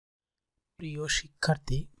প্রিয়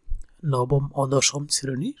শিক্ষার্থী, নবম ও দশম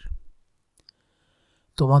শ্রেণীর,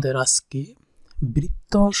 তোমাদের আজকে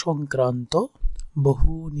বৃত্ত সংক্রান্ত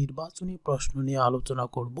বহু নির্বাচনী প্রশ্ন নিয়ে আলোচনা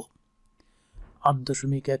করব।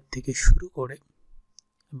 8.1 থেকে শুরু করে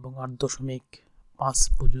এবং 8.5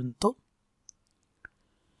 পর্যন্ত।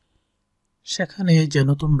 সেখানে যেন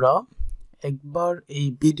তোমরা একবার এই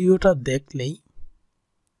ভিডিওটা দেখলেই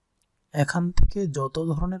এখান থেকে যত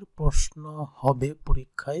ধরনের প্রশ্ন হবে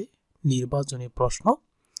পরীক্ষায়, নির্বাচনী প্রশ্ন,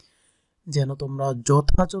 যেন তোমরা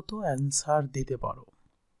যথাযথ অ্যান্সার দিতে পারো।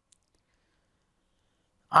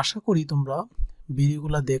 আশা করি তোমরা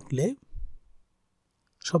ভিডিওগুলো দেখলে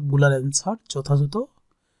সবগুলার অ্যান্সার যথাযথ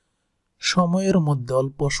সময়ের মধ্যে,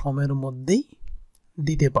 অল্প সময়ের মধ্যেই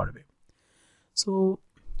দিতে পারবে। সো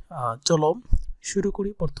চলো শুরু করি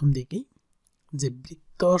প্রথম দিকেই, যে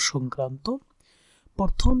বৃত্ত সংক্রান্ত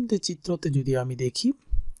প্রথম যে চিত্রতে যদি আমি দেখি,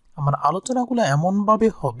 আমার আলোচনাগুলো এমনভাবে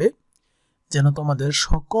হবে যেন তোমাদের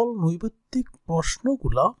সকল নৈর্ব্যক্তিক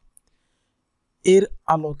প্রশ্নগুলা এর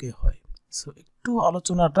আলোকে হয়। সো একটু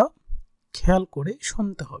আলোচনাটা খেয়াল করে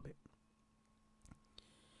শুনতে হবে।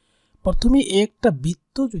 প্রথমে একটা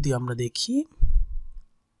বৃত্ত যদি আমরা দেখি,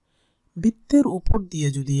 বৃত্তের উপর দিয়ে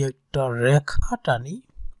যদি একটা রেখা টানি,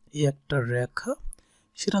 এই একটা রেখা,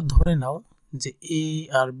 সেটা ধরে নাও যে এ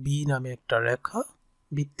আর বি নামে একটা রেখা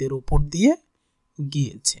বৃত্তের উপর দিয়ে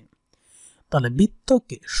গিয়েছে। তাহলে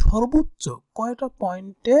বৃত্তকে সর্বোচ্চ কয়টা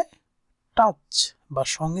পয়েন্টে টাচ বা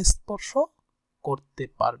সংস্পর্শ করতে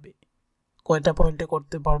পারবে? কয়টা পয়েন্টে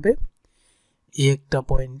করতে পারবে? একটা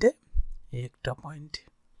পয়েন্টে, একটা পয়েন্টে।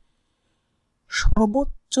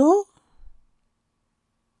 সর্বোচ্চ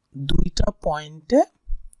 2টা পয়েন্টে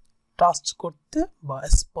টাচ করতে বা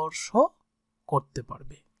স্পর্শ করতে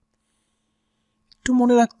পারবে। একটু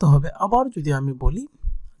মনে রাখতে হবে। আবার যদি আমি বলি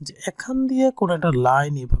যে এখান দিয়ে কোনো একটা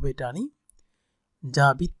লাইন এভাবে টানি, যা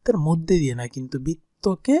বৃত্তের মধ্যে দিয়ে না, কিন্তু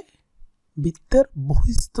বৃত্তের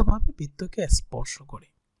বহিস্থভাবে বৃত্তকে স্পর্শ করে।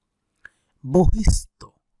 বহিস্থ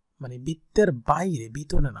মানে বৃত্তের বাইরে,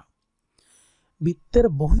 ভিতরে না। বৃত্তের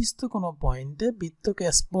বহিস্থ কোনো পয়েন্টে বৃত্তকে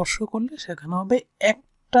স্পর্শ করলে সেখানে হবে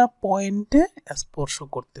একটা পয়েন্টে স্পর্শ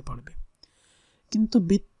করতে পারবে। কিন্তু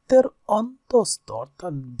বৃত্তের অন্তঃস্থ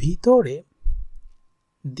অর্থাৎ ভিতরে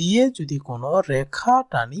দিয়ে যদি কোনো রেখা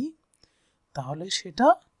টানি, তাহলে সেটা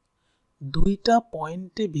 2টা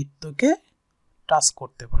পয়েন্টে বৃত্তকে টাচ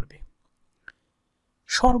করতে পারবে।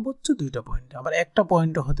 সর্বোচ্চ 2টা পয়েন্টে। আবার একটা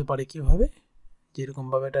পয়েন্টও হতে পারে। কিভাবে? যেরকম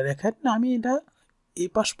ভাবে এটা রেখা, না আমি এটা এই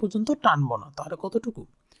পাশ পর্যন্ত টানবো না, তাহলে কতটুকু?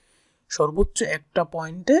 সর্বোচ্চ একটা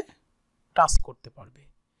পয়েন্টে টাচ করতে পারবে।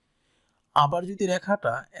 আবার যদি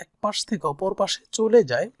রেখাটা এক পাশ থেকে অপর পাশে চলে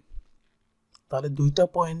যায়, তাহলে 2টা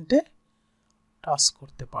পয়েন্টে টাচ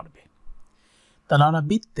করতে পারবে। তাহলে আমরা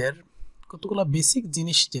বৃত্তের কতগুলো বেসিক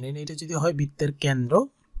জিনিস জেনে নিই। এটা যদি হয় বৃত্তের কেন্দ্র,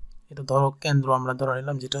 এটা ধরো কেন্দ্র আমরা ধরে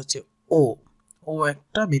নিলাম, যেটা হচ্ছে ও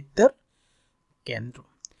একটা বৃত্তের কেন্দ্র।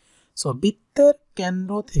 সো বৃত্তের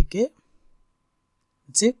কেন্দ্র থেকে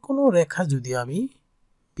যে কোনো রেখা যদি আমি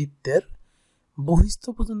বৃত্তের বহিস্থ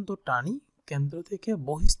পর্যন্ত টানি, কেন্দ্র থেকে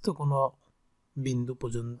বহিস্থ কোনো বিন্দু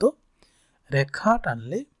পর্যন্ত রেখা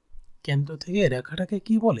টানলে কেন্দ্র থেকে রেখাটাকে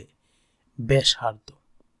কি বলে? ব্যাসার্ধ।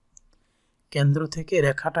 কেন্দ্র থেকে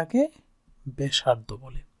রেখাটাকে ব্যাসার্ধ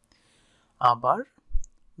বলে। আবার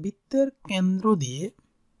বৃত্তের কেন্দ্র দিয়ে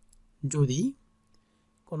যদি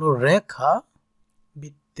কোনো রেখা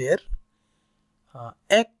বৃত্তের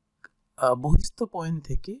এক বহিস্থ পয়েন্ট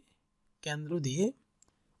থেকে কেন্দ্র দিয়ে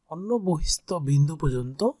অন্য বহিস্থ বিন্দু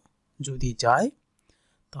পর্যন্ত যদি যায়,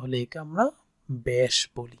 তাহলে একে আমরা ব্যাস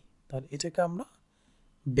বলি। তাহলে এটাকে আমরা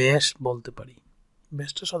ব্যাস বলতে পারি।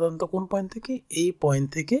 ব্যাসটা সাধারণত কোন পয়েন্ট থেকে? এই পয়েন্ট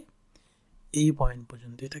থেকে এই পয়েন্ট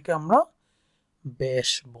পর্যন্ত, এটাকে আমরা ব্যাস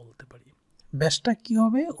বলতে পারি। ব্যাসটা কি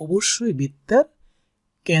হবে? অবশ্যই বৃত্তের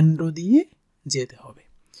কেন্দ্র দিয়ে যেতে হবে।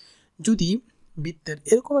 যদি বৃত্তের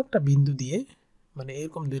এরকম একটা বিন্দু দিয়ে, মানে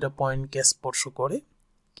এরকম 2টা পয়েন্টকে স্পর্শ করে,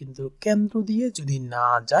 কিন্তু কেন্দ্র দিয়ে যদি না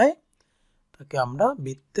যায়, তাকে আমরা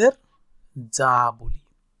বৃত্তের যা বলি।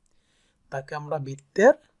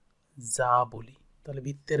 তাহলে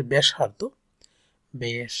বৃত্তের ব্যাসার্ধ,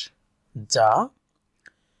 ব্যাস, যা,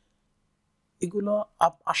 এগুলো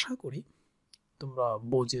আশা করি তোমরা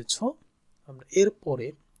বুঝেছ। আমরা এরপরে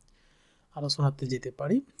আলোচনাতে যেতে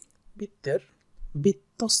পারি বৃত্তের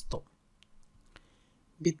বৃত্তস্থ।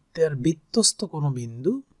 বৃত্তের বৃত্তস্থ কোনো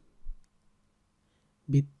বিন্দু,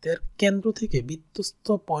 বৃত্তের কেন্দ্র থেকে বৃত্তস্থ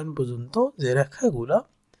পয়েন্ট পর্যন্ত যে রেখাগুলা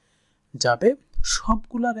যাবে,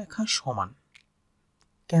 সবগুলা রেখা সমান।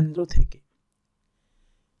 কেন্দ্র থেকে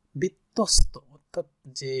বৃত্তস্থ অর্থাৎ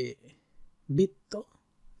যে বৃত্ত,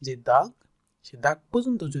 যে দাগ, সে দাগ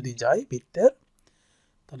পর্যন্ত যদি যায় বৃত্তের,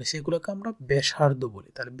 তাহলে সেগুলোকে আমরা ব্যাসার্ধ বলি।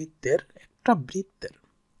 তাহলে বৃত্তের একটা বৃত্তের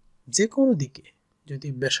যে কোনো দিকে যদি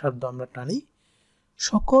ব্যাসার্ধ আমরা টানি,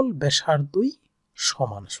 সকল ব্যাসার্ধই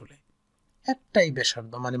সমান আসলে একটাই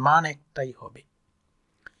ব্যাসার্ধ, মানে মান একটাই হবে।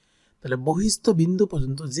 তাহলে বহিস্থ বিন্দু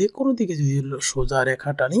পর্যন্ত যে কোনো দিকে যদি সোজা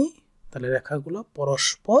রেখা টানি, তাহলে রেখাগুলো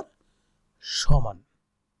পরস্পর সমান,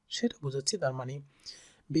 সেটা বোঝাচ্ছি। তার মানে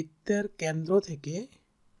বৃত্তের কেন্দ্র থেকে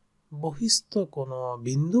বহিস্থ কোনো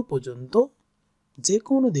বিন্দু পর্যন্ত যে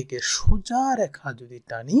কোনো দিকে সোজা রেখা যদি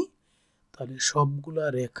টানি, তাহলে সবগুলা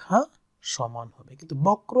রেখা সমান হবে, কিন্তু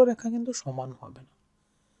বক্ররেখা কিন্তু সমান হবে না।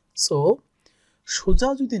 সো সোজা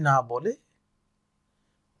যদি না বলে,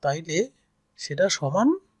 তাইলে সেটা সমান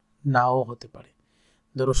নাও হতে পারে।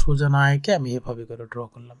 ধরো সোজা না এঁকে আমি এভাবে করে ড্র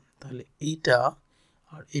করলাম, তাহলে এইটা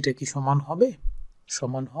আর এটা কি সমান হবে?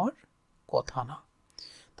 সমান হওয়ার কথা না।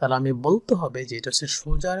 তাহলে আমি বলতে হবে যে এটা হচ্ছে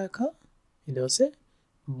সোজা রেখা, এটা হচ্ছে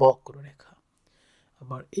বক্ররেখা।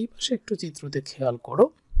 আবার এই পাশে একটু চিত্রতে খেয়াল করো,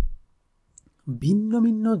 ভিন্ন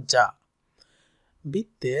ভিন্ন যা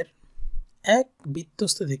বৃত্তের এক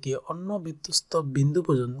বৃত্তস্থ থেকে অন্য বৃত্তস্থ বিন্দু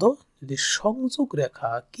পর্যন্ত যদি সংযোগ রেখা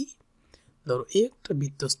আঁকি, ধরো একটা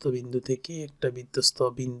বৃত্তস্থ বিন্দু থেকে একটা বৃত্তস্থ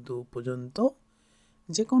বিন্দু পর্যন্ত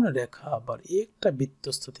যে কোনো রেখা, আবার একটা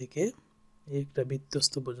বৃত্তস্থ থেকে একটা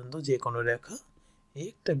বৃত্তস্থ পর্যন্ত যে কোনো রেখা,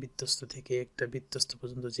 একটা বৃত্তস্থ থেকে একটা বৃত্তস্থ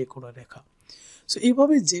পর্যন্ত যে কোনো রেখা। সো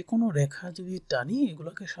এইভাবে যে কোনো রেখা যদি টানি,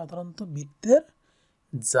 এগুলোকে সাধারণত বৃত্তের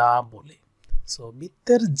যা বলে। সো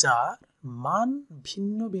বৃত্তের যার মান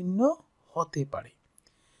ভিন্ন ভিন্ন হতে পারে।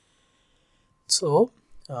 সো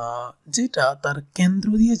যেটা তার কেন্দ্র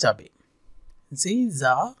দিয়ে যাবে, যেই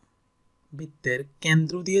যা বৃত্তের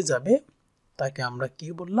কেন্দ্র দিয়ে যাবে তাকে আমরা কি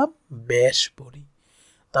বললাম? ব্যাস বলি।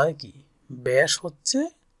 তাই কি ব্যাস হচ্ছে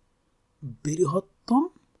বৃহত্তম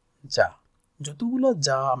যা। যতগুলো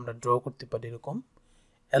যা আমরা ড্র করতে পারি এরকম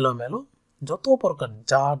এলোমেলো, যত প্রকার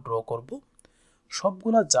যা ড্র করব,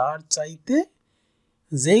 সবগুলা যার চাইতে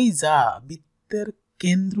যেই যা বৃত্তের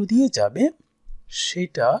কেন্দ্র দিয়ে যাবে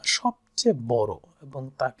সেটা সবচেয়ে বড়, এবং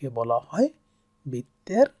তাকে বলা হয়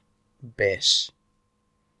বৃত্তের ব্যাস।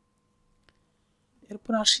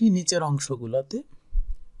 এরপর আসি নিচের অংশগুলোতে,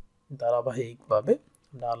 ধারাবাহিকভাবে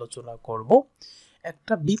আমরা আলোচনা করব।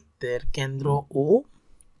 একটা বৃত্তের কেন্দ্র ও,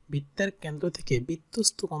 বৃত্তের কেন্দ্র থেকে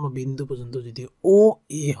বৃত্তস্থ কোনো বিন্দু পর্যন্ত যদি ও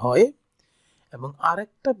এ হয়, এবং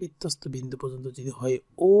আরেকটা বৃত্তস্থ বিন্দু পর্যন্ত যদি হয়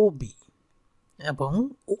ও বি, এবং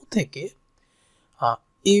ও থেকে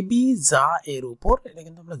এ বি যা এর উপর, এটা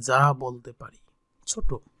কিন্তু আমরা যা বলতে পারি ছোট,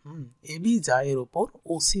 এ বি যা এর উপর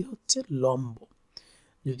ওসি হচ্ছে লম্ব।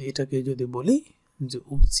 যদি এটাকে যদি বলি যে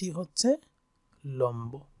ওসি হচ্ছে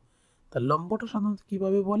লম্ব, তা লম্বটা সাধারণত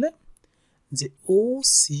কিভাবে বলে? যে ও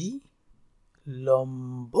সি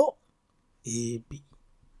লম্ব এ বি,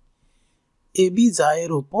 এ বি যা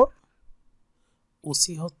এর উপর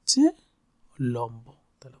ওসি হচ্ছে লম্ব,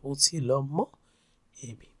 তাহলে ওসি লম্ব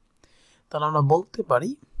এ বি। তাহলে আমরা বলতে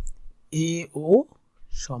পারি এ ও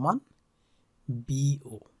সমান বি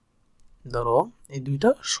ও। ধরো এই দুইটা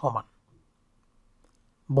সমান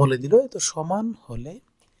বলে দিল, তো সমান হলে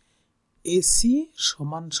এসি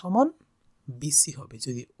সমান সমান বিসি হবে।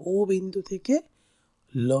 যদি ও বিন্দু থেকে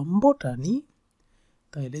লম্ব টানি,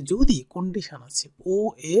 তাহলে যদি কন্ডিশন আছে ও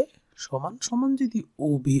এ সমান সমান যদি ও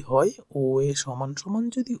বি হয়, ও এ সমান সমান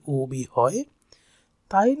যদি ও বি হয়,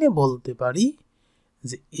 তাইলে বলতে পারি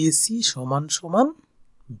যে এসি সমান সমান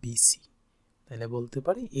বিসি। তাহলে বলতে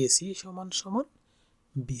পারি এসি সমান সমান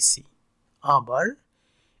বিসি। আবার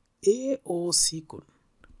এ ও সি কোণ,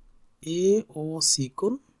 এ ও সি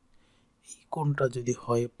কোণ, এই কোণটা যদি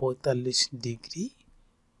হয় 45 ডিগ্রি,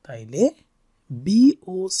 তাইলে বি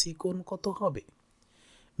ও সি কোণ কত হবে?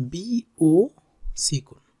 বি ও সি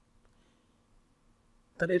কোণ।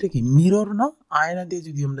 তাহলে এটা কি মিরর না? আয়না দিয়ে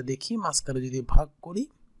যদি আমরা দেখি, মাঝখানে যদি ভাগ করি,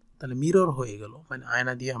 তাহলে মিরর হয়ে গেল, মানে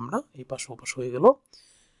আয়না দিয়ে আমরা এই পাশে ও পাশে হয়ে গেল।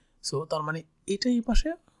 সো তার মানে এটা এই পাশে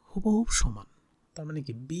হুবহু সমান। তার মানে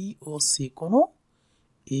কি বি ও সি কোণ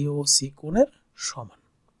এ ও সি কোণের সমান।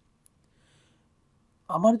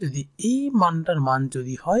 আমার যদি এই মানটার মান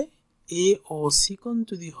যদি হয়, এ ও সি কোণ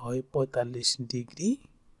যদি হয় 45 ডিগ্রি,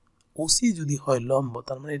 ওসি যদি হয় লম্ব,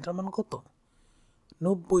 তার মানে এটার মান কত?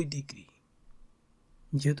 90 ডিগ্রি।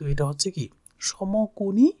 যেহেতু এটা হচ্ছে কি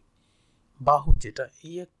সমকোণী বাহু, যেটা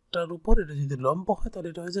এই একটার উপর এটা যদি লম্ব হয়, তাহলে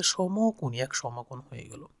এটা হচ্ছে সমকোণী, এক সমকোণ হয়ে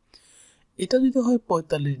গেল। এটা যদি হয়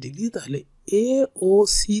 45 ডিগ্রি, তাহলে এ ও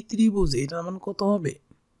সি ত্রিভুজ এটার মান কত হবে?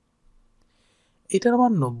 এটার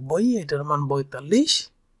মান 90, এটার মান 45।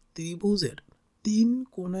 ত্রিভুজের তিন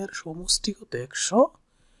কোণের সমষ্টি কত?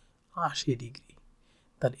 180 ডিগ্রি।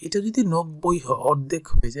 তাহলে এটা যদি 90 হয়, অর্ধেক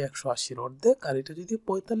হয়ে যায় 180-র অর্ধেক, আর এটা যদি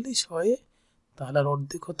 45 হয়, তাহলে আর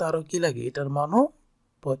অর্ধেক হতে আরো কি লাগে? এটার মানও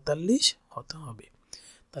 45 হতে হবে।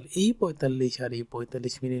 তাহলে এই 45 আর এই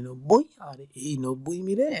 45 মিলে 90, আর এই 90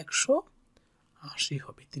 মিলে 180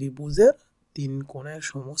 হবে। ত্রিভুজের 3 কোণের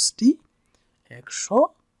সমষ্টি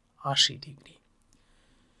 180 ডিগ্রি।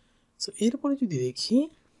 সো এরপরে যদি দেখি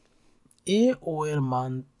AO এর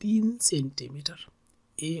মান 3 সেন্টিমিটার।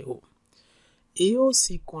 AOC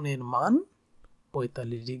কোণের মান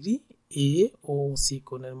 45 ডিগ্রি। AOC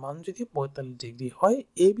কোণের মান যদি 45 ডিগ্রি হয়,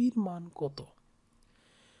 AB এর মান কত?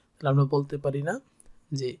 তাহলে আমরা বলতে পারি না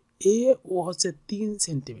যে AO হচ্ছে 3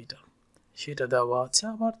 সেন্টিমিটার, সেটা দেওয়া আছে,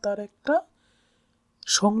 আবার তার একটা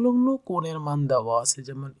সংলগ্ন কোণের মান দেওয়া আছে,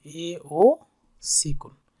 যেমন AOC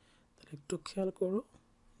কোণ। তাহলে একটু খেয়াল করো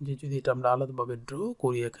যে যদি এটা আমরা আলাদাভাবে ড্র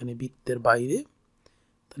করি এখানে বৃত্তের বাইরে,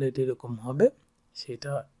 তাহলে এটা এরকম হবে।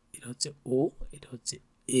 সেটা এটা হচ্ছে O, এটা হচ্ছে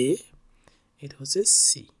A, এটা হচ্ছে C।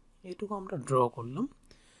 এটুকু আমরা ড্র করলাম।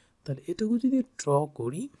 তাহলে এটুকু যদি ড্র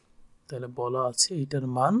করি, তাহলে বলা আছে এটার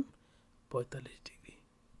মান 45 ডিগ্রি,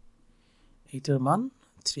 এটার মান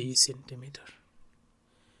 3 সেন্টিমিটার।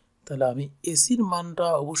 তাহলে আমি এসির মানটা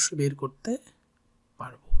অবশ্যই বের করতে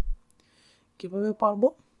পারবো। কিভাবে পারবো?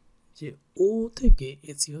 যে ও থেকে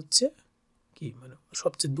এসি হচ্ছে কি, মানে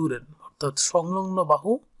সবচেয়ে দূরের, অর্থাৎ সংলগ্ন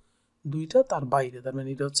বাহু দুইটা তার বাইরে, তার মানে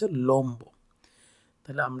এটা হচ্ছে লম্ব।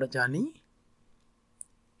 তাহলে আমরা জানি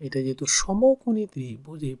এটা যেহেতু সমকোণী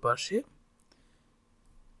ত্রিভুজ এই পাশে,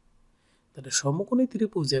 তাহলে সমকোণী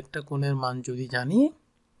ত্রিভুজে একটা কোণের মান যদি জানি,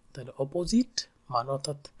 তাহলে অপোজিট মান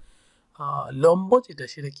অর্থাৎ লম্ব যেটা,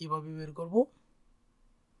 সেটা কিভাবে বের করব?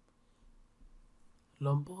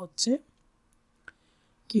 লম্ব হচ্ছে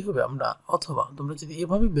কি হবে আমরা, অথবা তোমরা যদি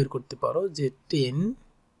এভাবে বের করতে পারো যে 10,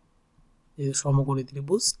 এই সমকোণী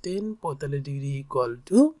ত্রিভুজ 10 45 ডিগ্রি ইকুয়াল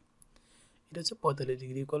টু, এটা হচ্ছে 45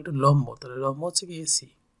 ডিগ্রি ইকুয়াল টু লম্ব। তাহলে লম্ব হচ্ছে কি এসি,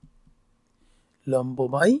 লম্ব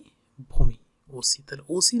বাই ভূমি ওসি। তাহলে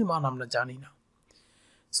ওসির মান আমরা জানি না,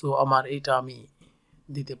 সো আমার এটা আমি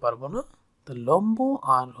দিতে পারবো না। তো লম্ব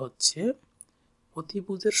আর হচ্ছে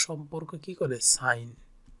অতিভুজের সম্পর্ক কি করে, সাইন।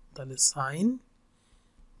 তাহলে সাইন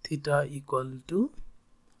থিটা ইকুয়াল টু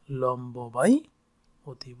লম্ব বাই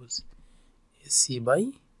অতিভুজ এসি বাই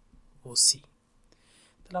ওসি।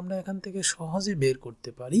 তাহলে আমরা এখান থেকে সহজে বের করতে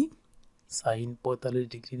পারি সাইন 45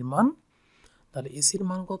 ডিগ্রির মান। তাহলে এসির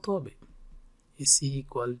মান কত হবে? এসি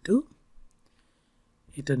ইকুয়াল টু,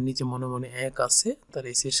 এটার নিচে মনে মনে 1 আছে, তার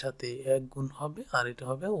এসির সাথে 1 গুণ হবে, আর এটা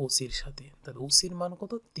হবে ওসির সাথে। তাহলে ওসির মান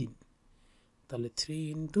কত? 3। তাহলে 3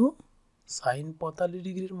 ইন্টু সাইন 45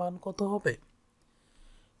 ডিগ্রির মান কত হবে?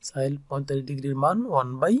 সাইন 45 ডিগ্রির মান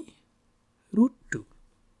 1/√2।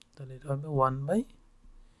 তাহলে এটা হবে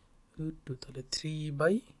 1/√2। তাহলে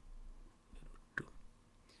 3/√2।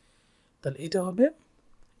 তাহলে এটা হবে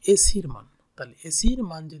এসির মান। তাহলে এসির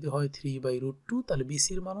মান যদি হয় 3/√2, তাহলে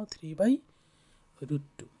বিসির মানও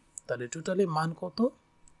 3/√2। তাহলে টোটালি মান কত?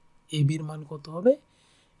 এবির মান কত হবে?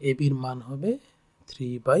 এবির মান হবে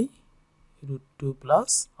 3/√2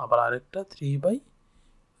 প্লাস আবার আরেকটা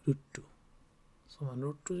 3/√2 সমান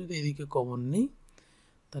 √2। যদি এদিকে কমন নেই,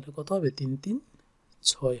 তাহলে কত হবে? 3 3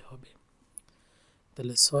 6 হবে।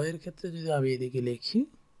 তাহলে 6 এর ক্ষেত্রে যদি আমি এদিকে লিখি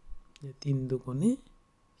যে 3 দুগুণে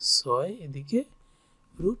 6, এদিকে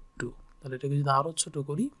 √2, তাহলে এটাকে যদি আরও ছোট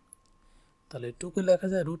করি, তাহলে 2কে লেখা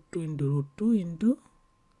যায় √2 ইন্টু √2 ইন্টু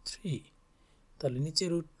 3। তাহলে নিচে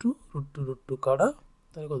 √2 কাটা,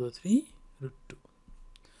 তাহলে কত? 3√2।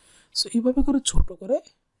 সো এইভাবে করে ছোট করে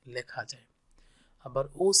লেখা যায়। আবার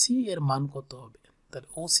ওসি এর মান কত হবে? তাহলে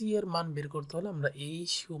ওসি এর মান বের করতে হলে আমরা এই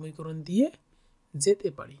সমীকরণ দিয়ে যেতে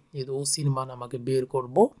পারি। যেহেতু ওসির মান আমাকে বের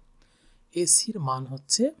করব, এসির মান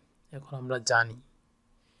হচ্ছে এখন আমরা জানি।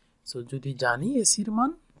 সো যদি জানি এসির মান,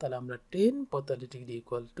 তাহলে আমরা 10 45 ডিগ্রি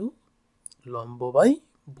ইকুয়াল টু লম্ব বাই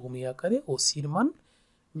ভূমি আকারে ওসির মান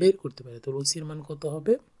বের করতে পারি। তো ওসির মান কত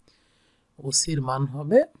হবে? ওসির মান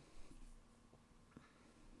হবে,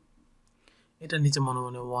 এটা নিচে মনে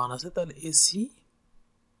মনে 1 আছে, তাহলে এসি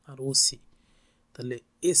আর ওসি, তাহলে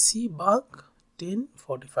এসি ভাগ 10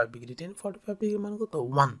 45 ডিগ্রি, 10 45 ডিগ্রি মান কত?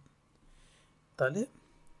 1। তাহলে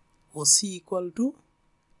ওসি ইকুয়াল টু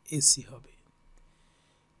এসি হবে।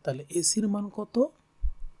 তাহলে এসির মান কত?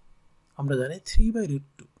 আমরা জানি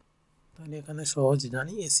 3/√2। তাহলে এখানে সহজে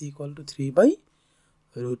জানি এসি ইকুয়াল টু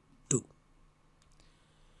 3/√2।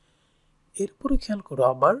 এরপরে খেয়াল করো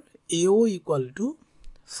আবার এও ইকুয়াল টু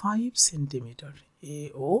 5 সেন্টিমিটার,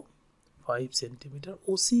 এও 5 centimetre,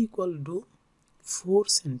 OC equal to 4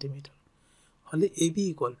 centimetre হলে এবি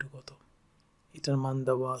ইকুয়াল টু কত? এটার মান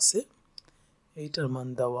দেওয়া আছে, এইটার মান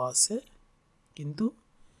দেওয়া আছে, কিন্তু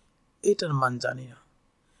এটার মান জানি না।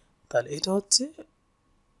 তাহলে এটা হচ্ছে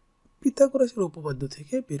পিথাগোরাসের উপপাদ্য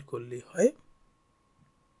থেকে বের করলেই হয়।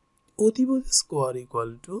 অতিভুজ স্কোয়ার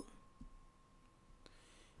ইকুয়াল টু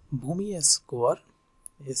ভূমি square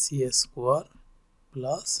AC square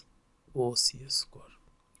plus OC square.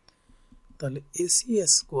 তাহলে এসি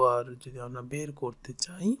স্কোয়ার যদি আমরা বের করতে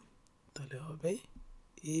চাই তাহলে হবে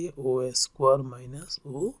এ ও স্কোয়ার মাইনাস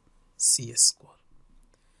ও সি স্কোয়ার।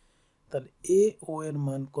 তাহলে এ ও এর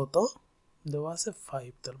মান কত দেওয়া আছে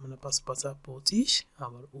 5, তার মানে 5 5 25,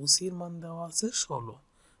 আবার ওসির মান দেওয়া আছে 16,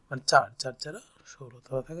 মানে 4 4 4 16,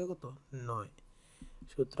 তাহলে থাকে কত 9।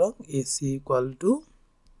 সুতরাং AC equal to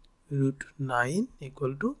 √9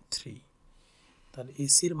 equal to 3। তাহলে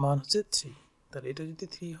এসির মান হচ্ছে 3, তাহলে এটা যদি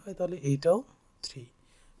 3 হয় তাহলে এইটাও 3,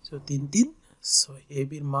 সো 3 3 6,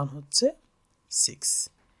 এবির মান হচ্ছে 6।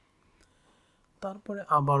 তারপরে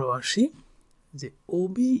আবারও আসি যে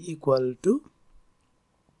ওবি ইকুয়াল টু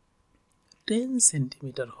 10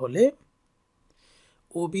 সেন্টিমিটার হলে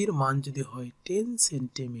ওবির মান যদি হয় 10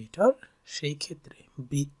 সেন্টিমিটার, সেই ক্ষেত্রে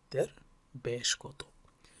বৃত্তের ব্যাস কত?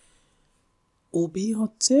 ওবি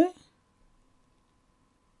হচ্ছে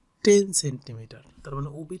 10 সেন্টিমিটার, তার মানে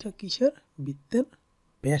ওবিটা কিসের? বৃত্তের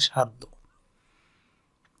ব্যাসার্ধ।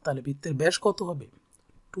 তাহলে বৃত্তের ব্যাস কত হবে?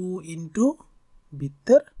 2 ইন্টু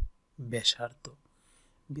বৃত্তের ব্যাসার্ধ।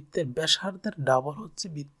 বৃত্তের ব্যাসার্ধের ডাবল হচ্ছে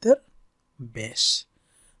বৃত্তের ব্যাস।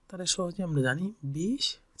 তাহলে সহজে আমরা জানি 20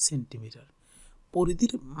 সেন্টিমিটার।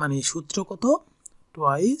 পরিধির মানে সূত্র কত?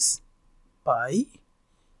 টোয়াইস পাই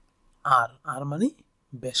আর, আর মানে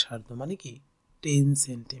ব্যাসার্ধ, মানে কি 10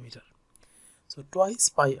 সেন্টিমিটার। সো টোয়াইস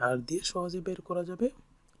পাই আর দিয়ে সহজে বের করা যাবে।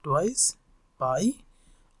 টোয়াইস পাই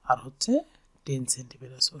আর হচ্ছে 10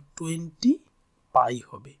 সেন্টিমিটার, সো 20 পাই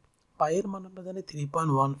হবে। পাইয়ের মান আমরা জানি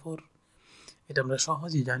 3.14, এটা আমরা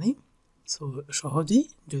সহজেই জানি। সো সহজেই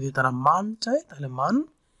যদি তারা মান চায় তাহলে মান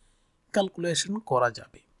ক্যালকুলেশন করা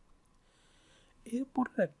যাবে। এরপর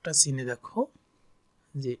একটা সিনে দেখো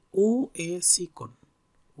যে ও এ সি কোণ,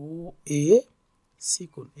 ও এ সি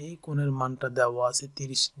কোণ, এই কোণের মানটা দেওয়া আছে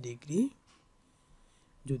 30 ডিগ্রি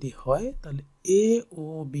যদি হয়, তাহলে এ ও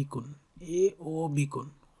বি কোণ, এ ও বি কোণ,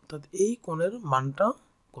 অর্থাৎ এই কোণের মানটা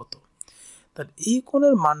কত? তাহলে এই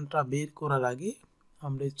কোণের মানটা বের করার আগে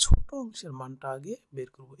আমরা এই ছোট অংশের মানটা আগে বের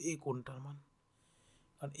করব, এই কোণটার মান।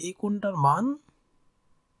 আর এই কোণটার মান,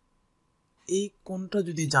 এই কোণটা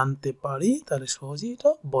যদি জানতে পারি তাহলে সহজেই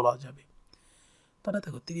এটা বলা যাবে। তাহলে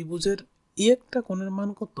দেখো ত্রিভুজের এই একটা কোণের মান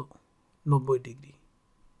কত? 90 ডিগ্রি।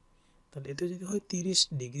 তাহলে এটা যদি হয় 30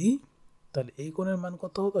 ডিগ্রি, তাহলে এই কোণের মান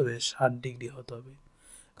কত হতে হবে? 60 ডিগ্রি হতে হবে।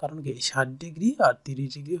 কারণ কি 60 ডিগ্রি আর 30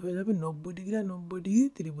 ডিগ্রি হয়ে যাবে 90 ডিগ্রি, আর 90 ডিগ্রি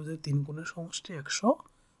ত্রিভুজের 3 কোণের সমষ্টি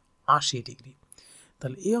 180 ডিগ্রি।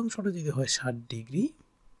 তাহলে এই অংশটা যদি হয় 60 ডিগ্রি,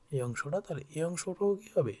 এই অংশটা, তাহলে এই অংশটাও কি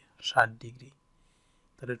হবে 60 ডিগ্রি।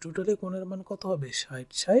 তাহলে টোটালি কোণের মান কত হবে? 60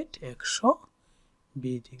 60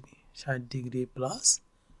 120 ডিগ্রি। 60 ডিগ্রি প্লাস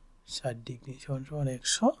 60 ডিগ্রি সমান সমান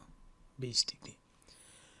 120 ডিগ্রি।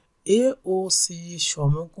 এ ও সি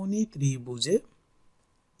সমকোণী ত্রিভুজে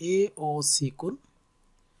এ ও সি কোণ,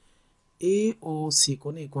 এ ও সি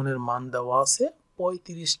কোণ, এই কোণের মান দেওয়া আছে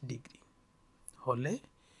 35 ডিগ্রি হলে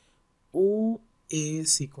ও এ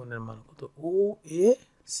সি কোণের মান কত? ও এ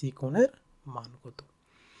সি কোণের মান কত?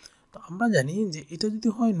 তো আমরা জানি যে এটা যদি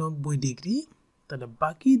হয় 90 ডিগ্রি, তাহলে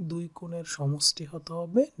বাকি দুই কোণের সমষ্টি হতে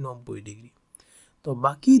হবে 90 ডিগ্রি। তো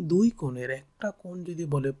বাকি দুই কোণের একটা কোণ যদি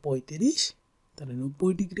বলে 35, তাহলে 90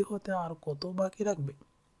 ডিগ্রি হতে আর কত বাকি রাখবে?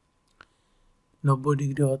 90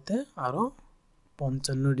 ডিগ্রি হতে আরো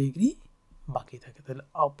 55 ডিগ্রি বাকি থাকে। তাহলে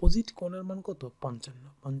অপোজিট কোণের মান কত? 55।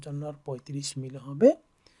 55 আর 35 মিলে হবে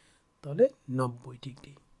তাহলে 90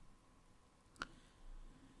 ডিগ্রি।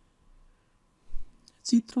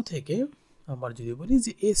 চিত্র থেকে আবার যদি বলি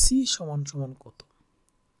যে এসি সমান সমান কত?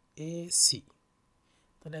 এসি,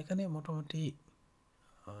 তাহলে এখানে মোটামুটি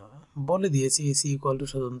বলে দিয়েছি এসি ইকুয়াল টু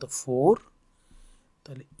সাধারণত 4।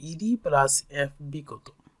 তাহলে ইডি প্লাস এফ বি কত?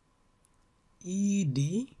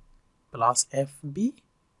 ইডি প্লাস এফ বি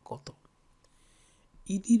কত?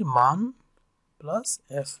 ইডির মান প্লাস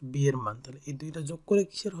এফ বি এর মান, তাহলে এই দুইটা যোগ করে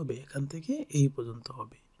কিসের হবে? এখান থেকে এই পর্যন্ত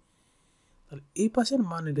হবে। তাহলে এই পাশের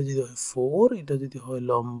মান এটা যদি হয় 4, এটা যদি হয়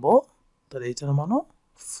লম্ব, তাহলে এইটার মানও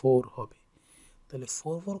 4 হবে। তাহলে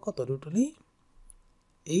 4 4 কত? টোটালি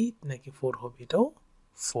 8 নাকি 4 হবে? এটাও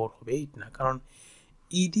 4 হবে, 8 না, কারণ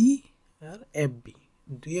ইডি আর এফ বি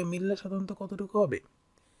দুইয়ে মিললে সাধারণত কতটুকু হবে?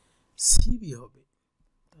 সিবি হবে।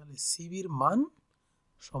 তাহলে সিবির মান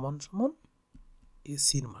সমান সমান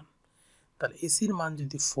এসির মান। তাহলে এসির মান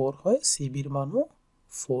যদি 4 হয়, সিবির মানও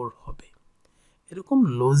 4 হবে। এরকম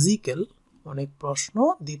লজিক্যাল অনেক প্রশ্ন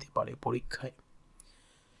দিতে পারে পরীক্ষায়।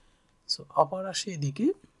 সো আবার আসি এদিকে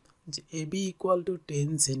যে এবি ইকুয়াল টু 10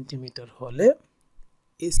 সেন্টিমিটার হলে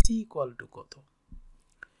এসি ইকুয়াল টু কত?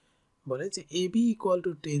 বলে যে এবি ইকুয়াল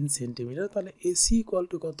টু 10 সেন্টিমিটার, তাহলে এসি ইকুয়াল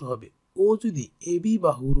টু কত হবে? ও যদি এবি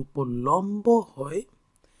বাহুর উপর লম্ব হয়,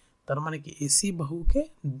 তার মানে কি এসি বাহুকে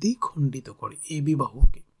দ্বিখণ্ডিত করে এবি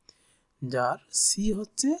বাহুকে, যার সি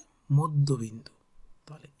হচ্ছে মধ্যবিন্দু।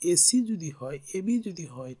 তাহলে এসি যদি হয়, এবি যদি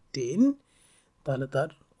হয় 10, তাহলে তার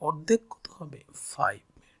অর্ধেক কত হবে 5।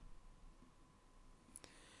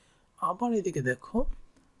 আবার এদিকে দেখো,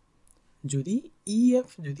 যদি ইএফ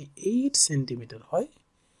যদি 8 সেন্টিমিটার হয়,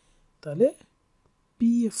 তাহলে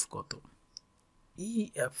পিএফ কত?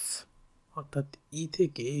 ইএফ অর্থাৎ ই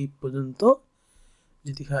থেকে এই পর্যন্ত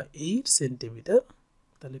যদি হয় 8 সেন্টিমিটার,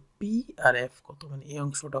 তাহলে পি আর এফ কত, মানে এই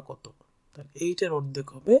অংশটা কত? তাহলে 8 এর অর্ধেক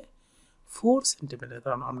হবে 4 সেন্টিমিটার।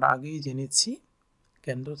 কারণ আমরা আগেই জেনেছি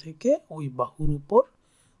কেন্দ্র থেকে ওই বাহুর উপর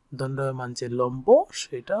দণ্ডায়মান যে লম্ব,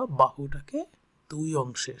 সেটা বাহুটাকে দুই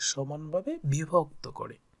অংশে সমানভাবে বিভক্ত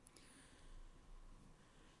করে।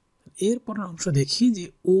 এরপরের অংশ দেখি যে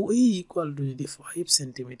ও ইকুয়াল টু যদি 5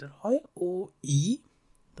 সেন্টিমিটার হয় ও ই,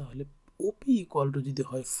 তাহলে ওপি ইকুয়াল টু যদি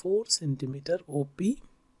হয় 4 সেন্টিমিটার ওপি,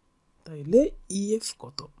 তাহলে ইএফ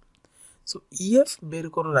কত? সো ইএফ বের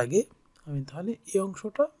করার আগে আমি তাহলে এই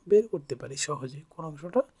অংশটা বের করতে পারি সহজে। কোন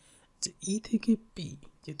অংশটা? যে ই থেকে পি,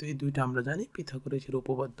 যেহেতু এই দুইটা আমরা জানি পিথাগোরাসের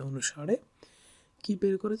উপপাদ্য অনুসারে কি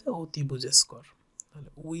বের করেছে, অতিভুজ স্কয়ার। তাহলে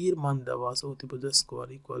ওই এর মান দেওয়া আছে অতিভুজ স্কয়ার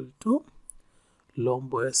ইকুয়াল টু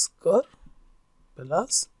লম্ব স্কয়ার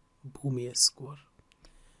প্লাস ভূমি স্কয়ার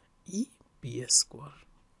ই পি স্কয়ার।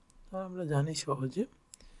 আর আমরা জানি সহজে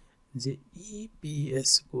যে E P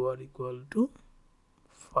square equal to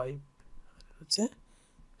 5 হচ্ছে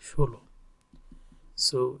 16।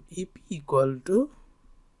 সো ইপি ইকুয়াল টু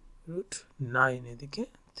 √9, এদিকে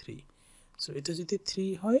 3। সো এটা যদি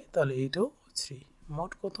 3 হয় তাহলে এটাও 3,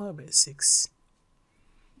 মোট কত হবে 6।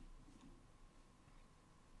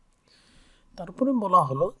 তারপরে বলা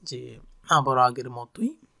হলো যে আবার আগের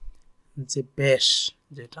মতোই যে ব্যাস,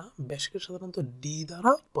 যেটা ব্যাসকে সাধারণত ডি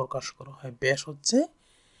দ্বারা প্রকাশ করা হয়। ব্যাস হচ্ছে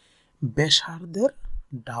ব্যাসার্ধের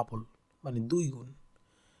ডাবল, মানে 2 গুণ।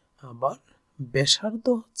 আবার ব্যাসার্ধ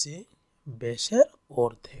হচ্ছে ব্যাসের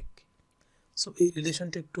অর্ধেক। সো এই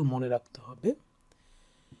রিলেশনটা একটু মনে রাখতে হবে।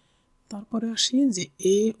 তারপরে আসি যে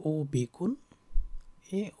এ ও বি কোণ,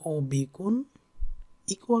 এ ও বি কোণ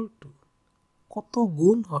ইকুয়াল টু কত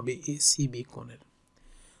গুণ হবে এ সি বি কোণের?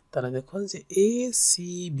 তাহলে দেখো যে এ সি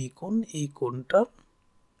বি কোণ এই কোণটার,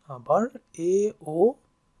 আবার এ ও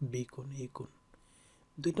বি কোণ এই কোণ,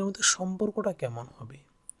 দুইটার মধ্যে সম্পর্কটা কেমন হবে,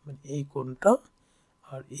 মানে এই কোণটা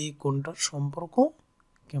আর এই কোণটার সম্পর্ক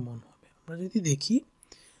কেমন হবে? আমরা যদি দেখি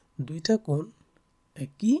দুইটা কোণ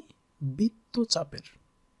একই বৃত্তচাপের,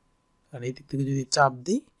 আর এই দিক থেকে যদি চাপ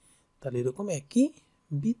দিই তাহলে এরকম একই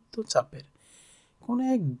বৃত্তচাপের। কোন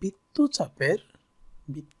এক বৃত্তচাপের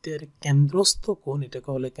বৃত্তের কেন্দ্রস্থ কোণ, এটাকে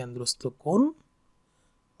বলে কেন্দ্রস্থ কোণ,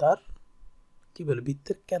 তার কি বলে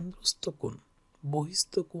বৃত্তের কেন্দ্রস্থ কোণ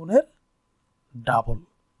বহিস্থ কোণের ডাবল।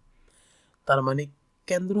 তার মানে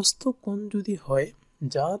কেন্দ্রস্থ কোণ যদি হয়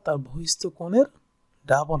যা, তার বহিস্থ কোণের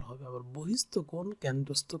ডাবল হবে। আবার বহিস্থ কোণ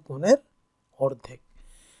কেন্দ্রস্থ কোণের অর্ধেক।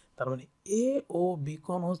 তার মানে এ ও বি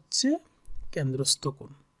কোণ হচ্ছে কেন্দ্রস্থ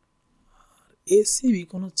কোণ, আর এ সি বি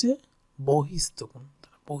কোণ হচ্ছে বহিস্থ কোণ।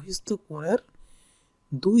 বহিস্থ কোণের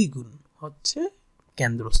 2 গুণ হচ্ছে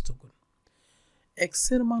কেন্দ্রস্থ কোণ। এক্স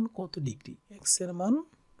এর মান কত ডিগ্রি? এক্স এর মান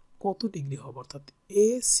কত ডিগ্রি হবে, অর্থাৎ এ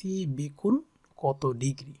সি বি কোণ কত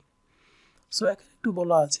ডিগ্রি? সো এখানে একটু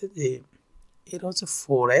বলা আছে যে এর হচ্ছে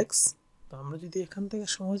 4x। তো আমরা যদি এখান থেকে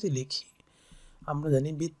সহজে লিখি, আমরা জানি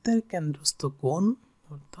বৃত্তের কেন্দ্রস্থ কোণ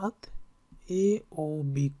অর্থাৎ এ ও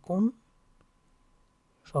বি কোণ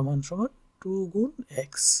সমান সমান 2 গুণ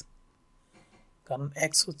x, কারণ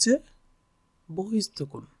x হচ্ছে বহিস্থ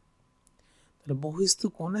কোণ। তাহলে বহিস্থ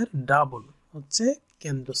কোণের ডাবল হচ্ছে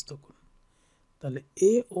কেন্দ্রস্থ কোণ। তাহলে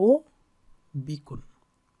এ ও বি কোণ,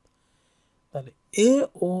 তাহলে এ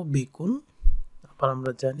ও বি কোণ আবার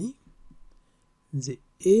আমরা জানি যে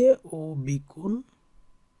এ ও বি কোণ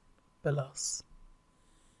প্লাস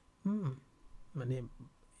মানে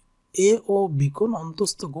এ ও বি কোণ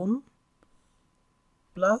অন্তস্থ কোণ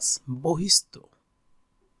প্লাস বহিস্থ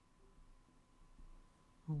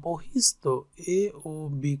এ ও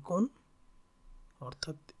বি কোণ,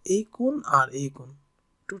 অর্থাৎ এই কোণ আর এই কোণ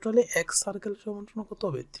টোটালি এক সার্কেল সমান কত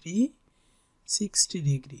হবে 360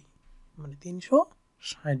 ডিগ্রি, মানে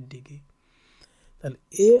 360 ডিগ্রি। তাহলে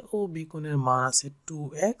এ ও বি কোণের মান আছে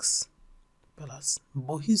 2x প্লাস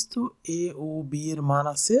বহিস্থ এ ও বি এর মান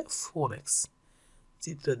আছে 4x,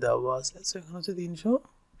 চিত্রে দেওয়া আছে। এখানে হচ্ছে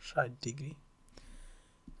 360 ডিগ্রি।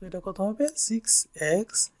 তো এটা কত হবে 6x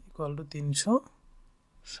equal to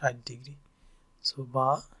 360 degree. So বা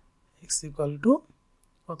x ইকুয়াল টু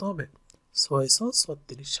কত হবে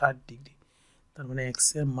 636, 60 ডিগ্রি। তার মানে x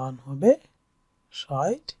এর মান হবে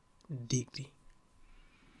 60 ডিগ্রি।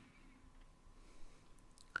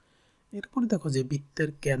 এরপরে দেখো যে বৃত্তের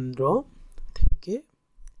কেন্দ্র থেকে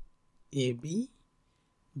A B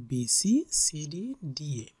BC CD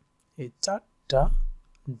DA এই চারটা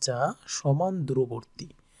যা সমান দূরবর্তী,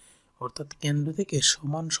 অর্থাৎ কেন্দ্র থেকে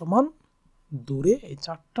সমান সমান দূরে এই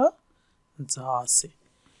চারটা যা আছে।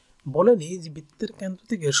 বলেনি যে বৃত্তের কেন্দ্র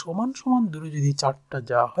থেকে সমান সমান দূরে যদি চারটা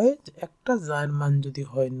যা হয়, একটা জায়ের মান যদি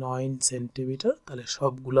হয় 9 সেন্টিমিটার, তাহলে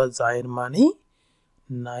সবগুলা জায়ের মানই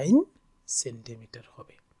 9 সেন্টিমিটার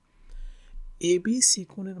হবে। এ বি সি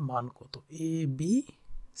কোণের মান কত? এ বি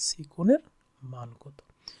সি কোণের মান কত?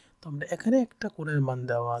 তো আমরা এখানে একটা কোণের মান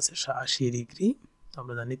দেওয়া আছে 80 ডিগ্রি।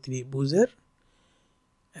 আমরা জানি ত্রিভুজের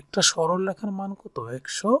একটা সরল রেখার মান কত?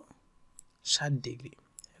 160 ডিগ্রি।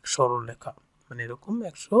 এক সরল রেখা মানে এরকম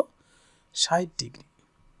 160 ডিগ্রি,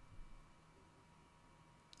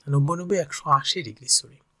 90 180 ডিগ্রি,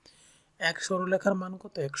 সরি। এক সরলরেখার মান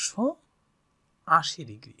কত? 180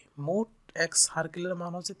 ডিগ্রি। মোট এক সার্কেলের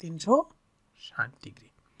মান হচ্ছে 360 ডিগ্রি।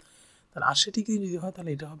 তাহলে 80 ডিগ্রি যদি হয়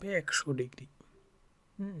তাহলে এটা হবে 100 ডিগ্রি।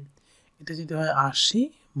 এটা যদি হয় 80,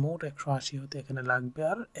 মোট 180 হতে এখানে লাগবে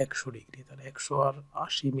আর 100 ডিগ্রি। তাহলে 100 আর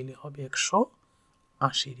 80 মিলে হবে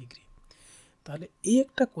 180 ডিগ্রি। তাহলে এই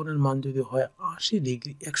একটা কোণের মান যদি হয় 80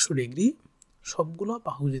 ডিগ্রি, 100 ডিগ্রি, সবগুলা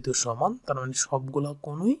বাহু যেহেতু সমান, তার মানে সবগুলা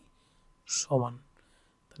কোণই সমান।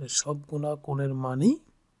 তাহলে সবগুলা কোণের মানই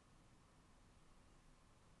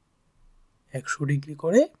 100 ডিগ্রি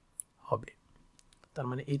করে হবে। তার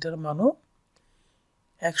মানে এটার মানও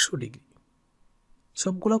 100 ডিগ্রি।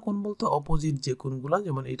 সবগুলা কোণ বলতে অপোজিট যে কোণগুলা,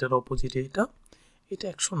 যেমন এটার অপোজিটে এটা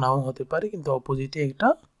 100 নাও হতে পারে, কিন্তু অপোজিটে এটা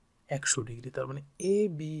 100 ডিগ্রি। তার মানে এ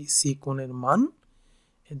বি সি কোণের মান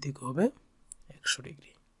এদিক হবে 100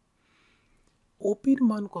 ডিগ্রি। ওপির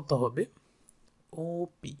মান কত হবে?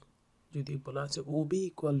 ওপি যদি বলা আছে ওবি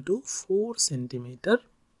ইকুয়াল টু 4 সেন্টিমিটার,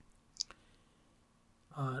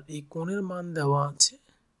 আর এই কোণের মান দেওয়া আছে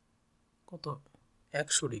কত?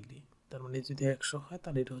 100 ডিগ্রি। তার মানে যদি 100 হয়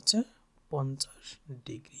তাহলে এটা হচ্ছে 50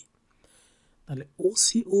 ডিগ্রি। তাহলে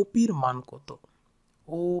ওসি ওপির মান কত?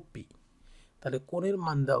 ওপি, তাহলে কোণের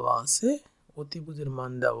মান দেওয়া আছে, অতিভুজের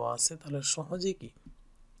মান দেওয়া আছে, তাহলে সহজে কি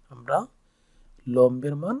আমরা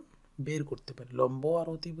লম্বের মান বের করতে পারি। লম্ব আর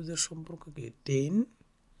অতিভুজের সম্পর্ক কি? 10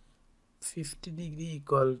 50 ডিগ্রি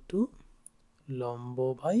ইকুয়াল টু লম্ব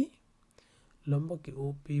বাই লম্ব কি?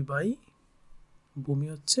 ওপি বাই ভূমি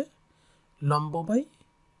হচ্ছে লম্ব বাই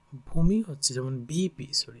ভূমি হচ্ছে যেমন বিপি,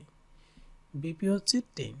 সরি বিপি হচ্ছে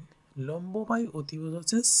 10, লম্ব বাই অতিভুজ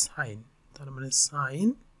হচ্ছে সাইন, তার মানে সাইন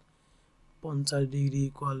 50 ডিগ্রি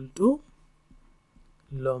ইকুয়াল টু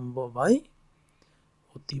লম্ব বাই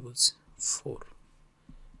অতিভুজ 4।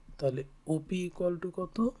 তাহলে ওপি ইকুয়াল টু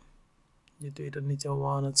কত? যেহেতু এটার নিচে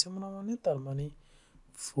 1 আছে মানে, তার মানে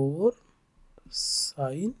 4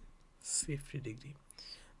 সাইন 50 ডিগ্রি।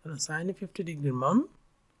 তাহলে সাইন 50 ডিগ্রির মান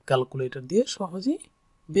ক্যালকুলেটর দিয়ে সহজেই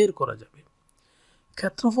বের করা যাবে।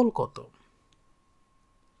 ক্ষেত্রফল কত?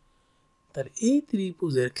 তার এই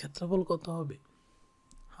ত্রিভুজের ক্ষেত্রফল কত হবে?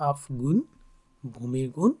 হাফ গুণ ভূমি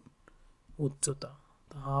গুণ উচ্চতা।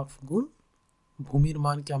 হাফ গুণ ভূমির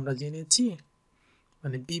মান কি আমরা জেনেছি,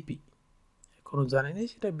 মানে বিপি এখনো জানেনি,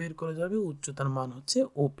 সেটা বের করা যাবে। উচ্চতার মান হচ্ছে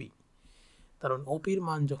ওপি। কারণ ওপির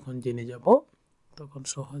মান যখন জেনে যাব তখন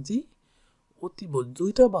সহজেই অতিভুজ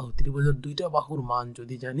দুইটা বাহু, ত্রিভুজের দুইটা বাহুর মান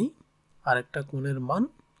যদি জানি, আর একটা কোণের মান,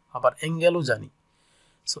 আবার অ্যাঙ্গেলও জানি,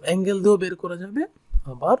 সো অ্যাঙ্গেল দিয়েও বের করা যাবে।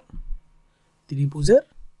 আবার ত্রিভুজের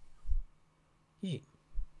কি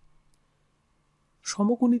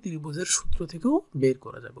সমকোণী ত্রিভুজের সূত্র থেকেও বের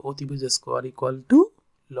করা যাবে। অতিভুজ স্কোয়ার ইকুয়াল টু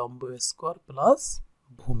লম্ব স্কোয়ার প্লাস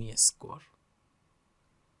ভূমি স্কোয়ার।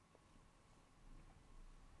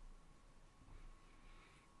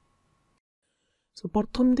 তো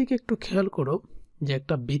প্রথম দিকে একটু খেয়াল করো যে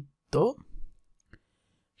একটা বৃত্ত,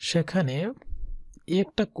 সেখানে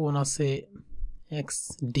একটা কোণ আছে x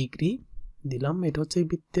ডিগ্রি দিলাম, এটা হচ্ছে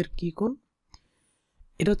বৃত্তের কি কোণ?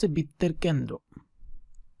 এটা হচ্ছে বৃত্তের কেন্দ্র।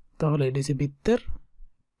 তাহলে এটা হচ্ছে বৃত্তের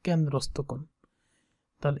কেন্দ্রস্থ কোণ।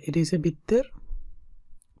 তাহলে এটা হচ্ছে বৃত্তের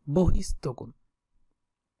বহিস্থ কোণ।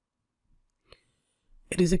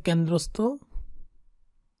 এটা হচ্ছে কেন্দ্রস্থ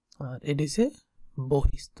আর এটা হচ্ছে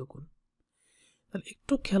বহিস্থ কোণ। তাহলে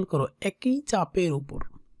একটু খেয়াল করো, একই চাপের উপর,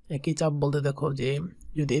 একই চাপ বলতে দেখো যে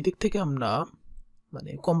যদি এদিক থেকে আমরা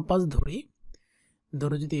মানে কম্পাস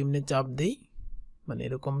ধরে যদি এমনি চাপ দেই, মানে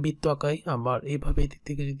এরকম বৃত্ত আঁকাই, আবার এইভাবে এদিক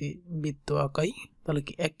থেকে যদি বৃত্ত আঁকাই, তাহলে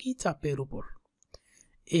কি একই চাপের উপর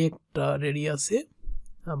একটা রেডিয়াসে,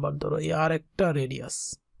 আবার ধরো আর একটা রেডিয়াস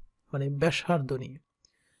মানে ব্যাসার্ধ নিয়ে,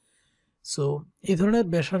 সো এই ধরনের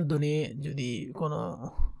ব্যাসার্ধ নিয়ে যদি কোনো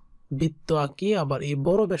বৃত্ত আঁকি, আবার এই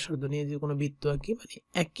বড় ব্যাসার্ধ নিয়ে যদি কোনো বৃত্ত আঁকি, মানে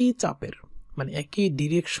একই চাপের, মানে একই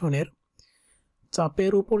ডিরেকশনের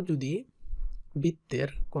চাপের উপর যদি বৃত্তের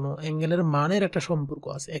কোনো অ্যাঙ্গেলের মানের একটা সম্পর্ক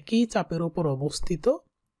আছে, একই চাপের উপর অবস্থিত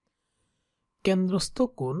কেন্দ্রস্থ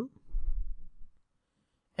কোণ,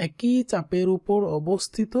 একই চাপের উপর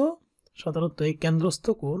অবস্থিত সাধারণত এই কেন্দ্রস্থ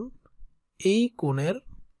কোণ এই কোণের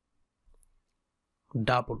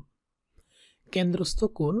ডাবল। কেন্দ্রস্থ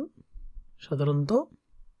কোণ সাধারণত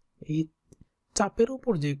এই চাপের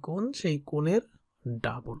উপর যে কোণ সেই কোণের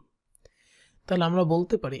ডাবল। তাহলে আমরা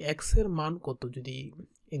বলতে পারি এক্স এর মান কত, যদি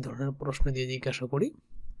এই ধরনের প্রশ্ন দিয়ে জিজ্ঞাসা করি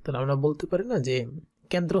তাহলে আমরা বলতে পারি না যে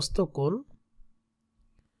কেন্দ্রস্থ কোণ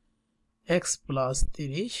এক্স প্লাস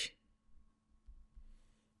 30,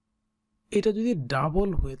 এটা যদি ডাবল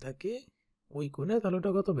হয়ে থাকে ওই কোণে তাহলে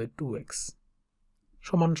ওটা কত হবে 2x।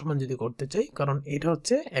 সমান সমান যদি করতে চাই, কারণ এটা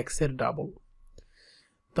হচ্ছে এক্স এর ডাবল,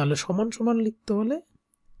 তাহলে সমান সমান লিখতে হলে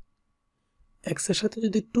এক্স এর সাথে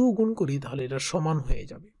যদি 2 গুণ করি তাহলে এটা সমান হয়ে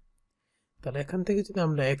যাবে। তাহলে এখান থেকে যদি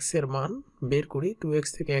আমরা এক্স এর মান বের করি, 2x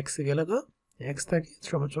থেকে x এ গেলে এক্স থাকে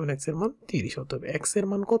সমান সমান এক্স এর মান 30 হতে হবে। এক্স এর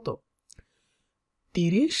মান কত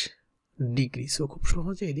 30 ডিগ্রি। সো খুব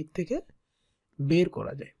সহজে এদিক থেকে বের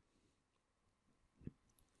করা যায়।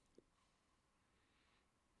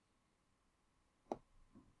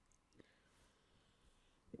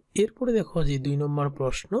 এরপরে দেখো যে 2 নম্বর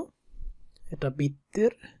প্রশ্ন, এটা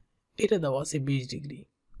বৃত্তের, এটা দেওয়া আছে 20 ডিগ্রি,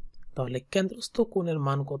 তাহলে কেন্দ্রস্থ কোণের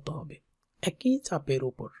মান কত হবে একই চাপের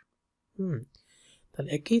উপর। তাহলে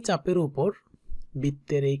একই চাপের উপর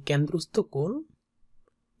বৃত্তের এই কেন্দ্রস্থ কোণ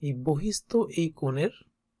এই বহিস্থ এই কোণের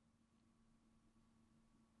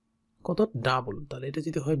কত ডাবল। তাহলে এটা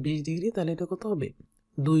যদি হয় 20 ডিগ্রি তাহলে এটা কত হবে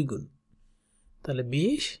 2 গুণ, তাহলে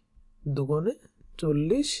 20 দুগুণে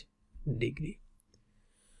 40 ডিগ্রি।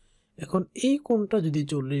 এখন এই কোণটা যদি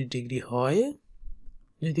 40 ডিগ্রি হয়,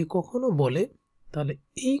 যদি কখনো বলে তাহলে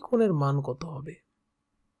এই কোণের মান কত হবে,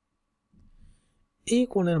 এই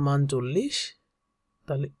কোণের মান 40,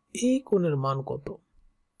 তাহলে এই কোণের মান কত।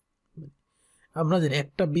 আমরা জানি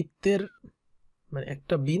একটা বৃত্তের মানে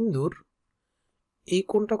একটা বিন্দুর এই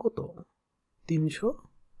কোণটা কত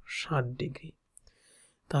 360 ডিগ্রি।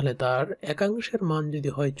 তাহলে তার একাংশের মান যদি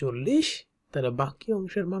হয় 40, তাহলে বাকি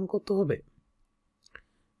অংশের মান কত হবে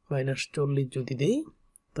 -40 যদি দেই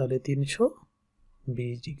তাহলে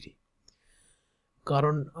 320 ডিগ্রি।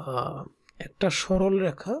 কারণ একটা সরল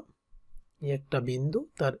রেখা একটা বিন্দু,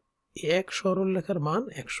 তার এক সরল রেখার মান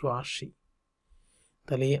 180,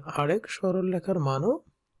 তাহলে আরেক সরল রেখার মানও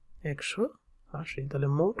 180, তাহলে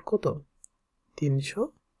মোট কত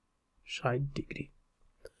 360 ডিগ্রি।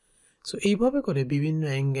 সো এইভাবে করে বিভিন্ন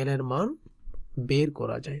অ্যাঙ্গেলের মান বের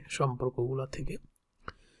করা যায় সম্পর্কগুলো থেকে।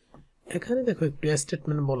 এখানে দেখো একটু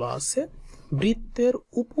স্টেটমেন্ট বলা আছে, বৃত্তের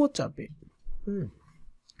উপচাপে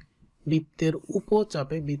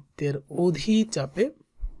বৃত্তের অধিচাপে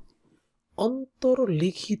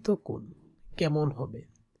অন্তর্লিখিত কোণ কেমন হবে,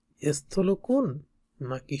 স্থল কোণ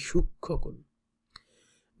নাকি সূক্ষ্ম কোণ।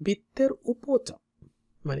 বৃত্তের উপচাপ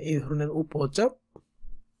মানে এই ধরনের উপচাপ,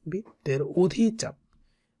 বৃত্তের অধিচাপ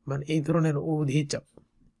মানে এই ধরনের অধিচাপ,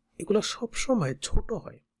 এগুলো সবসময় ছোট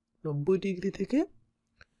হয়, 90 ডিগ্রি থেকে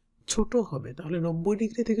ছোট হবে। তাহলে 90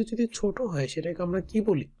 ডিগ্রি থেকে যদি ছোট হয় সেটাকে আমরা কি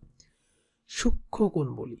বলি, সূক্ষ্ম কোণ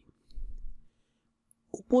বলি।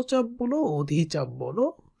 উপচাপ বলো অধিচাপ বলো,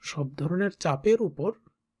 সব ধরনের চাপের উপর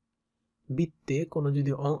বৃত্তে কোনো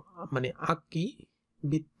যদি মানে আঁকি,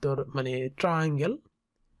 বৃত্তর মানে ট্রায়াঙ্গেল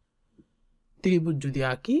ত্রিভুজ যদি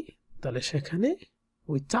আঁকি, তাহলে সেখানে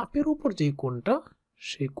ওই চাপের উপর যে কোণটা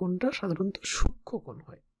সেই কোণটা সাধারণত সূক্ষ্ম কোণ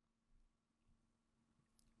হয়।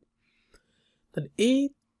 তাহলে এই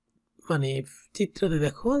মানে চিত্রতে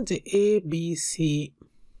দেখো যে এ বি সি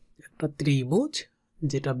একটা ত্রিভুজ,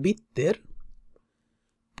 যেটা বৃত্তের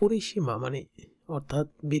পরিসীমা মানে অর্থাৎ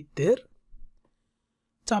বৃত্তের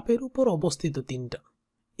চাপের উপর অবস্থিত তিনটা,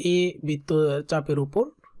 এ বৃত্ত চাপের উপর,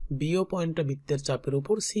 বিও পয়েন্টটা বৃত্তের চাপের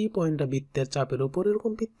উপর, সি পয়েন্টটা বৃত্তের চাপের উপর,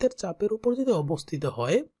 এরকম বৃত্তের চাপের উপর যদি অবস্থিত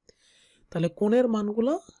হয় তাহলে কোণের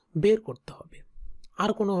মানগুলো বের করতে হবে। আর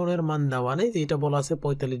কোনো কোণের মান দেওয়া নেই, যে এটা বলা আছে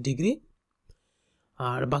 45 ডিগ্রি,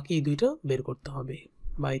 আর বাকি দুইটা বের করতে হবে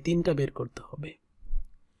বা এই তিনটা বের করতে হবে।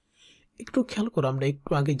 একটু খেয়াল করো, আমরা একটু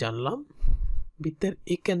আগে জানলাম বৃত্তের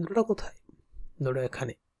এই কেন্দ্রটা কোথায়, ধরো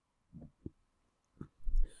এখানে।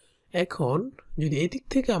 এখন যদি এই দিক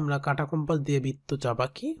থেকে আমরা কাটা কম্পাস দিয়ে বৃত্ত চাপ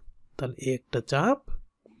আঁকি তাহলে এই একটা চাপ,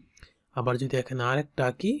 আবার যদি এখানে আরেকটা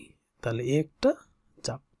আঁকি তাহলে এই একটা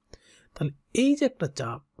চাপ। তাহলে এই যে একটা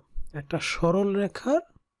চাপ, একটা সরল রেখার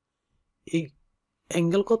এই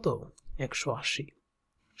অ্যাঙ্গেল কত 180,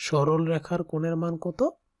 সরল রেখার কোণের মান কত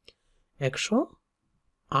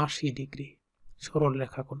 180 ডিগ্রি সরল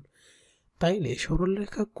রেখা কোণ। তাইলে সরল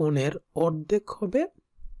রেখা কোণের অর্ধেক হবে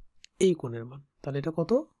এই কোণের মান, তাহলে এটা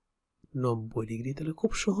কত 90 ডিগ্রি। তাহলে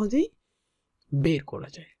খুব সহজেই বের করা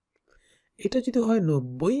যায়। এটা যদি হয়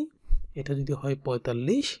 90, এটা যদি হয়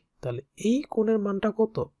 45, তাহলে এই কোণের মানটা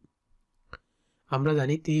কত? আমরা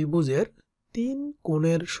জানি ত্রিভুজের 3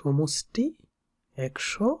 কোণের সমষ্টি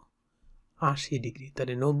 180 ডিগ্রি।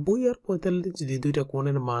 তাহলে 90 আর 45 যদি দুইটা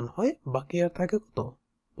কোণের মান হয়, বাকি আর থাকে কত?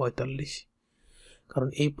 45। কারণ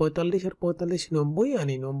এই 45 আর 45 90 আর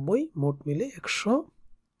 90 মোট মিলে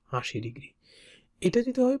 180 ডিগ্রি। এটা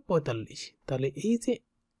যদি হয় 45, তাহলে এই যে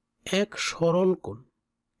এক সরল কোণ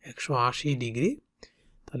 180 ডিগ্রি,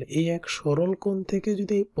 তাহলে এই এক সরল কোণ থেকে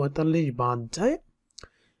যদি 45 বাদ যায়,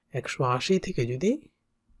 180 থেকে যদি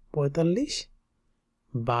 45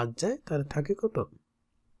 বাদ যায়, তাহলে থাকে কত?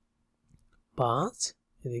 5,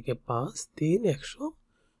 এদিকে 5 3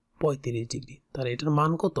 135 ডিগ্রি। তাহলে এটার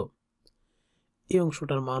মান কত? এই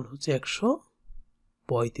অংশটার মান হচ্ছে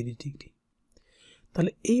 135 ডিগ্রি।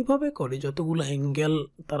 তাহলে এইভাবে করে যতগুলো অ্যাঙ্গেল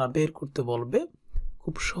তারা বের করতে বলবে,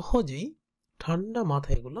 খুব সহজেই ঠান্ডা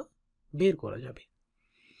মাথায় এগুলো বের করা যাবে।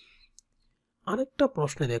 আরেকটা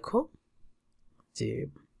প্রশ্নে দেখো যে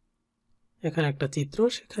এখানে একটা চিত্র,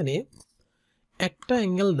 সেখানে একটা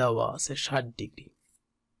অ্যাঙ্গেল দেওয়া আছে 60 ডিগ্রি।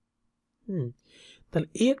 তাহলে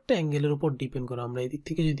এই একটা অ্যাঙ্গেলের উপর ডিপেন্ড করে আমরা এদিক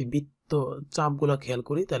থেকে যদি বৃত্ত চাপগুলো খেয়াল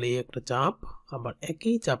করি, তাহলে এই একটা চাপ, আবার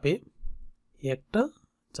একই চাপে এই একটা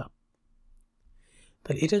চাপ।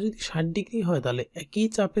 তাহলে এটা যদি 60 ডিগ্রি হয়, তাহলে একই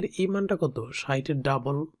চাপের এই মানটা কত? 60-এর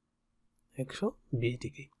ডাবল, 120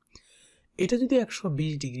 ডিগ্রি। এটা যদি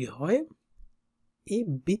 120 ডিগ্রি হয়, এই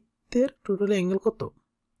বৃত্তের টোটাল অ্যাঙ্গেল কত?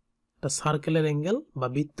 এটা সার্কেলের অ্যাঙ্গেল বা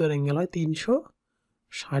বৃত্তের অ্যাঙ্গেল হয়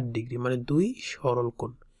 360 ডিগ্রি, মানে 2 সরল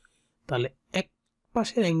কোণ। তাহলে এক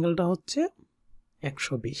পাশের অ্যাঙ্গেলটা হচ্ছে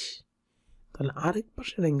 120, তাহলে আরেক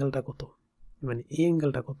পাশের অ্যাঙ্গেলটা কত? মানে এই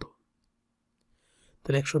অ্যাঙ্গেলটা কত?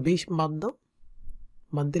 তাহলে 120 বাদ দাও,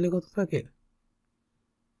 বাদ দিলে কত থাকে?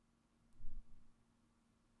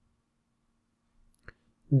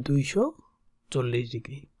 240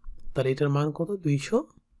 ডিগ্রি। তাহলে এটার মান কত?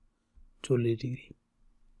 240 ডিগ্রি,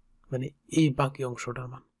 মানে এই বাকি অংশটার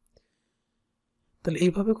মান। তাহলে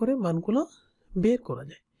এইভাবে করে মানগুলো বের করা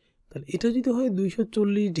যায়। তাহলে এটা যদি হয়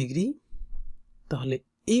 240 ডিগ্রি, তাহলে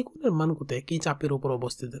এই কোণের মান কত? একই চাপের উপর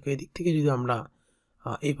অবস্থিত থাকে। এদিক থেকে যদি আমরা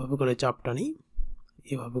এইভাবে করে চাপ টানি,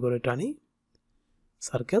 এইভাবে করে টানি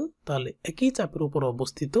সার্কেল, তাহলে একই চাপের উপর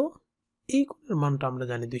অবস্থিত এই কোণের মানটা আমরা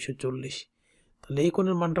জানি 240। তাহলে এই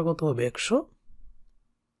কোণের মানটা কত হবে?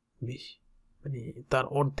 120, মানে তার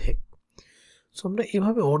অর্ধেক। সো আমরা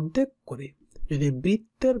এভাবে অর্ধেক করে যদি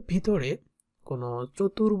বৃত্তের ভিতরে কোনো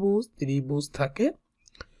চতুর্ভুজ, ত্রিভুজ থাকে,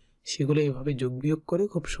 সেগুলো এইভাবে যোগ বিয়োগ করে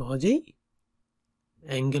খুব সহজেই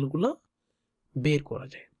অ্যাঙ্গেলগুলো বের করা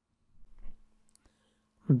যায়।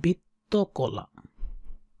 বৃত্তকলা,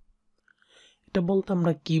 এটা বলতে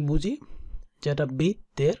আমরা কি বুঝি? যেটা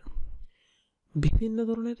বৃত্তের বিভিন্ন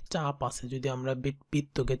ধরনের চাপ আছে। যদি আমরা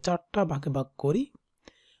বৃত্তকে 4টা ভাগে ভাগ করি,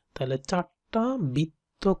 তাহলে 4টা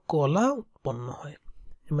বৃত্তকলা উৎপন্ন হয়।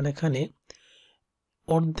 যেমন এখানে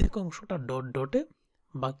অর্ধেক অংশটা ডট ডটে,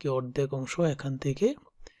 বাকি অর্ধেক অংশ এখান থেকে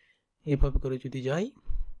এভাবে করে যদি যাই,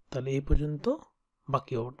 তাহলে এই পর্যন্ত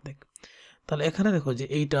বাকি অর্ধেক। তাহলে এখানে দেখো যে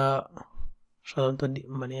এইটা সাধারণত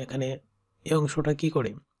মানে এখানে এই অংশটা কি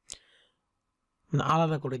করে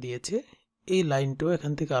আলাদা করে দিয়েছে, এই লাইনটাও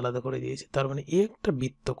এখান থেকে আলাদা করে দিয়েছে। তার মানে এই একটা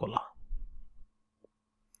বৃত্তকলা।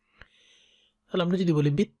 তাহলে আমরা যদি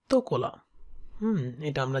বলি বৃত্তকলা,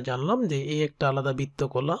 এটা আমরা জানলাম যে এই একটা আলাদা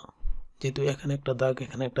বৃত্তকলা, যেহেতু এখানে একটা দাগ,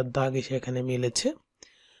 এখানে একটা দাগ এসে এখানে মিলেছে,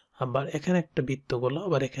 আবার এখানে একটা বৃত্তকলা,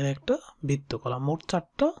 আবার এখানে একটা বৃত্তকলা, মোট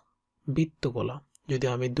 4টা বৃত্তকলা। যদি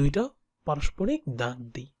আমি 2টা পারস্পরিক দাগ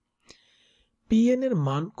দিই, পিএন এর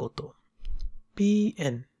মান কত?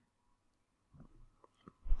 পিএন,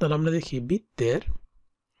 তাহলে আমরা দেখি বৃত্তের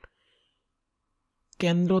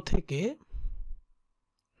কেন্দ্র থেকে,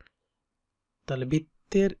 তাহলে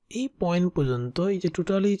বৃত্তের এই পয়েন্ট পর্যন্ত এই যে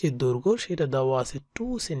টোটালি যে দৈর্ঘ্য, সেটা দেওয়া আছে 2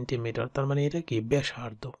 সেন্টিমিটার। তার মানে এটা কি?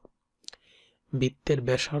 ব্যাসার্ধ। বৃত্তের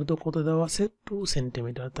ব্যাসার্ধ কত দেওয়া আছে? 2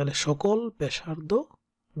 সেন্টিমিটার। তাহলে সকল ব্যাসার্ধ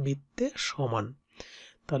বৃত্তে সমান।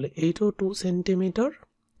 তাহলে এইটাও 2 সেন্টিমিটার,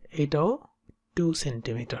 এইটাও 2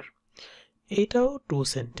 সেন্টিমিটার, এইটাও 2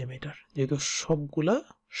 সেন্টিমিটার। যেহেতু সবগুলা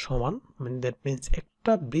সমান, মানে দ্যাট মিনস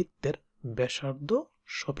একটা বৃত্তের ব্যাসার্ধ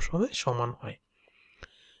সবসময় সমান হয়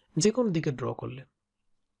যে কোনো দিকে ড্র করলে।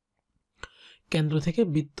 কেন্দ্র থেকে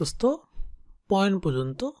বৃত্তস্থ পয়েন্ট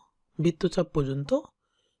পর্যন্ত, বৃত্তচাপ পর্যন্ত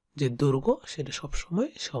যে দৈর্ঘ্য, সেটা সবসময়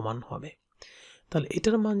সমান হবে। তাহলে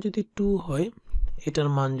এটার মান যদি 2 হয়, এটার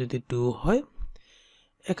মান যদি 2 হয়,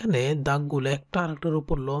 এখানে দাগগুলো একটা আরেকটার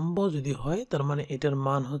উপর লম্ব যদি হয়, তার মানে এটার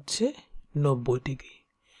মান হচ্ছে 90 ডিগ্রি।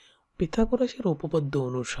 পিথাগোরাসের উপপাদ্য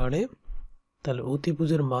অনুসারে তাহলে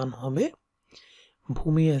অতিভুজের মান হবে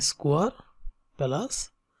ভূমি স্কোয়ার প্লাস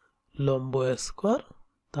লম্ব স্কোয়ার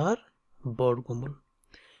তার বর্গমূল।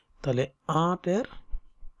 তাহলে 8 এর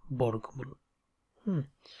বর্গমূল।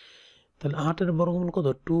 তাহলে 8 এর বর্গমূল কত?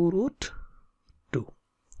 2√2।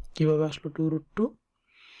 কিভাবে আসলো 2√2?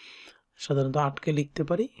 সাধারণত 8কে লিখতে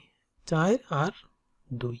পারি 4 আর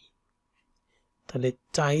 2। তাহলে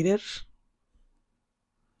 4 এর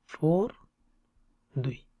 4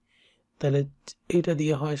 2। তাহলে এটা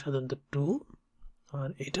দিয়ে হয় সাধারণত 2 আর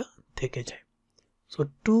এটা থেকে যায়, সো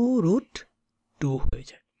 2√2 হয়ে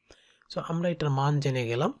যায়। সো আমরা এটার মান জেনে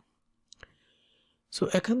গেলাম। সো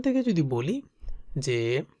এখান থেকে যদি বলি যে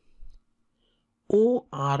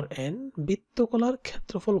ORN বৃত্তকলার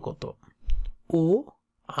ক্ষেত্রফল কত?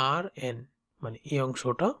 ORN মানে এই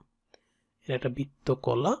অংশটা, এটা একটা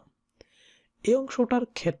বৃত্তকলা, এই অংশটার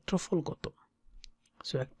ক্ষেত্রফল কত?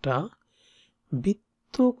 সো একটা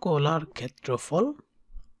বৃত্তকলার ক্ষেত্রফল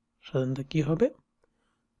সাধারণত কি হবে?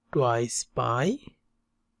 2 পাই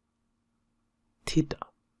থিটা।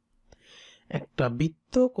 একটা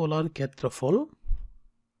বৃত্তকলার ক্ষেত্রফল,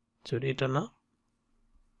 সরি এটা না,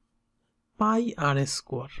 পাই আর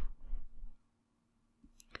স্কোয়ার,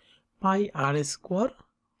 পাই আর স্কোয়ার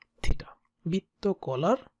থিটা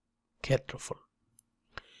বৃত্তকলার ক্ষেত্রফল।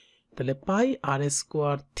 তাহলে পাই আর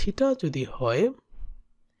স্কোয়ার থিটা যদি হয়,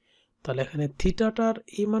 তাহলে এখানে থিটাটার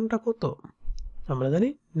এই মানটা কত? আমরা জানি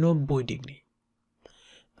 90 ডিগ্রি।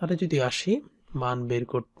 তাহলে যদি আসি মান বের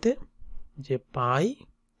করতে, যে পাই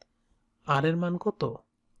আর এর মান কত?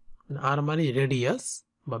 আর মানে রেডিয়াস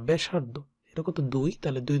বা ব্যাসার্ধ, এটা কত? 2।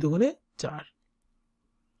 তাহলে 2 দুগুণে 4।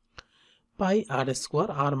 পাই আর স্কোয়ার,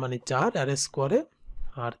 আর মানে 4, আর স্কোয়ারে,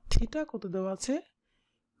 আর থিটা কত দেওয়া আছে?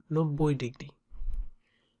 90 ডিগ্রি।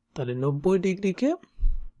 তাহলে 90 ডিগ্রিকে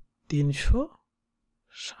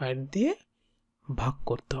 360 দিয়ে ভাগ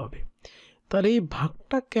করতে হবে। তাহলে এই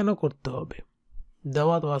ভাগটা কেন করতে হবে?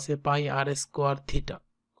 দেওয়া তো আছে পাই আর স্কোয়ার থিটা।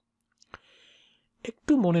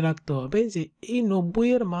 একটু মনে রাখতে হবে যে এই 90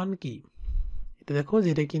 এর মান কি? এটা দেখো যে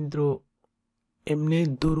এটা কিন্তু এমনি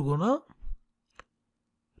দৈর্ঘ্য না,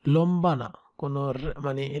 লম্বা না, কোনো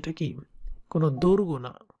মানে এটা কি কোনো দৈর্ঘ্য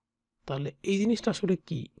না। তাহলে এই জিনিসটা আসলে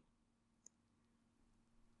কি?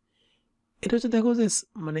 এটা হচ্ছে দেখো যে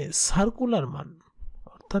মানে সার্কুলার মান,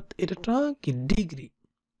 অর্থাৎ এটা কি ডিগ্রি।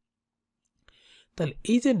 তাহলে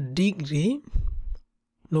এই যে ডিগ্রি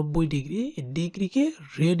 90 ডিগ্রি, এই ডিগ্রিকে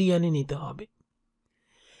রেডিয়ানে নিতে হবে।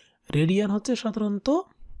 রেডিয়ান হচ্ছে সাধারণত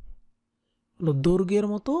দৈর্ঘ্যের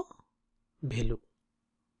মতো ভ্যালু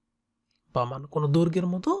বা মান, কোনো দৈর্ঘ্যের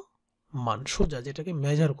মতো মান সোজা, যেটাকে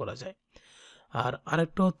মেজার করা যায়। আর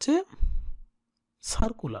আরেকটা হচ্ছে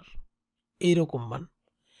সার্কুলার, এইরকম মান।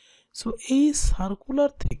 সো এই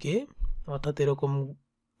সার্কুলার থেকে, অর্থাৎ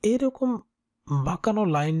এরকম বাঁকানো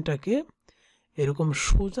লাইনটাকে এরকম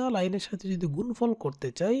সোজা লাইনের সাথে যদি গুণফল করতে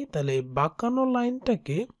চাই, তাহলে বাঁকানো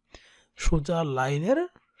লাইনটাকে সোজা লাইনের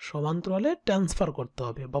সমান্তরালে ট্রান্সফার করতে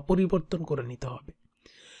হবে বা পরিবর্তন করে নিতে হবে।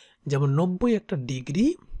 যেমন 90 একটা ডিগ্রি,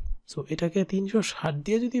 সো এটাকে 360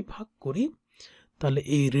 দিয়ে যদি ভাগ করি, তাহলে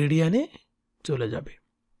এই রেডিয়ানে চলে যাবে।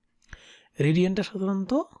 রেডিয়ানটা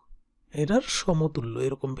সাধারণত এটার সমতুল্য,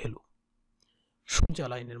 এরকম ভ্যালু সোজা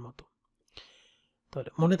লাইনের মতো।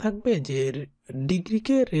 তাহলে মনে থাকবে যে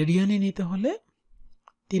ডিগ্রিকে রেডিয়ানে নিতে হলে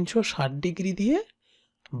 360 ডিগ্রি দিয়ে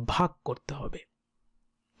ভাগ করতে হবে।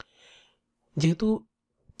 যেহেতু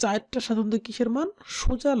 4টা সাধারণত কিসের মান?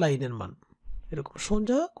 সোজা লাইনের মান, এরকম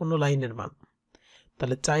সোজা কোনো লাইনের মান।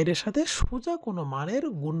 তাহলে 4-এর সাথে সোজা কোনো মানের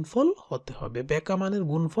গুণফল হতে হবে, বেঁকা মানের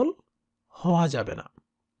গুণফল হওয়া যাবে না।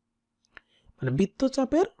 মানে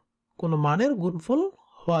বৃত্তচাপের কোনো মানের গুণফল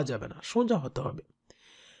হওয়া যাবে না, সোজা হতে হবে।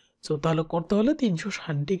 সো তাহলে করতে হলে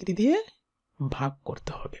 360 ডিগ্রি দিয়ে ভাগ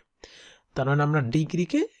করতে হবে। তার মানে আমরা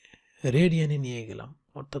ডিগ্রিকে রেডিয়ানে নিয়ে গেলাম,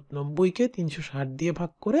 অর্থাৎ 90কে 360 দিয়ে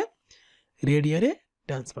ভাগ করে রেডিয়ানে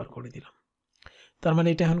ট্রান্সফার করে দিলাম। তার মানে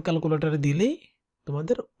এটা এখন ক্যালকুলেটরে দিলেই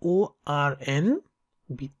তোমাদের ORN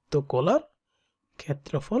বৃত্তকলার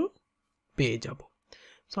ক্ষেত্রফল পেয়ে যাব।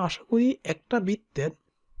 তো আশা করি একটা বৃত্তের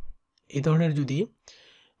এই ধরনের যদি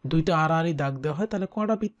 2টা আড়াআড়ি দাগ দেওয়া হয়, তাহলে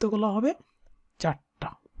কয়টা বৃত্তকলা হবে? 4টা।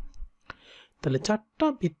 তাহলে 4টা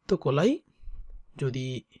বৃত্তকলাই যদি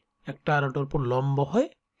একটা আরেকটার উপর লম্ব হয়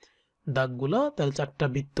দাগগুলা, তাহলে 4টা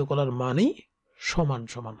বৃত্তকলার মানই সমান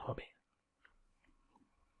সমান হবে।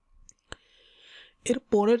 এর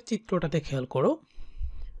পরের চিত্রটাতে খেয়াল করো,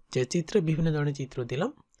 যে চিত্রে বিভিন্ন ধরনের চিত্র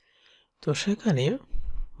দিলাম, তো সেখানে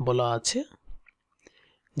বলা আছে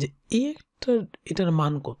যে এটার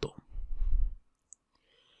মান কত।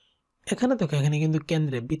 এখানে দেখো, এখানে কিন্তু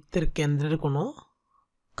কেন্দ্রে, বৃত্তের কেন্দ্রের কোনো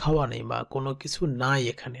খাওয়া নেই বা কোনো কিছু নাই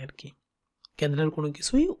এখানে আর কি, কেন্দ্রের কোনো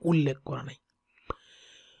কিছুই উল্লেখ করা নাই।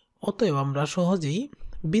 অতএব আমরা সহজেই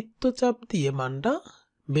বৃত্তচাপ দিয়ে মানটা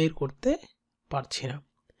বের করতে পারছি না।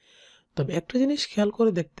 তবে একটা জিনিস খেয়াল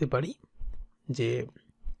করে দেখতে পারি যে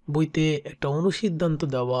বইতে একটা অনুসিদ্ধান্ত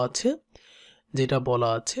দেওয়া আছে, যেটা বলা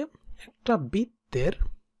আছে একটা বৃত্তের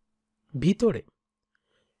ভিতরে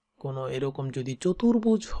কোনো এরকম যদি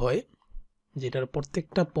চতুর্ভুজ হয় যেটার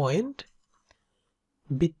প্রত্যেকটা পয়েন্ট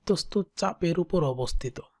বৃত্তস্থ চাপের উপর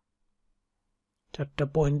অবস্থিত, চারটা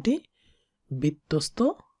পয়েন্টই বৃত্তস্থ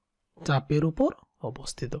চাপের উপর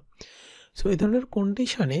অবস্থিত। সো এই ধরনের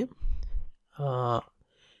কন্ডিশনে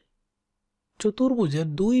চতুর্ভুজের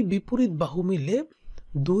দুই বিপরীত বাহু মিলে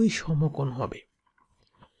দুই সমকোণ হবে,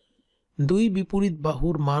 দুই বিপরীত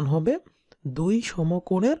বাহুর মান হবে দুই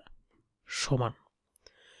সমকোণের সমান।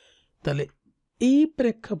 তাহলে এই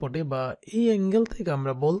প্রেক্ষাপটে বা এই অ্যাঙ্গেল থেকে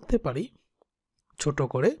আমরা বলতে পারি ছোট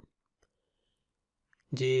করে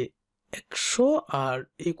যে 100 আর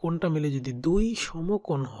এই কোণটা মিলে যদি দুই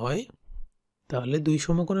সমকোণ হয় তাহলে দুই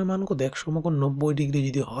সমকোণের মান কত? এক সমকোণ 90 ডিগ্রি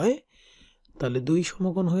যদি হয় তাহলে দুই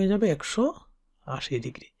সমকোণ হয়ে যাবে 180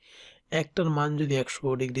 ডিগ্রি। একটার মান যদি 100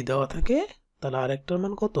 ডিগ্রি দেওয়া থাকে তাহলে আরেকটার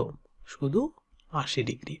মান কত? শুধু 80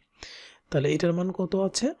 ডিগ্রি। তাহলে এটার মান কত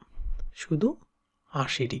আছে? শুধু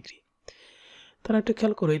 80 ডিগ্রি। তাহলে একটা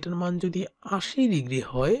খেয়াল করো, এটার মান যদি 80 ডিগ্রি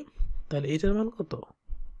হয় তাহলে এটার মান কত?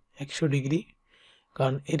 100 ডিগ্রি,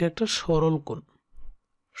 কারণ এটা একটা সরল কোণ,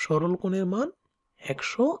 সরল কোণের মান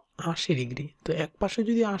 180 ডিগ্রি। তো এক পাশে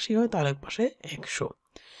যদি 80 হয় তার এক পাশে 100।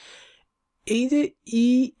 এই যে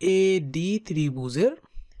EAD ত্রিভুজের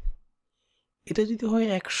এটা যদি হয়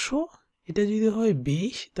 100, এটা যদি হয়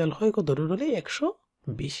 20, তাহলে হয় কত? টোটালি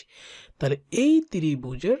 120। তাহলে এই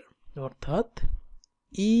ত্রিভুজের অর্থাৎ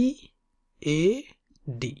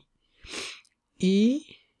EAD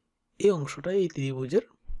এই অংশটা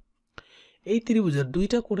এই ত্রিভুজের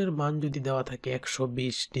দুইটা কোণের মান যদি দেওয়া থাকে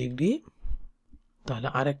 120 ডিগ্রি, তাহলে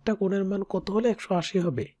আরেকটা কোণের মান কত হলে 180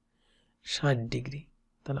 হবে? 60 ডিগ্রি।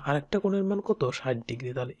 তাহলে আরেকটা কোণের মান কত? 60 ডিগ্রি।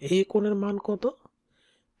 তাহলে এই কোণের মান কত?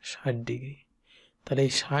 60 ডিগ্রি। তাহলে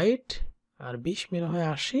এই 60 আর 20 মিলে হয়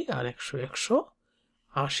 80 আর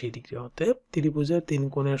 180 ডিগ্রি। অতএব ত্রিভুজের তিন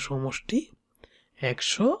কোণের সমষ্টি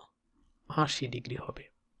 180 ডিগ্রি হবে।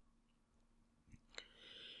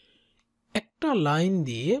 একটা লাইন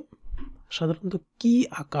দিয়ে সাধারণত কি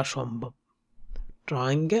আঁকা সম্ভব?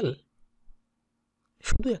 ট্রায়াঙ্গেল?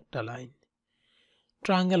 শুধু একটা লাইন।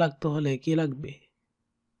 ট্রায়াঙ্গেল আঁকতে হলে কি লাগবে?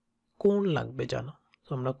 কোণ লাগবে, জানো? তো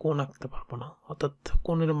আমরা কোণ আঁকতে পারবো না, অর্থাৎ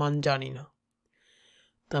কোণের মান জানি না,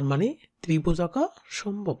 তার মানে ত্রিভুজ আঁকা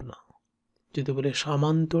সম্ভব না। যদি বলে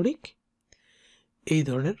সামান্তরিক এই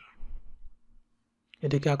ধরনের,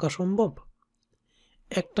 এটাকে আঁকা সম্ভব?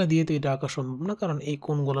 একটা দিয়ে তো এটা আঁকা সম্ভব না, কারণ এই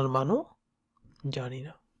কোণগুলোর মানও জানি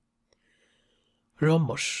না।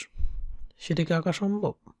 রম্বস, সেটাকে আঁকা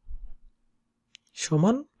সম্ভব?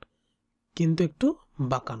 সমান কিন্তু একটু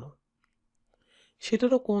বাঁকানো,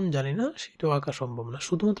 সেটারও কোণ জানি না, সেটাও আঁকা সম্ভব না।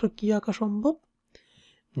 শুধুমাত্র কি আঁকা সম্ভব?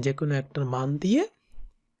 যে কোনো একটার মান দিয়ে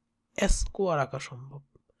স্কোয়ার আঁকা সম্ভব।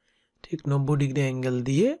 ঠিক 90 ডিগ্রি অ্যাঙ্গেল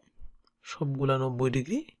দিয়ে সবগুলা 90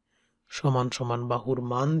 ডিগ্রি সমান সমান বাহুর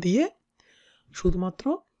মান দিয়ে শুধুমাত্র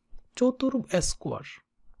স্কোয়ার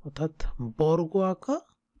অর্থাৎ বর্গ আঁকা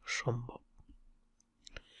সম্ভব।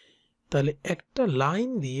 তাহলে একটা লাইন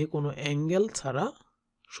দিয়ে কোনো অ্যাঙ্গেল ছাড়া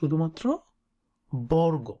শুধুমাত্র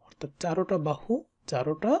বর্গ অর্থাৎ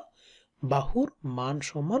চারোটা বাহুর মান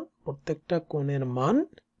সমান, প্রত্যেকটা কোণের মান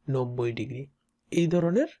 90 ডিগ্রি, এই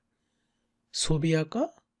ধরনের ছবি আঁকা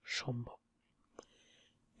সম্ভব।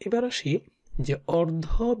 এবার আসি যে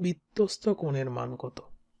অর্ধবৃত্তস্থ কোণের মান কত?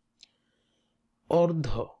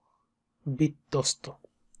 অর্ধবৃত্তস্থ,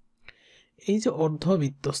 এই যে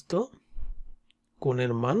অর্ধবৃত্তস্থ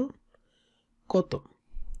কোণের মান কত?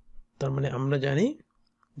 তার মানে আমরা জানি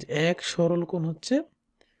যে এক সরল কোণ হচ্ছে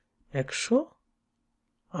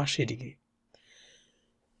 180 ডিগ্রি।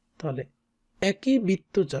 তাহলে একই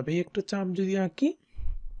বৃত্তচাপে একটা চাপ যদি আঁকি,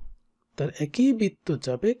 তার একই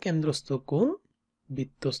বৃত্তচাপে কেন্দ্রস্থ কোণ,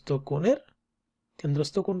 বৃত্তস্থ কোণের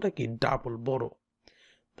কেন্দ্রস্থ কোণটা কি? ডাবল, বড়।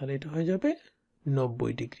 তাহলে এটা হয়ে যাবে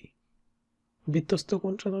 90 ডিগ্রি। বৃত্তস্থ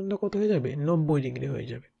কোণ সাধারণত কত হয়ে যাবে? 90 ডিগ্রি হয়ে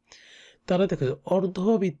যাবে। তাহলে দেখা যায়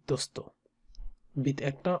অর্ধবৃত্তস্থ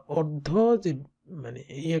একটা অর্ধ, যে মানে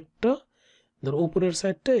এই একটা ধর উপরের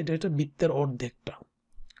সাইডটা, এটা একটা বৃত্তের অর্ধেকটা,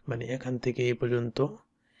 মানে এখান থেকে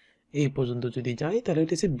এই পর্যন্ত যদি যাই তাহলে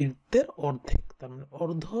এটা হচ্ছে বৃত্তের অর্ধেক। তার মানে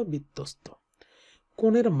অর্ধবৃত্তস্থ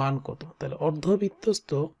কোণের মান কত? তাহলে অর্ধবৃত্তস্থ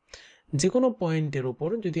যে কোনো পয়েন্টের উপর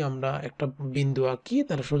যদি আমরা একটা বিন্দু আঁকি,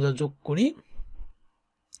 তাহলে সোজা যোগ করি,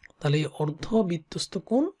 তাহলে এই অর্ধবৃত্তস্থ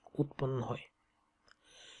কোণ উৎপন্ন হয়।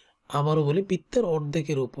 আবারও বলি, বৃত্তের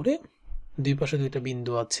অর্ধেকের উপরে দুই পাশে দুইটা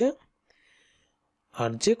বিন্দু আছে, আর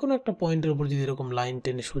যে কোনো একটা পয়েন্টের উপর যদি এরকম লাইন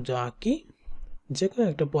টেনে সোজা আঁকি, যে কোনো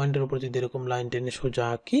একটা পয়েন্টের উপর যদি এরকম লাইন টেনে সোজা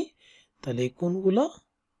আঁকি, তাহলে এই কোণগুলো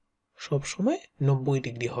সবসময় 90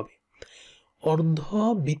 ডিগ্রি হবে।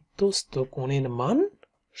 অর্ধবৃত্তস্থ কোণের মান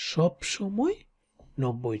সবসময়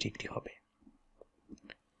 90 ডিগ্রি হবে।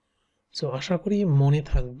 সো আশা করি মনে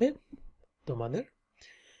থাকবে তোমাদের।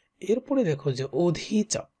 এরপরে দেখো যে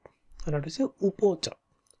অধিচাপ আর এটা হচ্ছে উপচাপ।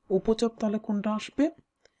 উপচাপ তাহলে কোনটা আসবে?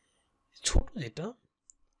 ছোট যেটা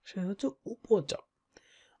সেটা হচ্ছে উপচাপ,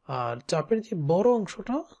 আর চাপের যে বড়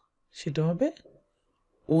অংশটা সেটা হবে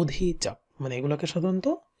অধিচাপ। মানে এগুলোকে সাধারণত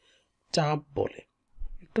চাপ বলে।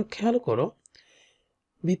 একটু খেয়াল করো,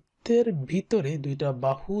 বৃত্তের ভিতরে দুইটা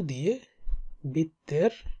বাহু দিয়ে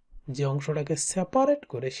বৃত্তের যে অংশটাকে সেপারেট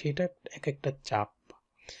করে সেটা এক একটা চাপ।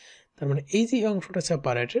 তার মানে এই যে অংশটা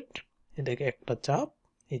সেপারেটেড, এটাকে একটা চাপ,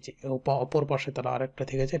 এই যে অপর পাশে তারা আরেকটা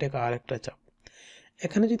থেকে আছে, এটাকে আরেকটা চাপ।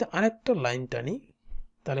 এখানে যদি আরেকটা লাইন টানি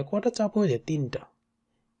তাহলে কটা চাপ হয়ে যায়? 3টা।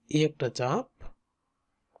 এই একটা চাপ,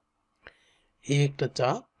 এই একটা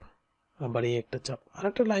চাপ, আবার এই একটা চাপ।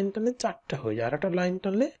 আরেকটা লাইন টানলে 4টা হয়ে যায়। আরেকটা লাইন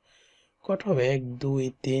টানলে কটা হবে? 1 2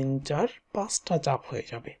 3 4 5টা চাপ হয়ে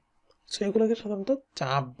যাবে। সো এগুলোকে সাধারণত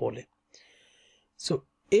চাপ বলে। সো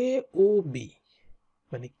এ ও বি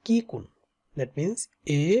মানে কি কোণ? That means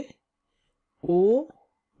a O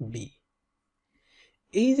B,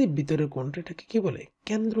 এই যে ভিতরের কোণটা এটাকে কি বলে?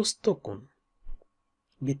 কেন্দ্রস্থ কোণ।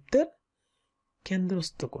 বৃত্তের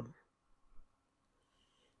কেন্দ্রস্থ কোণ।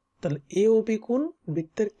 তাহলে এ ও বি কোণ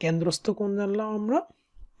বৃত্তের কেন্দ্রস্থ কোণ জানলাম আমরা।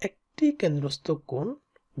 একটি কেন্দ্রস্থ কোণ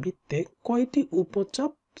বৃত্তে কয়টি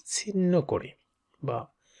উপচাপ ছিন্ন করে বা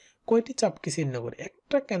কয়টি চাপকে ছিন্ন করে?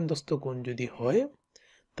 একটা কেন্দ্রস্থ কোণ যদি হয়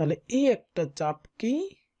তাহলে এই একটা চাপকেই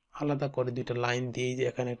আলাদা করে দুইটা লাইন দিয়ে, যে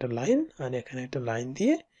এখানে একটা লাইন আর এখানে একটা লাইন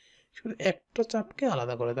দিয়ে শুধু একটা চাপকে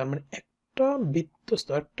আলাদা করে। তার মানে একটা বৃত্তস্থ,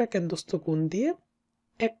 একটা কেন্দ্রস্থ কোণ দিয়ে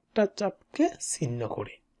একটা চাপকে ছিন্ন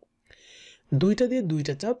করে। দুইটা দিয়ে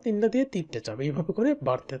দুইটা চাপ, তিনটা দিয়ে তিনটা চাপ, এইভাবে করে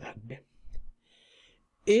বাড়তে থাকবে।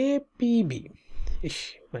 এপিবি,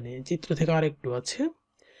 মানে চিত্র থেকে আরেকটু আছে,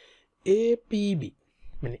 এপিবি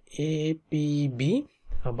মানে এপিবি,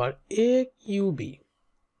 আবার এ কিউবি,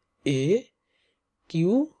 এ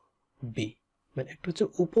কিউবি মানে একটা হচ্ছে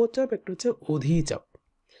উপচাপ, একটা হচ্ছে অধিচাপ।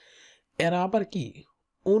 এরা আবার কি?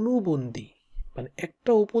 অনুবন্ধী। মানে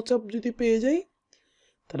একটা উপচাপ যদি পেয়ে যাই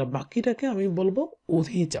তাহলে বাকিটাকে আমি বলবো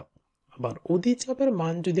অধিচাপ। আবার অধিচাপের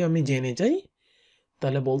মান যদি আমি জেনে যাই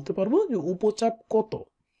তাহলে বলতে পারবো যে উপচাপ কত।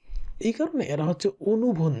 এই কারণে এরা হচ্ছে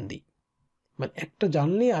অনুবন্ধী। মানে একটা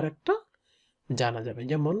জানলেই আর একটা জানা যাবে।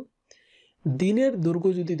 যেমন দিনের দৈর্ঘ্য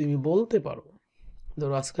যদি তুমি বলতে পারো,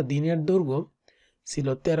 ধরো আজকে দিনের দৈর্ঘ্য ছিল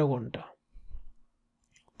 13 ঘন্টা,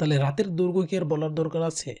 তাহলে রাতের দৈর্ঘ্য কি আর বলার দরকার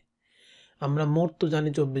আছে? আমরা মোট তো জানি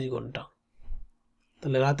 24 ঘন্টা।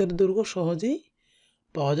 তাহলে রাতের দৈর্ঘ্য সহজেই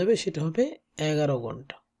পাওয়া যাবে, সেটা হবে 11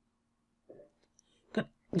 ঘন্টা।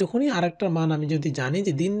 যখনই আরেকটা মান আমি যদি জানি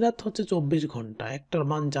যে দিন রাত হচ্ছে 24 ঘন্টা, একটার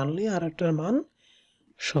মান জানলে আর একটার মান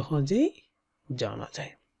সহজেই জানা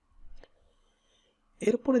যায়।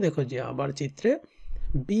 এরপরে দেখো যে আবার চিত্রে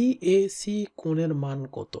বিএসি কোণের মান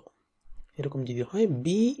কত? এরকম যদি হয়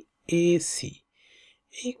বিএসি,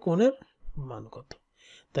 এই কোণের মান কত?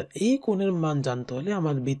 তার এই কোণের মান জানতে হলে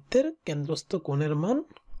আমার বৃত্তের কেন্দ্রস্থ কোণের মান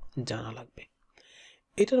জানা লাগবে।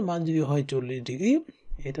 এটার মান যদি হয় 40 ডিগ্রি,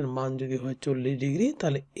 এটার মান যদি হয় 40 ডিগ্রি,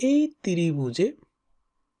 তাহলে এই ত্রিভুজে,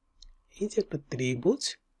 এই যে একটা ত্রিভুজ,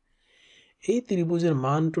 এই ত্রিভুজের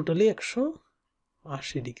মান টোটালি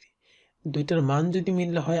 180 ডিগ্রি। দুইটার মান যদি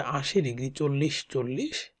মিললে হয় 80 ডিগ্রি, 40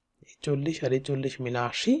 40, এই 40 আর এই 40 মিলে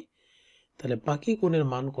 80, তাহলে বাকি কোণের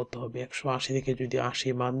মান কত হবে? 180 থেকে যদি 80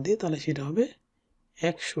 মান দিই তাহলে সেটা হবে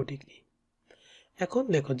 100 ডিগ্রি। এখন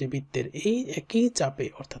দেখো যে বৃত্তের এই একই চাপে,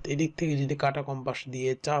 অর্থাৎ এদিক থেকে যদি কাটা কম্পাস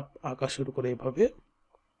দিয়ে চাপ আঁকা শুরু করে এভাবে,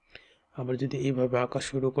 আবার যদি এইভাবে আঁকা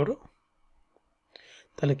শুরু করো,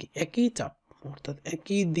 তাহলে কি একই চাপ, অর্থাৎ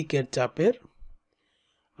একই দিকের চাপের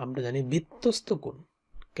আমরা জানি বৃত্তস্থ কোণ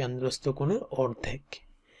কেন্দ্রস্থ কোণের অর্ধেক।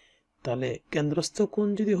 তাহলে কেন্দ্রস্থ কোণ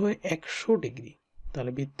যদি হয় 100 ডিগ্রি,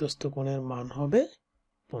 তাহলে বৃত্তস্থ কোণের মান হবে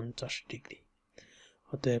 50 ডিগ্রি।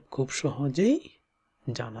 অতএব খুব সহজেই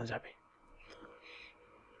জানা যাবে।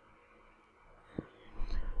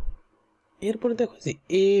 এরপরে দেখো যে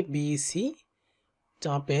এ বি সি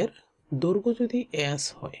চাপের দৈর্ঘ্য যদি এস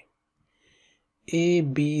হয়, এ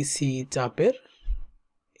বি সি চাপের,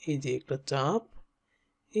 এই যে একটা চাপ,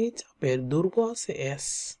 এই চাপের দৈর্ঘ্য আছে এস,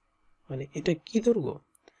 মানে এটা কি দৈর্ঘ্য?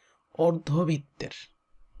 অর্ধবৃত্তের,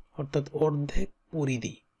 অর্থাৎ অর্ধেক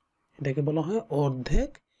পরিধি। এটাকে বলা হয় অর্ধেক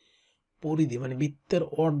পরিধি, মানে বৃত্তের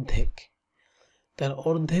অর্ধেক। তার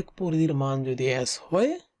অর্ধেক পরিধির মান যদি এস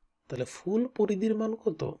হয় তাহলে ফুল পরিধির মান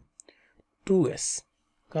কত? 2s,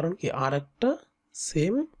 কারণ কি আর একটা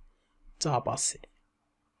সেম চাপ আছে,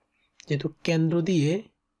 যেহেতু কেন্দ্র দিয়ে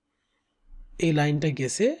এই লাইনটা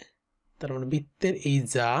গেছে, তার মানে বৃত্তের এই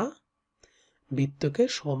যা বৃত্তকে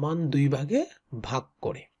সমান 2 ভাগে ভাগ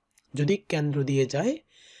করে। যদি কেন্দ্র দিয়ে যায়,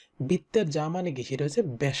 বৃত্তের যা মানে কি সেটা হচ্ছে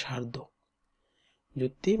ব্যাসার্ধ।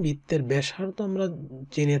 যদি বৃত্তের ব্যাসার্ধ আমরা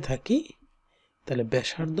জেনে থাকি, তাহলে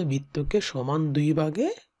ব্যাসার্ধ বৃত্তকে সমান 2 ভাগে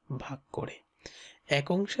ভাগ করে। এক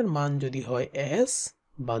অংশের মান যদি হয় s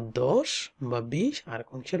বা 10 বা 20, আর এক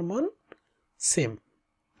অংশের মান সেম,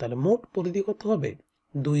 তাহলে মোট পরিধি কত হবে?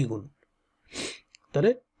 2 গুণ,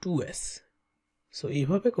 তাহলে 2s। সো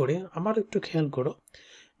এইভাবে করে আমার একটু খেয়াল করো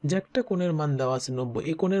যে একটা কোণের মান দেওয়া আছে 90,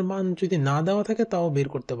 এই কোণের মান যদি না দেওয়া থাকে তাও বের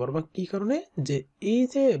করতে পারবা। কি কারণে? যে এই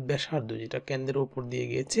যে ব্যাসার্ধ যেটা কেন্দ্রের উপর দিয়ে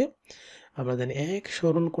গিয়েছে, আমরা জানি এক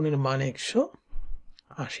সরল কোণের মান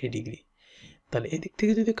 180 ডিগ্রি। তাহলে এদিক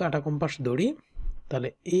থেকে যদি কাটা কম্পাস ধরি, তাহলে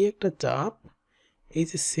এই একটা চাপ, এই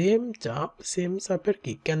যে সেম চাপের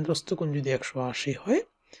কি কেন্দ্রস্থ কোণ যদি 180 হয়,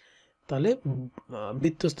 তাহলে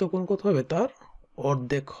বৃত্তস্থ কোণ কত হবে? তার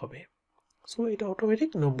অর্ধেক হবে। সো এটা অটোমেটিক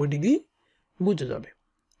 90 ডিগ্রি বুঝে যাবে।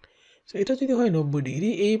 সো এটা যদি হয় 90 ডিগ্রি,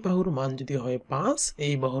 এই বাহুর মান যদি হয় 5,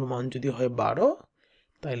 এই বাহুর মান যদি হয় 12,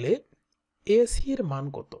 তাহলে এসি এর মান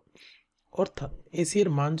কত? অর্থাৎ এসি এর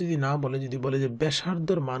মান যদি না বলে, যদি বলে যে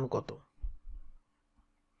ব্যাসার্ধর মান কত,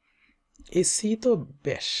 এসি তো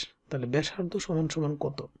ব্যাস, তাহলে ব্যাসার্ধ সমান সমান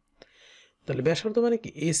কত? তাহলে ব্যাসার্ধ মানে কি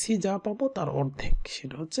এসি যা পাবো তার অর্ধেক,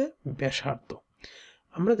 সেটা হচ্ছে ব্যাসার্ধ।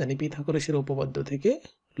 আমরা জানি পিথাগোরাসের উপপাদ্য থেকে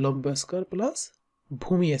লম্ব স্কয়ার প্লাস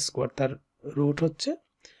ভূমি স্কয়ার, তার রুট হচ্ছে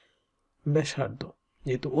ব্যাসার্ধ।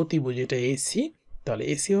 যেহেতু অতিভুজ এটা এসি, তাহলে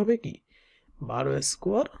এসি হবে কি 12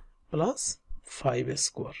 স্কয়ার প্লাস 5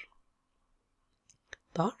 স্কয়ার,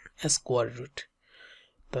 তার স্কয়ার রুট।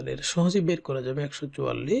 তাহলে এটা সহজে বের করা যাবে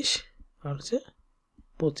 144 আর হচ্ছে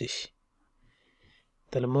 25।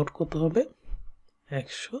 তাহলে মোট কত হবে?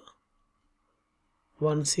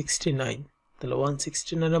 169। তাহলে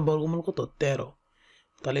 169 এর বর্গমূল কত? 13।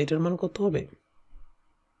 তাহলে এটার মান কত হবে?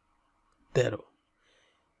 13।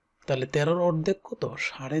 তাহলে 13 অর্ধেক কত?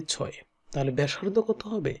 6.5। তাহলে ব্যাসার্ধ কত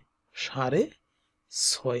হবে?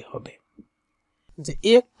 6.5 হবে। যে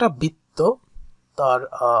একটা বৃত্ত, তার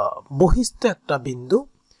বহিস্থ একটা বিন্দু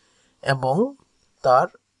এবং তার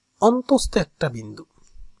অন্তস্থ একটা বিন্দু,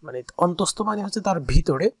 মানে অন্তস্থ মানে হচ্ছে তার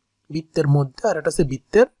ভিতরে, বৃত্তের মধ্যে, আর এটা হচ্ছে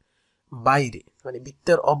বৃত্তের বাইরে, মানে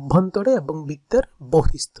বৃত্তের অভ্যন্তরে এবং বৃত্তের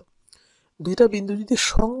বহিস্থ। দুইটা বিন্দু যদি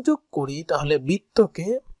সংযোগ করি, তাহলে বৃত্তকে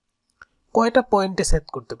কয়টা পয়েন্টে সেট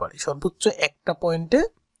করতে পারি? সর্বোচ্চ একটা পয়েন্টে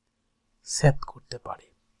সেট করতে পারি।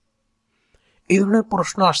 এই ধরনের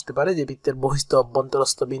প্রশ্ন আসতে পারে যে বৃত্তের বহিস্থ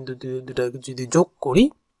অভ্যন্তরস্থ বিন্দু দুটো যদি যোগ করি,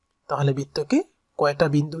 তাহলে বৃত্তকে কয়টা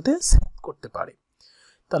বিন্দুতে সেট করতে পারে?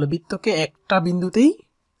 তাহলে বৃত্তকে একটা বিন্দুতেই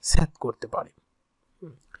সেট করতে পারে।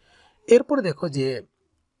 এরপরে দেখো যে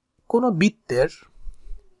কোন বৃত্তের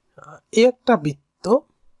একটা বৃত্ত,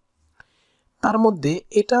 তার মধ্যে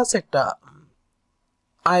এটা আছে একটা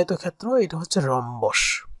আয়তক্ষেত্র, এটা হচ্ছে রম্বস।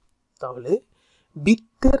 তাহলে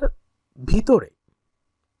বৃত্তের ভিতরে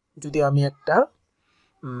যদি আমি একটা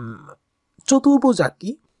চতুর্ভুজ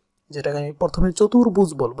আঁকি, যেটাকে আমি প্রথমে চতুর্ভুজ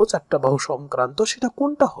বলবো, 4টা বাহু সংক্রান্ত, সেটা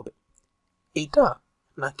কোনটা হবে? এইটা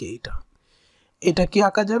নাকি এইটা? এটা কি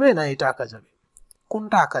আঁকা যাবে না এটা আঁকা যাবে?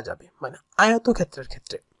 কোনটা আঁকা যাবে? মানে আয়তক্ষেত্রের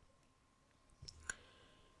ক্ষেত্রে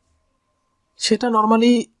সেটা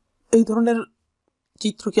নরমালি এই ধরনের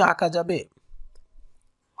চিত্র কি আঁকা যাবে?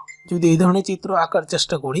 যদি এই ধরনের চিত্র আঁকার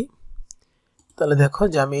চেষ্টা করি, তাহলে দেখো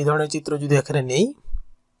যে আমি এই ধরনের চিত্র যদি এখানে নেই,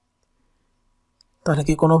 তাহলে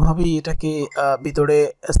কি কোনোভাবেই এটাকে ভিতরে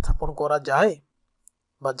স্থাপন করা যায়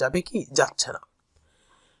বা যাবে কি? যাচ্ছে না।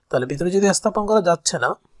 তাহলে ভিতরে যদি স্থাপন করা যাচ্ছে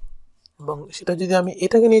না, এবং সেটা যদি আমি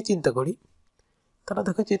এটাকে নিয়ে চিন্তা করি, তাহলে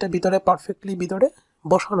দেখো যে এটা ভিতরে পারফেক্টলি ভিতরে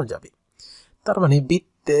বসানো যাবে। তার মানে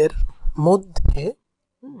বৃত্তের মধ্যে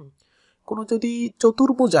কোনো যদি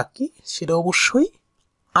চতুর্ভুজ আঁকি, সেটা অবশ্যই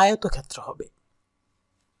আয়তক্ষেত্র হবে।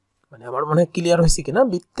 মানে আমার মনে হয় ক্লিয়ার হয়েছে কিনা?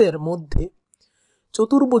 বৃত্তের মধ্যে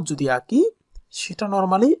চতুর্ভুজ যদি আঁকি, সেটা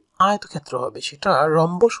নরমালি আয়তক্ষেত্র হবে, সেটা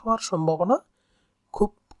রম্বস হওয়ার সম্ভাবনা খুব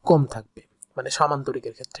কম থাকবে, মানে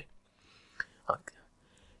সামান্তরিকের ক্ষেত্রে।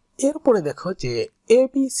 এরপরে দেখো যে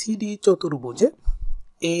ABCD চতুর্ভুজে,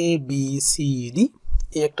 ABCD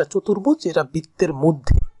এই একটা চতুর্ভুজ, এটা বৃত্তের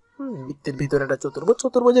মধ্যে, বৃত্তের ভিতরে একটা চতুর্ভুজ।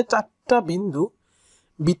 চতুর্ভুজের 4টা বিন্দু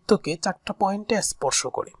বৃত্তকে 4টা পয়েন্টে স্পর্শ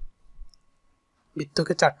করে,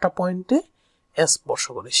 বৃত্তকে 4টা পয়েন্টে স্পর্শ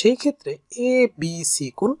করে। সেই ক্ষেত্রে ABC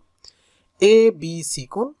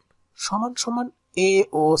কোণ সমান সমান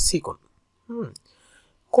AOC কোণ।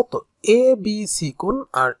 কত এ বি সি কোণ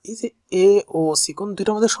আর এই যে এ ও সি কোণ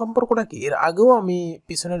দুইটার মধ্যে সম্পর্কটা কি? এর আগেও আমি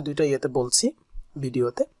পিছনের দুইটা ইয়েতে বলছি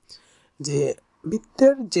ভিডিওতে, যে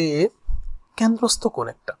বৃত্তের যে কেন্দ্রস্থ কোণ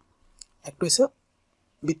একটা হচ্ছে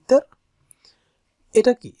বৃত্তের,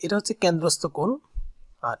 এটা কি, এটা হচ্ছে কেন্দ্রস্থ কোণ,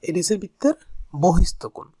 আর এটা হচ্ছে বৃত্তের বহিস্থ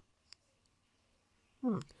কোণ।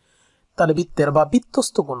 তাহলে বৃত্তের বা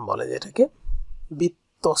বৃত্তস্থ কোণ বলে যেটাকে,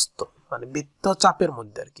 বৃত্তস্থ মানে বৃত্তচাপের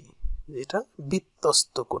মধ্যে আর কি, যেটা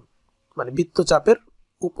বৃত্তস্থ কোণ মানে বৃত্তচাপের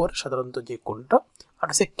উপর সাধারণত যে কোণটা, আর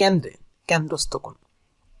হচ্ছে কেন্দ্রস্থ কোণ।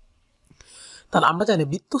 তাহলে আমরা জানি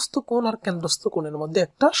বৃত্তস্থ কোণ আর কেন্দ্রস্থ কোণের মধ্যে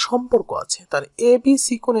একটা সম্পর্ক আছে। তার এ বি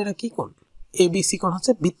সি কোণ, এটা কি কোণ? এ বি সি কোণ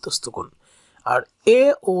হচ্ছে বৃত্তস্থ কোণ, আর এ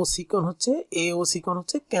ও সি কোণ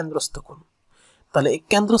হচ্ছে কেন্দ্রস্থ কোণ। তাহলে এই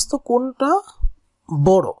কেন্দ্রস্থ কোণটা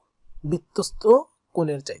বড় বৃত্তস্থ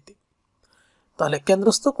কোণের চাইতে। তাহলে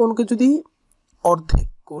কেন্দ্রস্থ কোণকে যদি অর্ধেক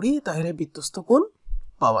করি তাহলে বৃত্তস্থ কোণ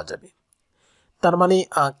পাওয়া যাবে। তার মানে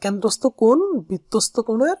কেন্দ্রস্থ কোণ বৃত্তস্থ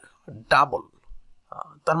কোণের ডাবল।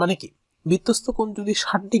 তার মানে কি, বৃত্তস্থ কোণ যদি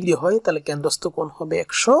 60 ডিগ্রি হয় তাহলে কেন্দ্রস্থ কোণ হবে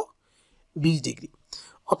 120 ডিগ্রি।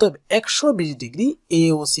 অতএব 120 ডিগ্রি এ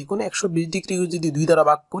ও সি কোণ, 120 ডিগ্রি যদি 2 দ্বারা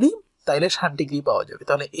ভাগ করি তাহলে 60 ডিগ্রি পাওয়া যাবে।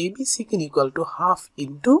 তাহলে এ বি সি কোণ equal to half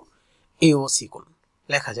into A O C কোণ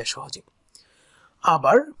লেখা যায় সহজে।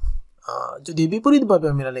 আবার যদি বিপরীতভাবে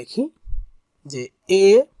আমরা লিখি যে এ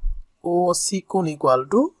ও সি কোণ ইকুয়াল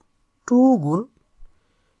টু 2 গুণ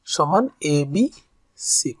সমান এ বি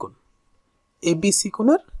সি কোণ, এ বি সি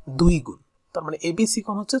কোণের 2 গুণ। তার মানে এ বি সি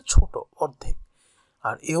কোণ হচ্ছে ছোট অর্ধেক,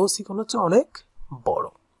 আর এ ও সি কোণ হচ্ছে অনেক বড়।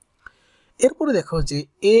 এরপরে দেখো যে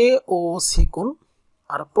এ ও সি কোণ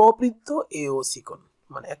আর প্রবৃদ্ধ এ ও সি কোণ,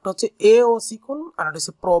 মানে একটা হচ্ছে এ ও সি কোণ আর একটা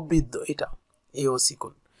হচ্ছে প্রবৃদ্ধ এটা এ ও সি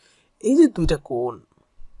কোণ। এই যে দুইটা কোণ,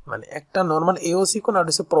 মানে একটা নরমাল এ ও সি কোণ আর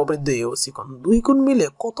হচ্ছে প্রবৃদ্ধ এ ও সি কোণ, দুই কোণ মিলে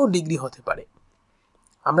কত ডিগ্রি হতে পারে?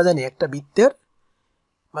 আমরা জানি একটা বৃত্তের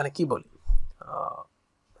মানে কি বলি,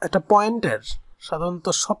 একটা পয়েন্টের সাধারণত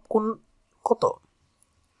সব কোণ কত,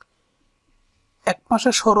 এক পাশে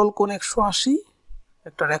সরল কোণ 180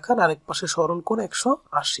 একটা রেখার, আরেক পাশে সরল কোণ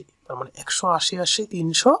 180, তার মানে 180 80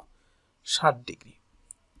 360 ডিগ্রি।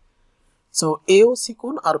 সো এ ও সি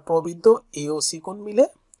কোণ আর প্রবৃদ্ধ এ ও সি কোণ মিলে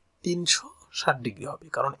 360 ডিগ্রি হবে,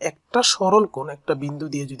 কারণ একটা সরল কোণ, একটা বিন্দু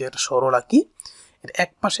দিয়ে যদি একটা সরল আঁকি, এর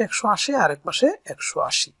এক পাশে 180 আর এক পাশে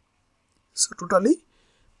 180, সো টোটালি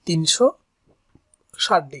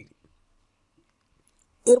 360 ডিগ্রি।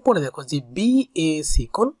 এরপরে দেখো যে বি এ সি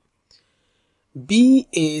কোণ, বি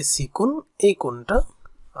এ সি কোণ এই কোণটা,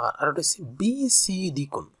 আর ওটা হচ্ছে বি সি ডি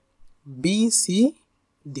কোণ, বি সি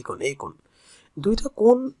ডি কোণ এই কোণ, দুইটা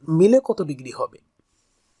কোণ মিলে কত ডিগ্রি হবে?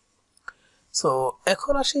 সো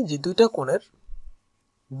এখন আসি যে দুইটা কোণের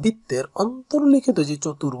বৃত্তের অন্তর্লিখিত যে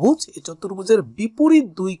চতুর্ভুজ, এই চতুর্ভুজের বিপরীত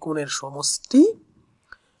দুই কোণের সমষ্টি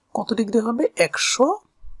কত ডিগ্রি হবে?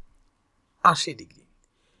 180 ডিগ্রি।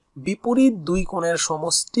 বিপরীত দুই কোণের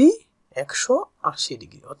সমষ্টি 180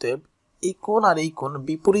 ডিগ্রি। অতএব এই কোণ আর এই কোণ,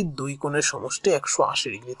 বিপরীত দুই কোণের সমষ্টি 180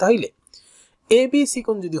 ডিগ্রি। তাইলে এ বি সি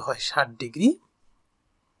কোণ যদি হয় 60 ডিগ্রি,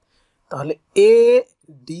 তাহলে এ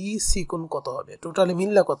ডি সি কোণ কত হবে? টোটালি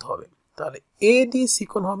মিললে কত হবে? তাহলে এ ডি সি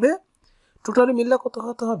কোণ হবে টোটালি মিললে কত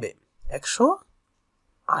হতে হবে?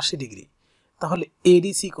 180 ডিগ্রি। তাহলে এ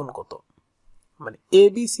ডি সি কোণ কত? মানে এ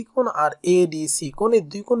বি সি কোণ আর এ ডি সি কোণ, এই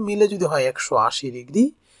দুই কোণ মিলে যদি হয় 180 ডিগ্রি,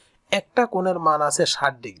 একটা কোণের মান আছে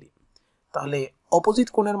 60 ডিগ্রি, তাহলে অপোজিট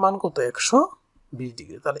কোণের মান কত? 120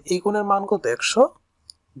 ডিগ্রি। তাহলে এই কোণের মান কত?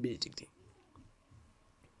 120 ডিগ্রি।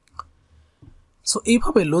 সো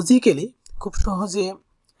এইভাবে লজিক্যালি খুব সহজে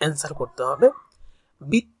অ্যান্সার করতে হবে।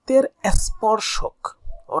 বৃত্তের স্পর্শক,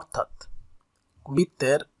 অর্থাৎ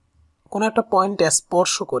বৃত্তের কোন একটা পয়েন্টে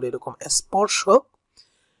স্পর্শ করে, এরকম স্পর্শক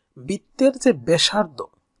বৃত্তের যে ব্যাসার্ধ,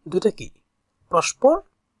 দুটো কি পরস্পর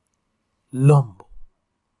লম্ব।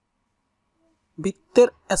 বৃত্তের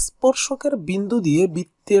স্পর্শকের বিন্দু দিয়ে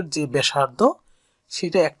বৃত্তের যে ব্যাসার্ধ,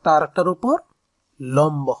 সেটা একটা আরেকটার উপর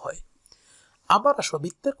লম্ব হয়। আবার আসো,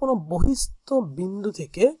 বৃত্তের কোনো বহিস্থ বিন্দু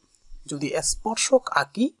থেকে যদি স্পর্শক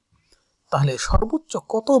আঁকি, তাহলে সর্বোচ্চ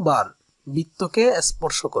কতবার বৃত্তকে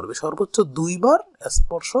স্পর্শ করবে? সর্বোচ্চ 2 বার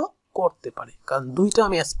স্পর্শ করতে পারে, কারণ দুইটা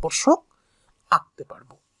আমি স্পর্শক আঁকতে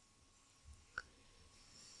পারবো।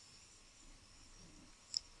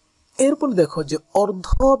 এরপর দেখো যে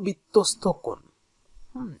অর্ধবৃত্তস্থ কোণ,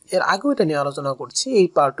 এর আগেও এটা নিয়ে আলোচনা করছি, এই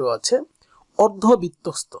পার্টও আছে।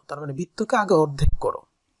 অর্ধবৃত্তস্থ তার মানে বৃত্তকে আগে অর্ধেক করো,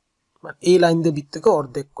 মানে এই লাইন দিয়ে বৃত্তকে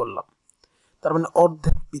অর্ধেক করলাম, তার মানে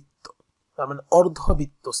অর্ধেক বৃত্ত, তার মানে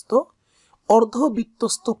অর্ধবৃত্তস্থ।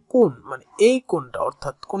 অর্ধবৃত্তস্থ কোণ মানে এই কোণটা,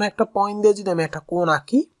 অর্থাৎ কোন একটা পয়েন্ট দিয়ে যদি আমি একটা কোণ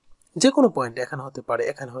আঁকি, যে কোনো পয়েন্ট এখানে হতে পারে,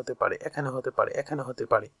 এখানে হতে পারে, এখানে হতে পারে, এখানে হতে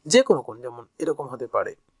পারে, যে কোনো কোণ, যেমন এরকম হতে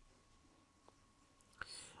পারে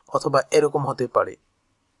অথবা এরকম হতে পারে,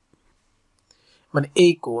 মানে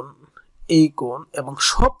এই কোণ এবং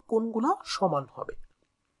সব কোণগুলা সমান হবে।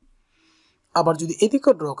 আবার যদি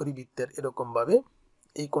এদিকে ড্র করি বৃত্তের এরকম ভাবে,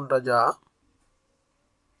 এই কোণটা যা,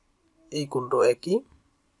 এই কোণটাও একই,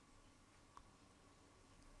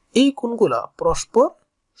 এই কোণগুলা পরস্পর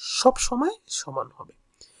সব সময় সমান হবে।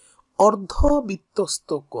 অর্ধবৃত্তস্থ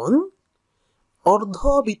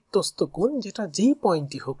কোণ যেটা যেই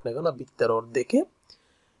পয়েন্টই হোক না কেন বৃত্তের অর্ধেকে,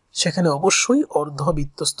 সেখানে অবশ্যই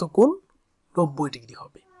অর্ধবৃত্তস্থ কোণ 90 ডিগ্রি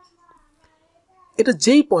হবে। এটা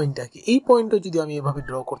যেই পয়েন্ট আর কি, এই পয়েন্টটা যদি আমি এভাবে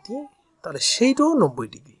ড্র করতে, তাহলে সেইটাও 90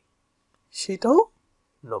 ডিগ্রি, সেটাও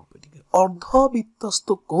 90 ডিগ্রি। অর্ধবৃত্তস্থ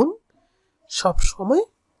কোণ সব সময়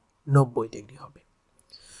 90 ডিগ্রি হবে।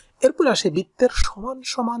 এরপর আসে বৃত্তের সমান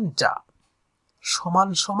সমান যা। সমান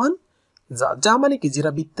সমান যা মানে কি,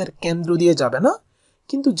 যেটা বৃত্তের কেন্দ্র দিয়ে যাবে না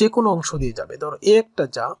কিন্তু যে কোনো অংশ দিয়ে যাবে। ধরো এই একটা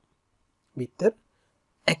যা বৃত্তের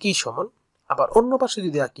একই সমান, আবার অন্য পাশে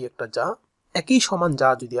যদি আঁকি একটা যা একই সমান যা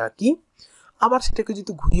যদি আঁকি, আবার সেটাকে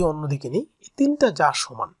যদি ঘুরিয়ে অন্যদিকে নিই, এই তিনটা যা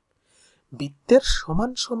সমান। বৃত্তের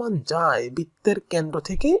সমান সমান যায় বৃত্তের কেন্দ্র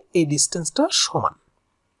থেকে এই ডিস্টেন্সটা সমান।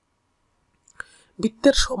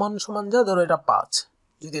 বৃত্তের সমান সমান যা, ধরো এটা 5,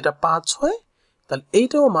 যদি এটা 5 হয় তাহলে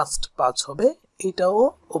এইটাও মাস্ট 5 হবে, এইটাও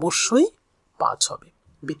অবশ্যই 5 হবে।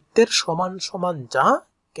 বৃত্তের সমান সমান যা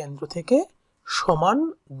কেন্দ্র থেকে সমান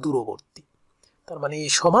দূরবর্তী, তার মানে এই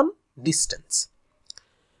সমান ডিস্টেন্স,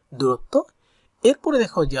 দূরত্ব। এরপরে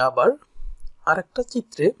দেখো যে আবার আরেকটা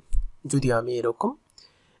চিত্রে যদি আমি এরকম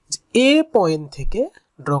এ পয়েন্ট থেকে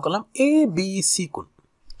ড্র করলাম, এ বি সি কোণ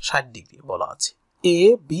 60 ডিগ্রি বলা আছে, এ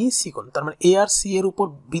বি সি কোণ, তার মানে এ আর সি এর উপর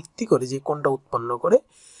ভিত্তি করে যে কোণটা উৎপন্ন করে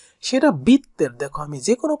সেটা বৃত্তের, দেখো আমি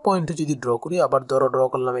যে কোনো পয়েন্টে যদি ড্র করি, আবার ধরো ড্র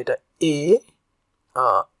করলাম এটা এ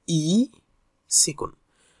ই সি কোণ,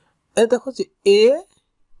 এ দেখো যে এ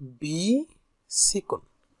বি সি কোণ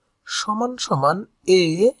সমান সমান এ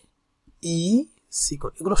ই সি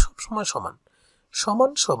কোণ, এগুলো সব সময় সমান,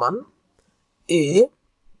 সমান সমান এ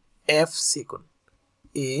এফ সি কোণ,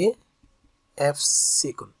 এ এফ সি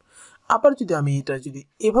কোণ। আবার যদি আমি এটা যদি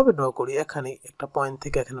এভাবে ড্র করি, এখানে একটা পয়েন্ট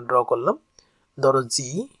থেকে এখানে ড্র করলাম, ধরো জি,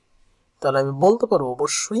 তাহলে আমি বলতে পারবো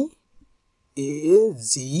অবশ্যই এ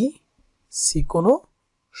জি সি কোণও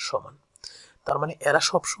সমান। তার মানে এরা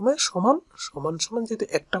সব সময় সমান, সমান সমান, যেহেতু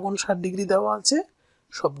একটা কোণ 60 ডিগ্রি দেওয়া আছে,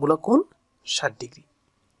 সবগুলা কোণ 60 ডিগ্রি।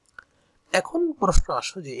 এখন প্রশ্ন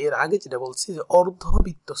আসো যে এর আগে যেটা বলছি যে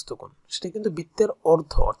অর্ধবৃত্তস্থ কোণ, সেটা কিন্তু বৃত্তের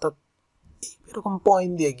অর্ধ, অর্থাৎ এরকম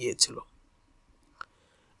পয়েন্ট দিয়ে গিয়েছিল।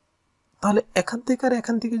 তাহলে এখান থেকে আর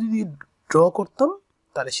এখান থেকে যদি ড্র করতাম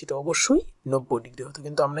তাহলে সেটা অবশ্যই 90 ডিগ্রি হতো,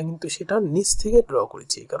 কিন্তু আমরা কিন্তু সেটা নিচ থেকে ড্র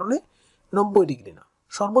করেছি, এই কারণে 90 ডিগ্রি না,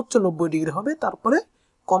 সর্বোচ্চ 90 ডিগ্রি হবে, তারপরে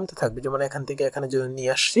কমতে থাকবে। যেমন এখান থেকে এখানে যদি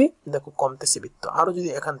নিয়ে আসছি, দেখো কমতেছে বৃত্ত, আরো যদি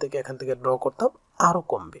এখান থেকে ড্র করতাম আরো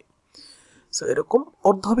কমবে। সো এরকম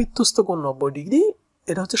অর্ধবৃত্তস্থ কোণ 90 ডিগ্রি,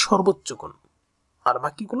 এটা হচ্ছে সর্বোচ্চ কোণ, আর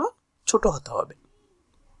বাকিগুলো ছোট হতে হবে।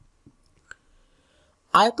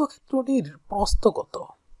 আয়তক্ষেত্রটির প্রস্থ কত?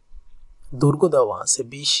 দৈর্ঘ্য দেওয়া আছে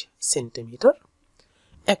 20 সেন্টিমিটার।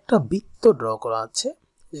 একটা বৃত্ত ড্র করা আছে,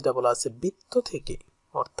 যেটা বলা আছে বৃত্ত থেকে,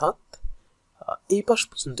 অর্থাৎ এই পাশ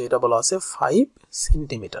পর্যন্ত, এটা বলা আছে 5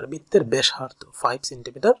 সেন্টিমিটার, বৃত্তের ব্যাসার্ধ 5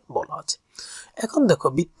 সেন্টিমিটার বলা আছে। এখন দেখো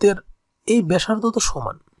বৃত্তের এই ব্যাসার্ধ তো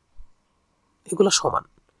সমান, এগুলো সমান,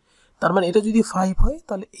 তার মানে এটা যদি 5 হয়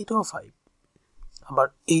তাহলে এটাও 5, আবার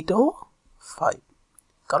এইটাও 5,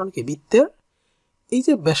 কারণ কি বৃত্তের এই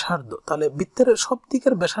যে ব্যাসার্ধ, তাহলে বৃত্তের সব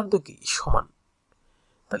দিকের ব্যাসার্ধ কি সমান,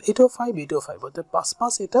 তাহলে এটাও 5 এটাও 5, অর্থাৎ 5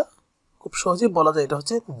 5, এটা খুব সহজে বলা যায় এটা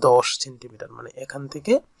হচ্ছে 10 সেন্টিমিটার, মানে এখান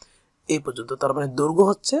থেকে এই পর্যন্ত, তার মানে দৈর্ঘ্য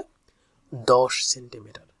হচ্ছে 10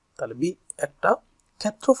 সেন্টিমিটার। তাহলে একটা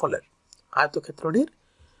ক্ষেত্রফলের, আয়তক্ষেত্রটির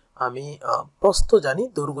আমি প্রস্থ জানি,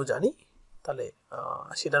 দৈর্ঘ্য জানি, তাহলে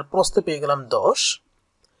সেটার প্রস্থ পেয়ে গেলাম 10,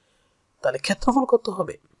 তাহলে ক্ষেত্রফল কত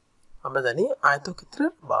হবে? আমরা জানি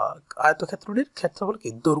আয়তক্ষেত্রের বা আয়তক্ষেত্রটির ক্ষেত্রফল কি,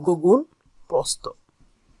 দৈর্ঘ্য গুণ প্রস্থ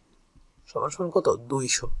সমান সমান কত,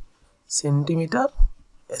 200 সেন্টিমিটার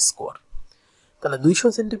স্কোয়ার। তাহলে 200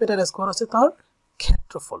 সেন্টিমিটার স্কোয়ার আছে তার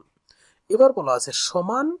ক্ষেত্রফল। এবার বলা আছে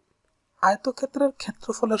সমান আয়তক্ষেত্রের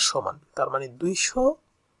ক্ষেত্রফলের সমান, তার মানে 200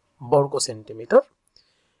 বর্গ সেন্টিমিটার।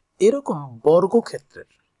 এরকম বর্গক্ষেত্রের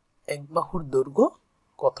এক বাহুর দৈর্ঘ্য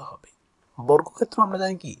কত হবে? বর্গক্ষেত্র আমরা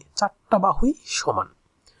জানি কি 4টা বাহুই সমান।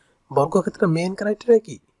 বর্গক্ষেত্রের মেইন ক্রাইটেরিয়া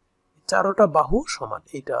কি, 4টা বাহু সমান,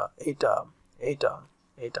 এইটা এইটা এইটা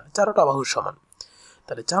এইটা 4টা বাহু সমান।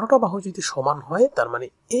 তাহলে 4টা বাহু যদি সমান হয়, তার মানে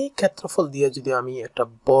এই ক্ষেত্রফল দিয়ে যদি আমি একটা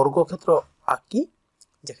বর্গক্ষেত্র আঁকি,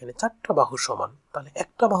 যেখানে 4টা বাহু সমান, তাহলে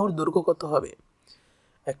একটা বাহুর দৈর্ঘ্য কত হবে?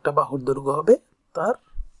 একটা বাহুর দৈর্ঘ্য হবে তার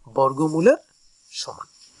বর্গমূলের সমান।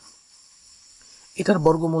 এটার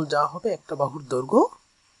বর্গমূল যা হবে একটা বাহুর দৈর্ঘ্য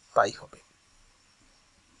তাই হবে।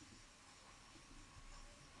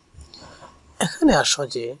 এখানে আসো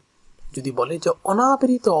যে যদি বলে যে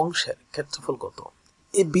অনাবৃত অংশের ক্ষেত্রফল কত,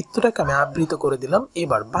 এই বৃত্তটাকে আমি আবৃত করে দিলাম।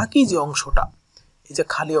 এবার বাকি যে অংশটা, এই যে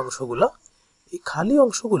খালি অংশগুলা, এই খালি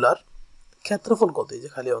অংশগুলার ক্ষেত্রফল কত? এই যে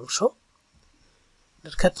খালি অংশ,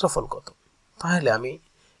 এর ক্ষেত্রফল কত? তাহলে আমি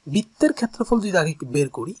বৃত্তের ক্ষেত্রফল যদি আগে বের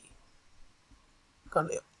করি, কারণ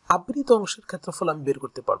আবৃত অংশের ক্ষেত্রফল আমি বের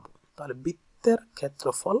করতে পারবো, তাহলে বৃত্তের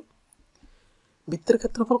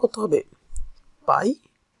ক্ষেত্রফল কত হবে? পাই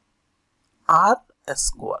আর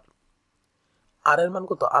স্কোয়ার। আর এর মান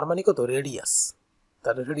কত? আর মানে কত? রেডিয়াস।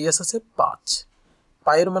 তাহলে রেডিয়াস আছে 5,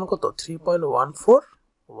 পাই এর মান কত?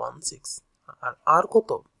 3.1416, আর আর কত?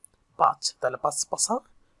 5, তাহলে 5 5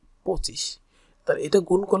 25। তাহলে এটা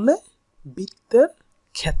গুণ করলে বৃত্তের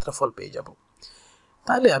ক্ষেত্রফল পেয়ে যাব।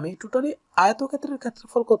 তাহলে আমি টোটালি আয়তক্ষেত্রের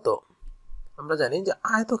ক্ষেত্রফল কত? আমরা জানি যে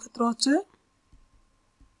আয়তক্ষেত্র হচ্ছে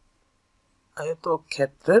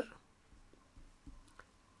আয়তক্ষেত্রের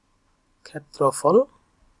ক্ষেত্রফল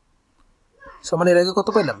সমান, এর আগে কত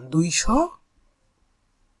পাইলাম? 200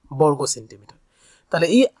 বর্গ সেন্টিমিটার। তাহলে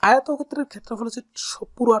এই আয়তক্ষেত্রের ক্ষেত্রফল হচ্ছে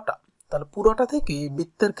পুরোটা। তাহলে পুরোটা থেকে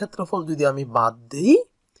বৃত্তের ক্ষেত্রফল যদি আমি বাদ দিই,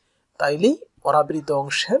 তাইলেই অনাবৃত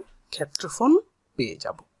অংশের ক্ষেত্রফল পেয়ে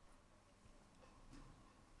যাব।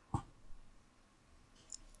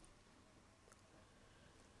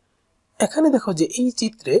 এখানে দেখো যে এই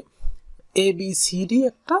চিত্রে ABCD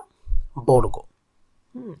একটা বর্গ,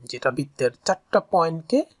 যেটা বৃত্তের 4টা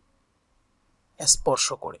পয়েন্টকে স্পর্শ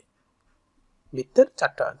করে। বৃত্তের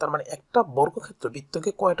 4টা, তার মানে একটা বর্গক্ষেত্র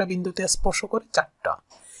বৃত্তকে কয়টা বিন্দুতে স্পর্শ করে? 4টা।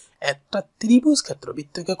 একটা ত্রিভুজ ক্ষেত্র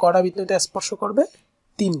বৃত্তকে কয়টা বিন্দুতে স্পর্শ করবে?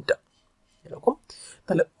 3টা। এরকম।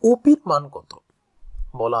 তাহলে OP এর মান কত?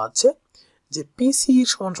 বলা আছে যে PC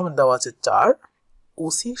সমান সমান দেওয়া আছে 4,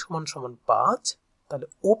 OC সমান সমান 5, তাহলে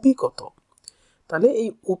OP কত? তাহলে এই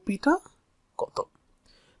OPটা কত?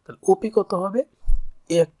 তাহলে OP কত হবে?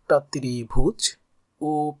 একটা ত্রিভুজ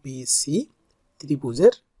OPC,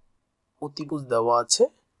 ত্রিভুজের অতিভুজ দেওয়া আছে,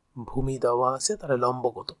 ভূমি দেওয়া আছে, তাহলে লম্ব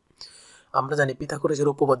কত? আমরা জানি পিথাগোরাসের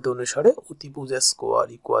উপপাদ্য অনুসারে অতিভুজ স্কোয়ার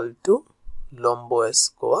ইকুয়াল টু লম্ব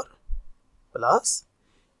স্কোয়ার প্লাস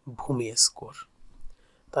ভূমি স্কোয়ার।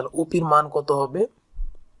 তাহলে ওপির মান কত হবে?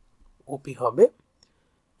 ওপি হবে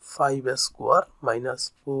 5 স্কোয়ার মাইনাস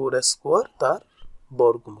 4 স্কোয়ার তার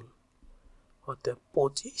বর্গমূল, অর্থাৎ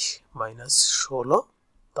 25 মাইনাস 16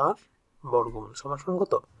 তার বর্গমূল সমান সমান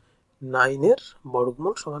কত? 9 এর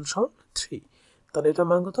বর্গমূল সমান সমান 3। তাহলে এটার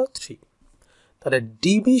মান কত? 3। তাহলে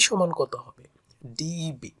ডিবি সমান কত হবে?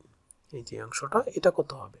 ডিবি, এই যে অংশটা, এটা কত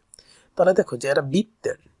হবে? তাহলে দেখো যে এটা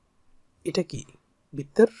বৃত্তের, এটা কি?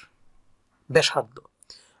 বৃত্তের ব্যাসার্ধ।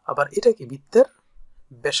 আবার এটা কি? বৃত্তের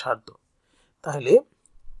ব্যাসার্ধ। তাহলে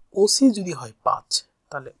ওসি যদি হয় 5,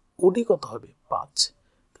 তাহলে ওডি কত হবে? 5।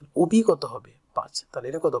 তাহলে ওবি কত হবে? 5। তাহলে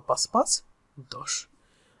এটা কত? 5 5 10।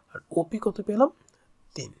 আর ওপি কত পেলাম?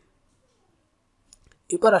 3।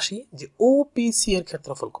 এবার আসি যে ওপিসি এর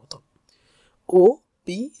ক্ষেত্রফল কত?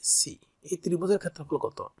 ওপিসি এই ত্রিভুজের ক্ষেত্রফল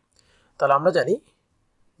কত? তাহলে আমরা জানি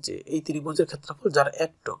যে এই ত্রিভুজের ক্ষেত্রফল যার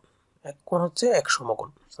এক কোণ হচ্ছে এক সমকোণ,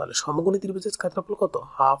 তাহলে সমকোণী ত্রিভুজের ক্ষেত্রফল কত?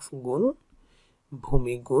 হাফ গুণ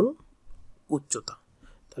ভূমি গুণ উচ্চতা।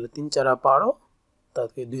 তাহলে 3 4 12,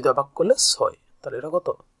 তাকে 2 দ্বারা ভাগ করলে 6, তাহলে এটা কত?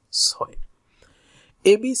 6।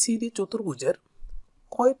 ABCD চতুর্ভুজের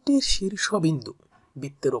কয়টি শীর্ষবিন্দু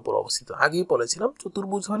বৃত্তের উপর অবস্থিত? আগেই বলেছিলাম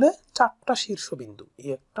চতুর্ভুজ হলে 4টা শীর্ষবিন্দু, এই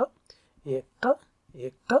একটা, এই একটা, এই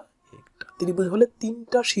একটা, একটা। ত্রিভুজ হলে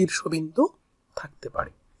 3টা শীর্ষবিন্দু থাকতে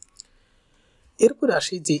পারে। এরপরে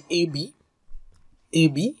আসি যে AB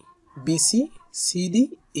BC CD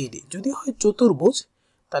AD যদি হয় চতুর্ভুজ,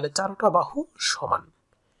 তাহলে 4টা বাহু সমান,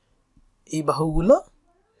 এই বাহুগুলো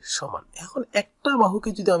সমান। এখন একটা বাহুকে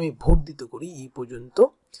যদি আমি বর্ধিত করি এই পর্যন্ত,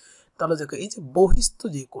 তাহলে দেখো এই যে বহিস্থ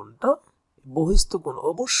যে কোণটা, বহিস্থ কোণ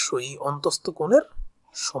অবশ্যই অন্তস্থ কোণের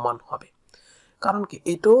সমান হবে। কারণ কি?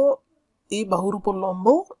 এটাও এই বাহুর উপর লম্ব,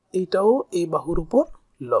 এটাও এই বাহুর উপর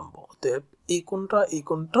লম্ব, অতএব এই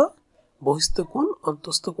কোণটা বহিস্থ কোণ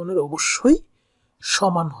অন্তস্থ কোণের অবশ্যই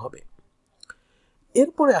সমান হবে।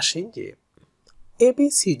 এরপরে আসি যে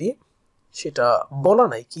ABCD, সেটা বলা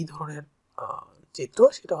নাই কি ধরনের চিত্র,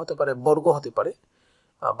 সেটা হতে পারে বর্গ, হতে পারে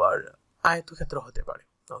আবার আয়তক্ষেত্র হতে পারে।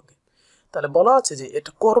 ওকে, তাহলে বলা আছে যে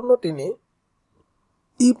এটা কর্ণ টেনে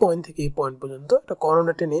এই পয়েন্ট থেকে এই পয়েন্ট পর্যন্ত এটা কর্ণ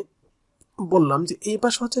টেনে বললাম যে এই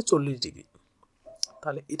পাশে হচ্ছে 40 ডিগ্রি,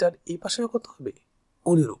 তাহলে এটার এই পাশে কত হবে?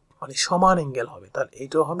 অনুরূপ, মানে সমান অ্যাঙ্গেল হবে। তাহলে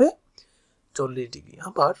এইটাও হবে 40 ডিগ্রি।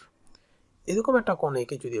 আবার এরকম একটা কোণ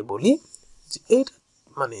এঁকে যদি বলি যে এইটা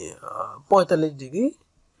মানে 45 ডিগ্রি,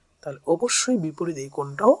 তাহলে অবশ্যই বিপরীত এই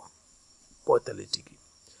কোণটাও 45 ডিগ্রি,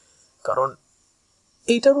 কারণ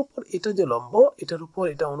এইটার উপর এটা যে লম্ব, এটার উপর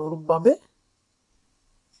এটা অনুরূপভাবে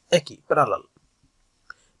একই প্যারালাল।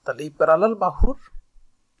 তাহলে এই প্যারালাল বাহুর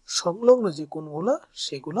সংলগ্ন যে কোণগুলা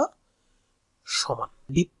সেগুলা সমান।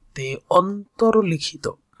 বৃত্তে অন্তর্লিখিত,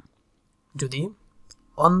 যদি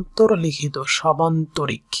অন্তর্লিখিত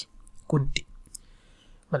সামান্তরিক কোণটি,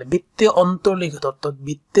 মানে বৃত্তে অন্তর্লিখিত অর্থাৎ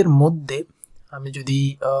বৃত্তের মধ্যে আমি যদি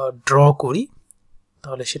ড্র করি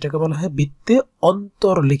তাহলে সেটাকে বলা হয় বৃত্তে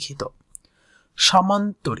অন্তর্লিখিত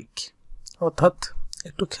সামান্তরিক। অর্থাৎ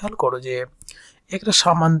একটু খেয়াল করো যে একটা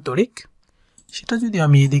সামান্তরিক, সেটা যদি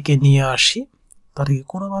আমি এদিকে নিয়ে আসি তাহলে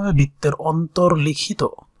কোনোভাবে বৃত্তের অন্তর্লিখিত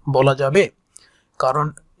বলা যাবে? কারণ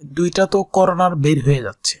দুইটা তো কর্নার বের হয়ে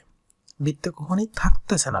যাচ্ছে, বৃত্তে কখনই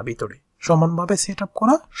থাকতেছে না ভিতরে, সমানভাবে সেট আপ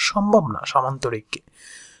করা সম্ভব না সামান্তরিককে।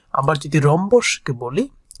 আবার যদি রম্বসকে বলি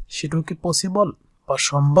সেটাও কি পসিবল বা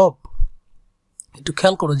সম্ভব? একটু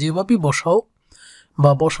খেয়াল করো, যেভাবেই বসাও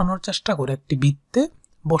বা বসানোর চেষ্টা করে একটি বৃত্তে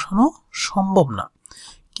বসানো সম্ভব না।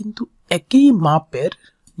 কিন্তু একই মাপের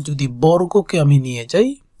যদি বর্গকে আমি নিয়ে যাই,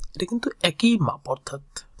 এটা কিন্তু একই মাপ, অর্থাৎ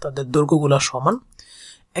তাদের দৈর্ঘ্যগুলো সমান,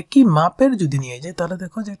 একই মাপের যদি নিয়ে যাই তাহলে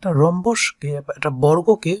দেখো যে একটা রম্বসকে একটা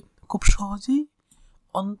বর্গকে খুব সহজেই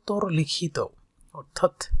অন্তর্লিখিত,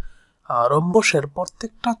 অর্থাৎ রম্বসের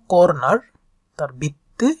প্রত্যেকটা কর্নার তার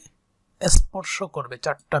বৃত্তে স্পর্শ করবে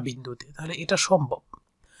 4টা বিন্দুতে, তাহলে এটা সম্ভব।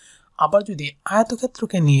 আবার যদি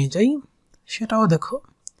আয়তক্ষেত্রকে নিয়ে যাই সেটাও দেখো,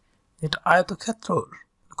 এটা আয়তক্ষেত্র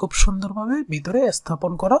খুব সুন্দরভাবে ভিতরে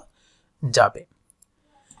স্থাপন করা যাবে।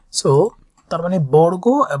 সো তার মানে বর্গ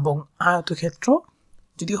এবং আয়তক্ষেত্র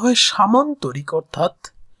যদি হয় সামান্তরিক, অর্থাৎ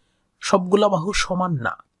সবগুলা বাহু সমান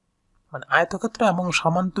না, মানে আয়তক্ষেত্র এবং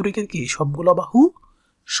সামান্তরিকের কি সবগুলা বাহু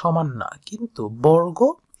সমান না, কিন্তু বর্গ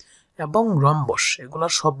এবং রম্বস এগুলা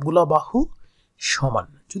সবগুলা বাহু সমান।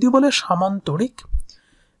 যদি বলে সামান্তরিক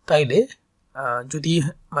তাইলে যদি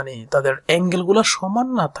মানে তাদের অ্যাঙ্গেলগুলো সমান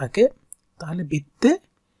না থাকে তাহলে বৃত্তে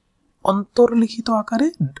অন্তর্লিখিত আকারে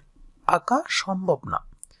আঁকা সম্ভব না।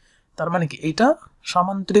 তার মানে কি এটা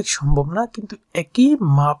সামান্তরিক সম্ভব না, কিন্তু একই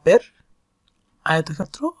মাপের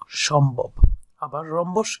আয়তক্ষেত্র সম্ভব। আবার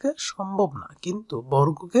রম্বসকে সম্ভব না, কিন্তু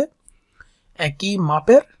বর্গকে একই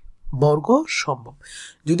মাপের বর্গ সম্ভব।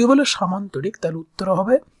 যদি বলে সামান্তরিক তাহলে উত্তর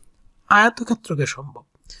হবে আয়তক্ষেত্রকে সম্ভব।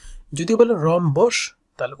 যদি বলে রম্বস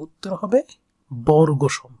তাহলে উত্তর হবে বর্গ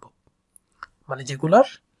সম্ভব, মানে যেগুলার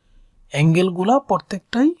অ্যাঙ্গেলগুলা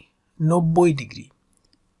প্রত্যেকটাই 90 ডিগ্রি,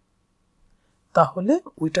 তাহলে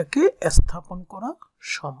ওইটাকে স্থাপন করা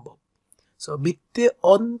সম্ভব। সো বৃত্তে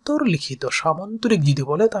অন্তর্লিখিত সামান্তরিক যদি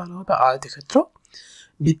বলে তাহলে হবে আয়তক্ষেত্র,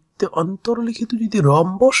 বৃত্তে অন্তর্লিখিত যদি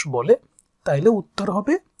রম্বস বলে তাইলে উত্তর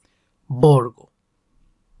হবে বর্গ।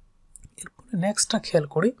 এরপরে নেক্সটটা খেয়াল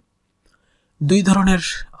করি, দুই ধরনের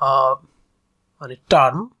মানে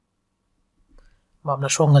টার্ম বা আমরা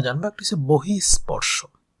সংজ্ঞা জানবো। একটা হচ্ছে বহিঃস্পর্শ,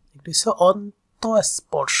 একটা হচ্ছে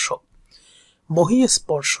অন্তঃস্পর্শ।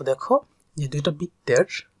 বহিঃস্পর্শ দেখো যে দুইটা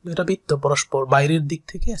বৃত্ত পরস্পর বাইরের দিক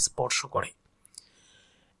থেকে স্পর্শ করে।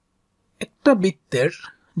 একটা বৃত্তের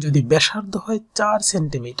যদি ব্যাসার্ধ হয় 4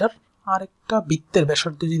 সেন্টিমিটার আর একটা বৃত্তের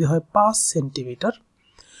ব্যাসার্ধ যদি হয় 5 সেন্টিমিটার,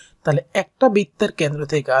 তাহলে একটা বৃত্তের কেন্দ্র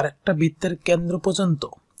থেকে আর একটা বৃত্তের কেন্দ্র পর্যন্ত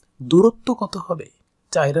দূরত্ব কত হবে?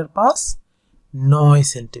 4 আর 5 9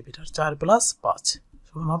 সেন্টিমিটার, 4 + 5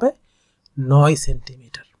 সমান হবে 9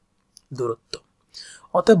 সেন্টিমিটার দূরত্ব।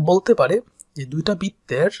 অতএব বলতে পারে যে দুইটা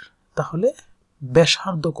বৃত্তের তাহলে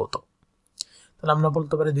ব্যাসার্ধ কত? তাহলে আমরা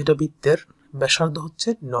বলতে পারি দুইটা বৃত্তের ব্যাসার্ধ হচ্ছে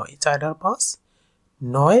 9, 4 আর 5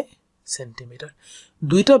 9 সেন্টিমিটার।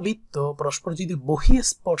 দুইটা বৃত্ত পরস্পর যদি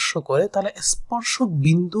বহিঃস্পর্শ করে তাহলে স্পর্শক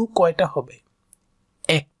বিন্দু কয়টা হবে?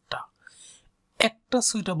 একটা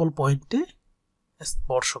সুইটেবল পয়েন্টে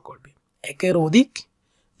স্পর্শ করবে। একের অধিক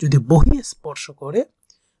যদি বহিঃস্পর্শ করে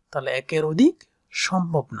তাহলে একের অধিক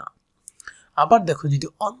সম্ভব না। আবার দেখো যদি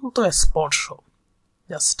অন্তঃস্পর্শ,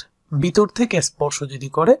 জাস্ট ভিতর থেকে স্পর্শ যদি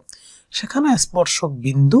করে, সেখানে স্পর্শক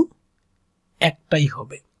বিন্দু একটাই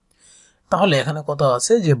হবে। তাহলে এখানে কথা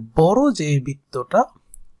আছে যে বড় যে বৃত্তটা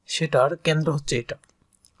সেটার কেন্দ্র হচ্ছে এটা,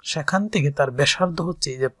 সেখান থেকে তার ব্যাসার্ধ হচ্ছে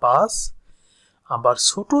এই যে 5, আবার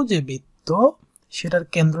ছোট যে বৃত্ত সেটার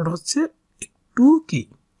কেন্দ্র হচ্ছে একটু কি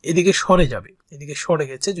এদিকে সরে যাবে, এদিকে সরে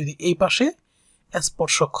গেছে যদি এই পাশে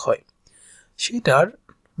স্পর্শক হয়, সেটার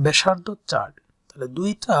ব্যাসার্ধ 4। তাহলে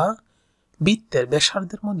দুইটা বৃত্তের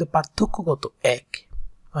ব্যাসার্ধের মধ্যে পার্থক্য কত? 1,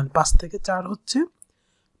 মানে 5 থেকে 4 হচ্ছে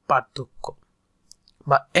পার্থক্য।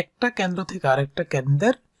 বা একটা কেন্দ্র থেকে আরেকটা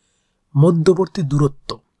কেন্দ্রের মধ্যবর্তী দূরত্ব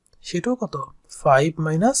সেটাও কত? 5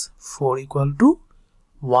 মাইনাস 4 ইকুয়াল টু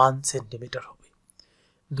 1 সেন্টিমিটার হবে।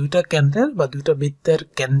 দুইটা কেন্দ্রের বা দুইটা বৃত্তের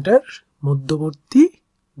কেন্দ্রের মধ্যবর্তী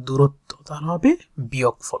দূরত্ব তার হবে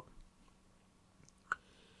বিয়োগফল।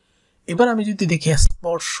 এবার আমি যদি দেখি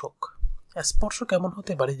স্পর্শক, স্পর্শক কেমন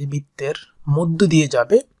হতে পারে যে বৃত্তের মধ্য দিয়ে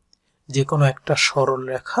যাবে যে কোনো একটা সরল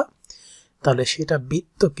রেখা, তাহলে সেটা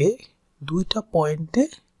বৃত্তকে দুইটা পয়েন্টে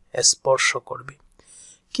স্পর্শ করবে।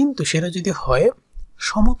 কিন্তু সেটা যদি হয়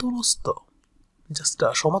সমতলস্থ, জাস্ট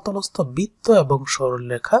সমতলস্থ বৃত্ত এবং সরল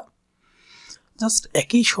রেখা জাস্ট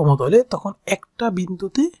একই সমতলে, তখন একটা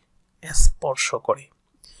বিন্দুতে স্পর্শ করে।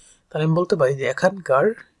 তাহলে আমি বলতে পারি যে এখানকার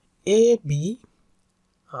এ বি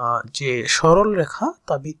যে সরল রেখা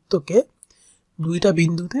তা বৃত্তকে দুইটা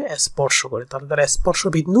বিন্দুতে স্পর্শ করে, তাহলে তার স্পর্শ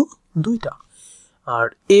বিন্দু দুইটা। আর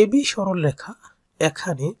এ বি সরল রেখা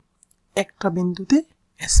এখানে একটা বিন্দুতে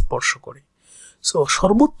স্পর্শ করে। সো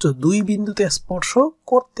সর্বোচ্চ দুই বিন্দুতে স্পর্শ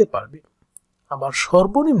করতে পারবে, আবার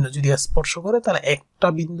সর্বনিম্ন যদি স্পর্শ করে তাহলে একটা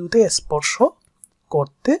বিন্দুতে স্পর্শ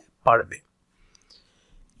করতে পারবে।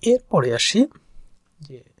 এরপরে আসি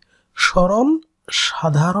যে সরল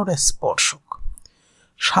সাধারণ স্পর্শক।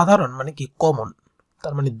 সাধারণ মানে কি কমন,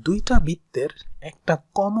 তার মানে দুইটা বৃত্তের একটা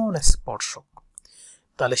কমন স্পর্শক,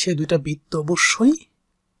 তাহলে সেই দুইটা বৃত্ত অবশ্যই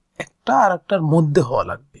একটা আর একটার মধ্যে হওয়া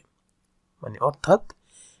লাগবে। মানে অর্থাৎ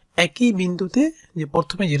একই বিন্দুতে, যে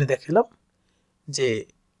প্রথমে যেটা দেখালাম যে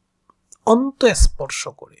অন্ত স্পর্শ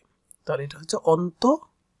করে, তাহলে এটা হচ্ছে অন্ত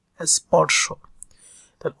স্পর্শ।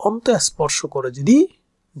 তাহলে অন্ত স্পর্শ করে যদি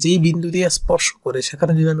যেই বিন্দু দিয়ে স্পর্শ করে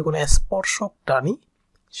সেখানে যদি আমি কোনো স্পর্শক টানি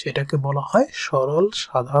সেটাকে বলা হয় সরল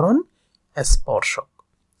সাধারণ স্পর্শক।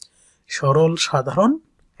 সরল সাধারণ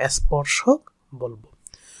স্পর্শক বলবো।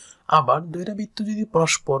 আবার দুইটা বৃত্ত যদি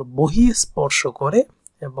পরস্পর বহিঃস্পর্শ করে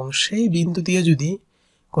এবং সেই বিন্দু দিয়ে যদি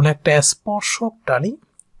কোনো একটা স্পর্শক টানি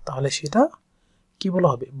তাহলে সেটা কি বলা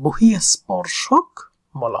হবে? বহিঃস্পর্শক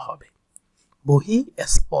বলা হবে।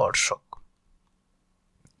 বহিঃস্পর্শক।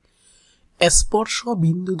 স্পর্শ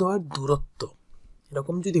বিন্দুদ্বয়ের দূরত্ব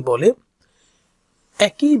এরকম যদি বলে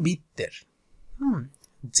একই বৃত্তের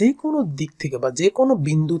যে কোনো দিক থেকে বা যে কোনো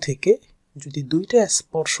বিন্দু থেকে যদি দুইটা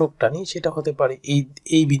স্পর্শক টানি, সেটা হতে পারে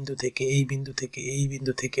এই বিন্দু থেকে এই বিন্দু থেকে এই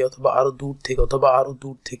বিন্দু থেকে অথবা আরো দূর থেকে অথবা আরো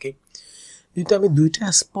দূর থেকে, যদি আমি দুইটা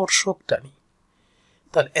স্পর্শক টানি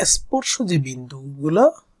তাহলে স্পর্শ যে বিন্দুগুলো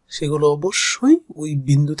সেগুলো অবশ্যই ওই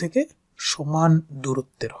বিন্দু থেকে সমান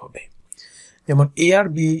দূরত্বের হবে। যেমন এ আর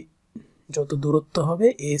বি যত দূরত্ব হবে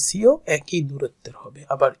এসিও একই দূরত্বের হবে,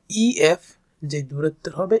 আবার ইএফ যে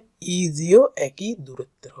দূরত্বের হবে ইজিও একই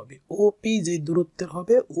দূরত্বের হবে, ওপি যে দূরত্বের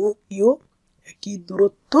হবে ও কিও একই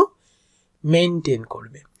দূরত্ব মেইনটেইন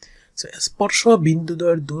করবে। সো স্পর্শ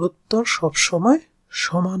বিন্দুদ্বয়ের দূরত্ব সব সময়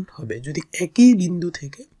সমান হবে যদি একই বিন্দু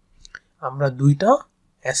থেকে আমরা দুইটা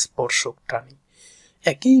স্পর্শক টানি।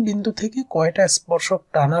 একই বিন্দু থেকে কয়টা স্পর্শক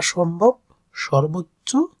টানা সম্ভব? সর্বোচ্চ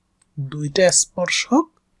দুইটা স্পর্শক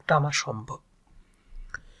টানা সম্ভব।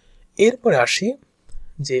 এরপরে আসি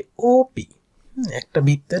যে ওপি, একটা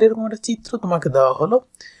বৃত্তের এরকম একটা চিত্র তোমাকে দেওয়া হলো,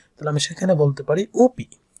 তাহলে আমি সেখানে বলতে পারি ওপি।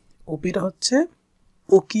 ওপিটা হচ্ছে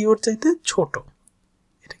ও কি ওর চাইতে ছোট।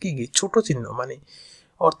 এটা কি ছোট চিহ্ন, মানে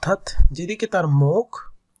অর্থাৎ যেদিকে তার মুখ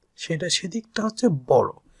সেদিকটা হচ্ছে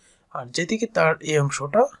বড়, আর যেদিকে তার এই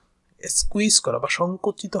অংশটা স্কুইজ করা বা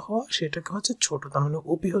সংকুচিত হওয়া সেটাকে হচ্ছে ছোট। তার মানে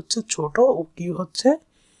ওপি হচ্ছে ছোট, ও কিউ হচ্ছে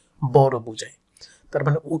বড় বোঝায়। তার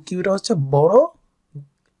মানে ও কিউটা হচ্ছে বড়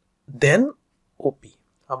দেন ওপি।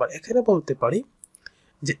 আবার এখানে বলতে পারি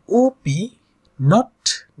যে ওপি নট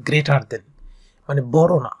গ্রেটার দেন, মানে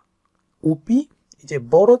বড় না। ওপি যে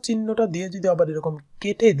বড় চিহ্নটা দিয়ে যদি আবার এরকম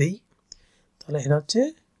কেটে দেই তাহলে এটা হচ্ছে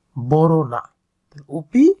বড় না।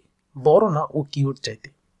 ওপি বড় না ও কিউর চাইতে,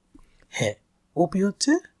 হ্যাঁ ওপি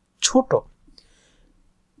হচ্ছে ছোট,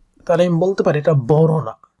 তাহলে আমি বলতে পারি এটা বড়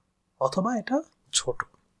না অথবা এটা ছোট,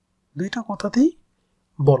 দুইটা কথাতেই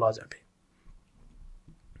বলা যাবে।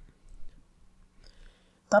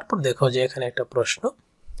 তারপর দেখো যে এখানে একটা প্রশ্ন,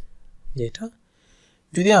 যেটা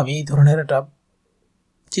যদি আমি এই ধরনের একটা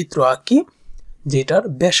চিত্র আঁকি যেটার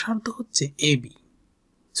ব্যাসার্ধ হচ্ছে এ বি,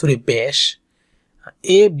 সরি ব্যাস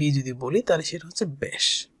এ বি যদি বলি তাহলে সেটা হচ্ছে ব্যাস,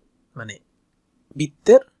 মানে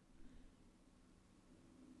বৃত্তের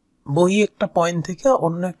বহি একটা পয়েন্ট থেকে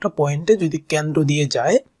অন্য একটা পয়েন্টে যদি কেন্দ্র দিয়ে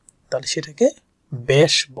যায় তাহলে সেটাকে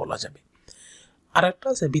ব্যাস বলা যাবে। আর একটা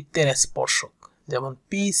আছে বৃত্তের স্পর্শক, যেমন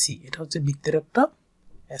পিসি, এটা হচ্ছে বৃত্তের একটা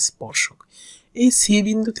স্পর্শক। এই সি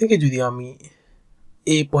বিন্দু থেকে যদি আমি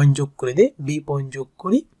এ পয়েন্ট যোগ করে দিই, বি পয়েন্ট যোগ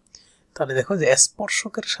করি, তাহলে দেখো যে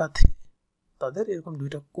স্পর্শকের সাথে তাদের এরকম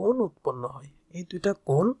দুইটা কোণ উৎপন্ন হয়। এই দুইটা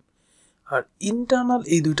কোণ আর ইন্টারনাল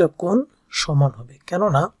এই দুইটা কোণ সমান হবে,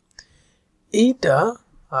 কেননা এইটা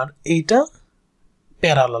আর এইটা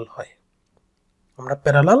প্যারালাল হয়। আমরা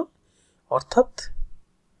প্যারালাল অর্থাৎ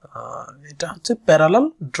এটা হচ্ছে প্যারালাল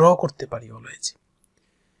ড্র করতে পারি অলওয়েজ।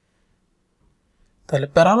 তাহলে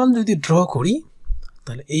প্যারালাল যদি ড্র করি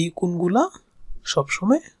তাহলে এই কোণগুলা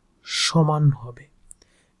সবসময় সমান হবে।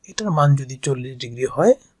 এটার মান যদি 40 ডিগ্রি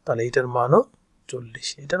হয় তাহলে এটার মানও 40,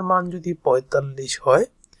 এটার মান যদি 45 হয়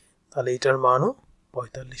তাহলে এটার মানও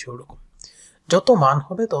 45, ওরকম যত মান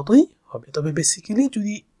হবে ততই হবে। তবে বেসিক্যালি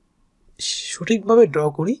যদি সঠিকভাবে ড্র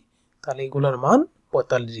করি তাহলে এগুলোর মান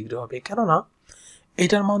 45 ডিগ্রি হবে, কেননা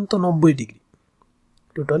এটার মান তো 90 ডিগ্রি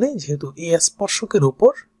টোটালি, যেহেতু এই স্পর্শকের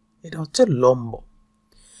উপর এটা হচ্ছে লম্ব।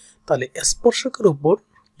 তাহলে স্পর্শকের উপর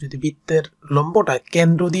যদি বৃত্তের লম্বটা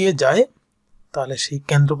কেন্দ্র দিয়ে যায় তাহলে সেই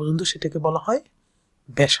কেন্দ্র পর্যন্ত সেটাকে বলা হয়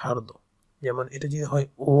ব্যাসার্ধ। যেমন এটা যদি হয়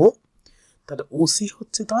ও, তাহলে ওসি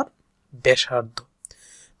হচ্ছে তার ব্যাসার্ধ।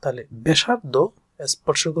 তাহলে ব্যাসার্ধ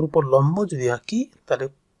স্পর্শকের উপর লম্ব যদি আঁকি তাহলে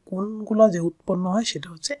কোণগুলা যে উৎপন্ন হয় সেটা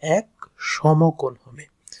হচ্ছে এক সমকোণ হবে।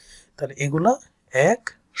 তাহলে এগুলা এক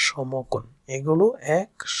সমকোণ, এগুলো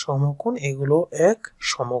এক সমকোণ, এগুলো এক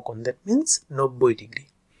সমকোণ, দ্যাট মিন্স 90 ডিগ্রি।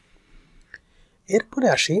 এরপরে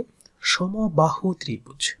আসি সমবাহু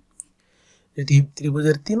ত্রিভুজ। যদি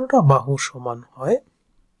ত্রিভুজের তিনটা বাহু সমান হয়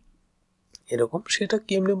এরকম, সেটা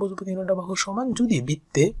কেমনে বুঝবো তিনটা বাহু সমান? যদি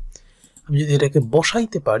বৃত্তে আমি যদি এটাকে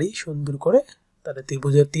বসাইতে পারি সুন্দর করে, তাহলে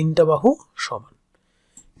ত্রিভুজের তিনটা বাহু সমান।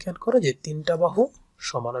 খেয়াল করো যে তিনটা বাহু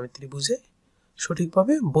সমান আমি ত্রিভুজে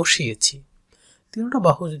সঠিকভাবে বসিয়েছি। তিনটা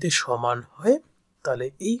বাহু যদি সমান হয় তাহলে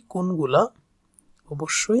এই কোণগুলা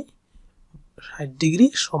অবশ্যই 60 ডিগ্রি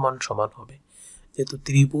সমান সমান হবে, যেহেতু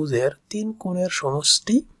ত্রিভুজের তিন কোণের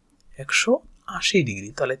সমষ্টি 180 ডিগ্রি,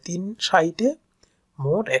 তাহলে 3 সাইডে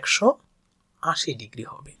মোট 180 ডিগ্রি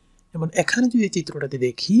হবে। যেমন এখানে যদি চিত্রটাতে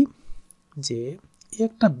দেখি যে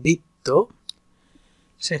একটা বৃত্ত,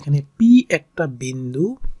 সেখানে পি একটা বিন্দু,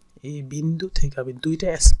 এই বিন্দু থেকে আমি দুইটা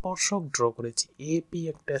স্পর্শক ড্র করেছি, এ পি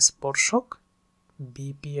একটা স্পর্শক,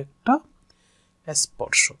 বিপি একটা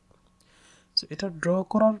স্পর্শক। এটা ড্র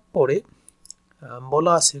করার পরে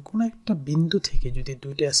বলা আছে কোনো একটা বিন্দু থেকে যদি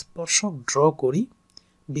দুইটা স্পর্শক ড্র করি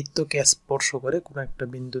বৃত্তকে স্পর্শ করে কোনো একটা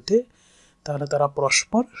বিন্দুতে, তাহলে তারা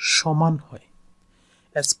পরস্পর সমান হয়।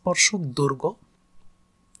 স্পর্শক দৈর্ঘ্য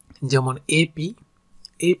যেমন এপি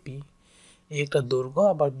একটা দৈর্ঘ্য,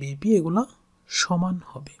 আবার বিপি এগুলো সমান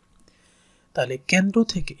হবে। তাহলে কেন্দ্র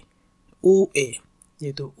থেকে ও এ,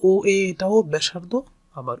 যেহেতু ও এ এটাও ব্যাসার্ধ,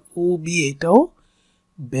 আবার ও বি এটাও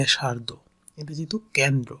ব্যাসার্ধ, এটা যেহেতু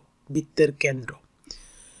কেন্দ্র, বৃত্তের কেন্দ্র,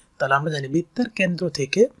 তাহলে আমরা জানি বৃত্তের কেন্দ্র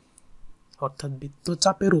থেকে অর্থাৎ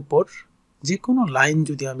বৃত্তচাপের উপর যে কোনো লাইন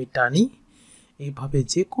যদি আমি টানি, এইভাবে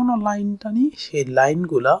যে কোনো লাইন টানি, সেই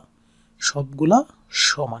লাইনগুলা সবগুলা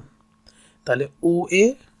সমান। তাহলে ও এ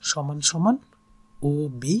সমান সমান ও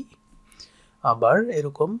বি, আবার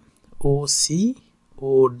এরকম ও সি, ও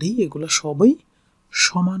ডি এগুলো সবই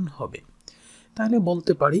সমান হবে। তাহলে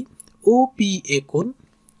বলতে পারি ও পি এ কোণ,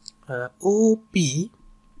 ও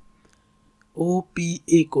পি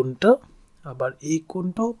এ কোণটা আবার এই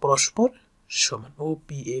কোণটাও পরস্পর সমান, ও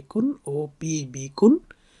পি এ কোণ, ও পি বি কোণ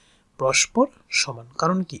পরস্পর সমান।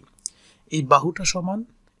 কারণ কি, এই বাহুটা সমান,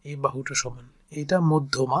 এই বাহুটা সমান, এইটা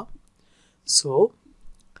মধ্যমা। সো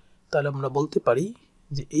তাহলে আমরা বলতে পারি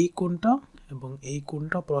যে এই কোণটা এবং এই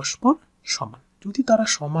কোণটা পরস্পর সমান। যদি তারা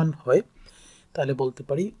সমান হয় তাহলে বলতে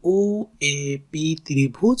পারি ও এ পি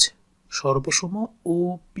ত্রিভুজ সর্বসম ও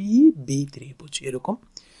পি বি ত্রিভুজ। এরকম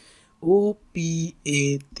ও পি এ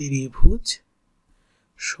ত্রিভুজ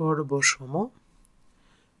সর্বসম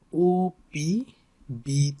ও পি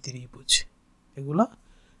বি ত্রিভুজ, এগুলা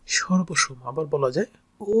সর্বসম। আবার বলা যায়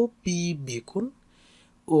ও পি বি কোণ,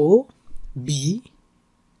 ও বি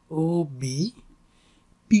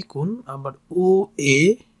পি কোণ, আবার ও এ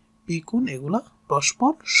পি কোণ, এগুলা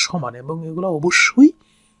পরস্পর সমান এবং এগুলা অবশ্যই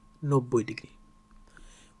 90 ডিগ্রি,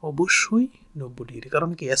 অবশ্যই 90 ডিগ্রি।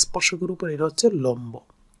 কারণ কি, স্পর্শকের উপর এটা হচ্ছে লম্ব,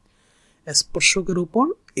 স্পর্শকের উপর,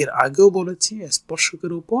 এর আগেও বলেছি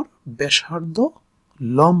স্পর্শকের উপর ব্যাসার্ধ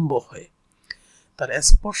লম্ব হয়। তার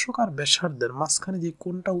স্পর্শক আর ব্যাসার্ধের মাঝখানে যে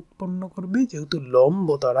কোণটা উৎপন্ন করবে, যেহেতু লম্ব,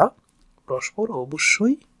 তারা পরস্পর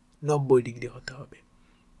অবশ্যই 90 ডিগ্রি হতে হবে।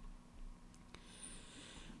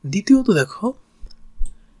 দ্বিতীয়ত দেখো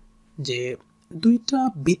যে দুইটা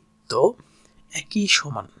বৃত্ত একই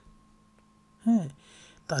সমান, হ্যাঁ,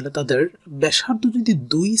 তাহলে তাদের ব্যাসার্ধ যদি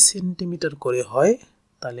 2 সেন্টিমিটার করে হয়,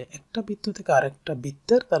 তাহলে একটা বৃত্ত থেকে আরেকটা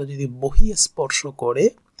বৃত্তের তারা যদি বহি স্পর্শ করে,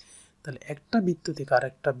 তাহলে একটা বৃত্ত থেকে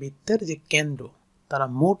আরেকটা বৃত্তের যে কেন্দ্র, তারা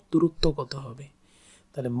মোট দূরত্ব কত হবে?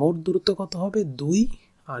 তাহলে মোট দূরত্ব কত হবে? 2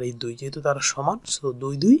 আর এই 2, যেহেতু তারা সমান, সো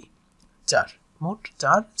 2 2 4, মোট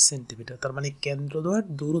 4 সেন্টিমিটার। তার মানে কেন্দ্রদ্বয়ের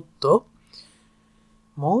দূরত্ব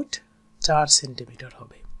মোট 4 সেন্টিমিটার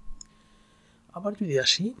হবে। আবার যদি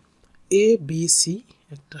আসি এ বি সি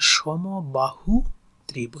একটা সমবাহু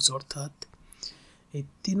ত্রিভুজ, অর্থাৎ এই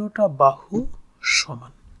তিনটা বাহু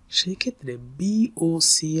সমান, সেই ক্ষেত্রে বি ও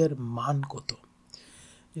সি এর মান কত?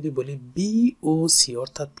 যদি বলি বি ও সি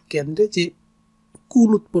অর্থাৎ কেন্দ্রে যে কোণ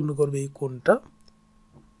উৎপন্ন করবে এই কোণটা,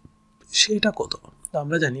 সেটা কত?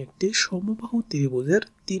 আমরা জানি একটি সমবাহু ত্রিভুজের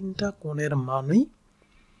তিনটা কোণের মানই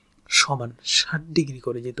সমান 60 ডিগ্রি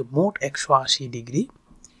করে, যেহেতু মোট 180 ডিগ্রি,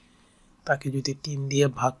 তাকে যদি 3 দিয়ে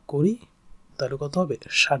ভাগ করি তাহলে কত হবে?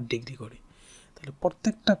 60 ডিগ্রি করে। তাহলে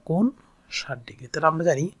প্রত্যেকটা কোণ 60 ডিগ্রি। তাহলে আমরা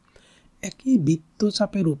জানি একই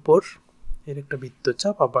বৃত্তচাপের উপর এর একটা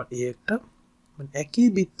বৃত্তচাপ, আবার এই একটা, মানে একই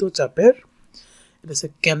বৃত্তচাপের এটা হচ্ছে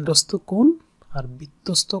কেন্দ্রস্থ কোণ, আর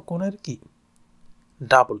বৃত্তস্থ কোণের কি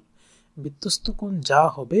ডাবল। বৃত্তস্থ কোণ যা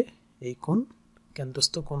হবে এই কোণ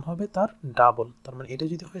কেন্দ্রস্থ কোণ হবে তার ডাবল। তার মানে এটা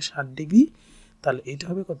যদি হয় 60 ডিগ্রি, তাহলে এটা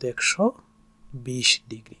হবে কত? 120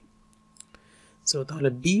 ডিগ্রি। সো তাহলে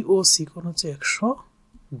বি ও সি কোণ হচ্ছে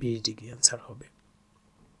 120 ডিগ্রি, অ্যান্সার হবে।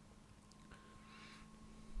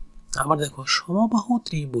 আবার দেখো সমবাহু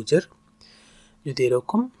ত্রিভুজের যদি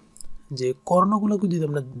এরকম যে কর্ণগুলোকে যদি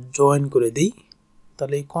আমরা জয়েন করে দিই,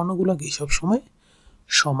 তাহলে এই কর্ণগুলো কি সব সময়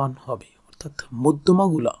সমান হবে, অর্থাৎ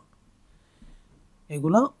মধ্যমাগুলা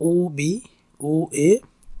এগুলা ও বি, ও এ,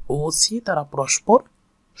 ও সি তারা পরস্পর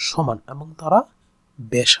সমান এবং তারা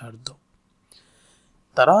ব্যাসার্ধ।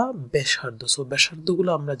 সো ব্যাসার্ধগুলো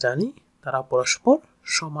আমরা জানি তারা পরস্পর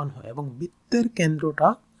সমান হয়। এবং বৃত্তের কেন্দ্রটা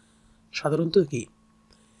সাধারণত কি,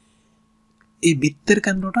 এই বৃত্তের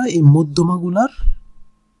কেন্দ্রটা এই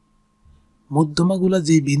মধ্যমাগুলা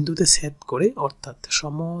যে বিন্দুতে ছেদ করে, অর্থাৎ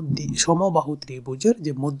সমবাহু ত্রিভুজের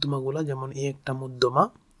যে মধ্যমাগুলা, যেমন এই একটা মধ্যমা,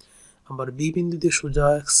 আবার বি বিন্দুতে সোজা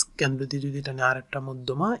কেন্দ্র দিয়ে যদি টানি আরেকটা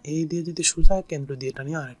মধ্যমা, এই দিয়ে যদি সোজা কেন্দ্র দিয়ে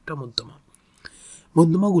টানি আরেকটা মধ্যমা,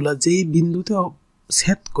 মধ্যমাগুলা যেই বিন্দুতে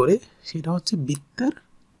ছেদ করে সেটা হচ্ছে বৃত্তের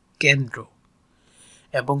কেন্দ্র,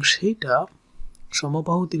 এবং সেইটা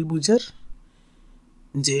সমবাহু ত্রিভুজের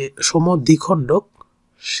যে সমদ্বিখণ্ডক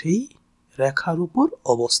সেই রেখার উপর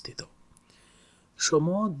অবস্থিত।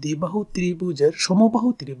 সমবাহু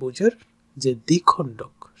ত্রিভুজের যে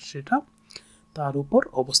দ্বিখণ্ডক সেটা তার উপর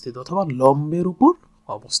অবস্থিত, অথবা লম্বের উপর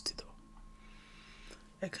অবস্থিত।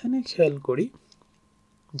 এখানে খেয়াল করি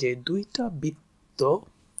যে দুইটা বৃত্ত,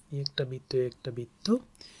 একটা বৃত্ত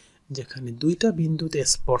যেখানে দুইটা বিন্দুতে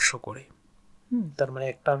স্পর্শ করে, তার মানে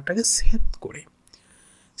একটা আরেকটাকে ছেদ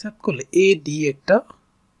করলে এ ডি একটা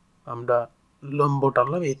আমরা লম্ব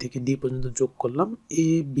টানলাম, এই থেকে ডি পর্যন্ত যোগ করলাম, A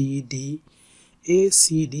B D, A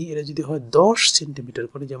C D, এটা যদি হয় 10 সেন্টিমিটার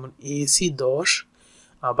করে, যেমন এ সি 10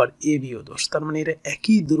 আবার এ বিও 10, তার মানে এটা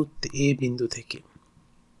একই দূরত্বে এ বিন্দু থেকে।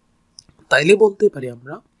 তাইলে বলতে পারি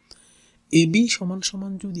আমরা এ বি সমান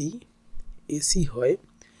সমান যদি এসি হয়,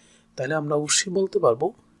 তাহলে আমরা অবশ্যই বলতে পারবো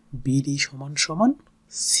বিডি সমান সমান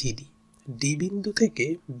সিডি। ডি বিন্দু থেকে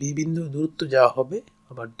বি বিন্দুর দূরত্ব যা হবে,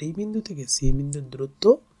 আবার ডি বিন্দু থেকে সি বিন্দুর দূরত্ব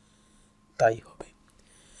তাই হবে।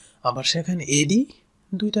 আবার সেখানে এডি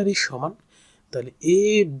দুইটারই সমান, তাহলে এ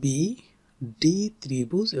বি ডি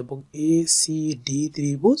ত্রিভুজ এবং এ সি ডি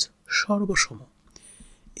ত্রিভুজ সর্বসম।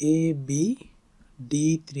 এ বি ডি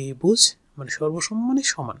ত্রিভুজ মানে সর্বসম মানে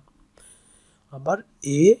সমান। আবার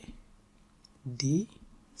এ ডি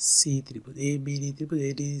সি ত্রিভুজ, এ বি ডি ত্রিভুজ,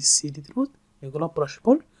 এ ডি সি ডি ত্রিভুজ এগুলো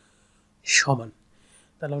পরস্পর সমান।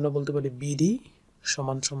 তাহলে আমরা বলতে পারি বিডি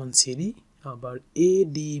সমান সমান সিডি। আবার এ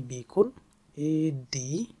ডি বি কোণ, এ ডি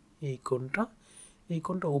এই কোণটা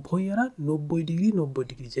উভয়েরা 90 ডিগ্রি 90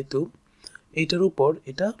 ডিগ্রি, যেহেতু এইটার উপর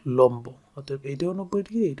এটা লম্ব, অতএব এটাও 90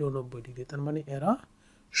 ডিগ্রি এটাও 90 ডিগ্রি, তার মানে এরা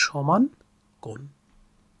সমান কোণ।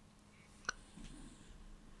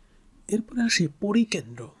 এরপরে আসি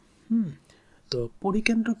পরিকেন্দ্র। তো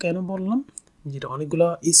পরিকেন্দ্র কেন বললাম, যেটা অনেকগুলো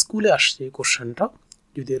স্কুলে আসছে কোশ্চেনটা,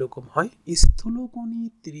 যদি এরকম হয় স্থূলকোণী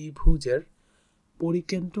ত্রিভুজের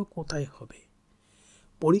পরিকেন্দ্র কোথায় হবে?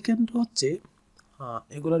 পরিকেন্দ্র হচ্ছে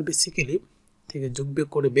এগুলার বেসিক্যালি থেকে যোগ বিয়োগ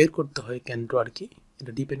করে বের করতে হয় কেন্দ্র আর কি।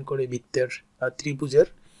 এটা ডিপেন্ড করে বৃত্তের ত্রিভুজের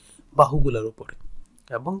বাহুগুলোর উপরে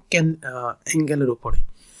এবং অ্যাঙ্গেলের উপরে।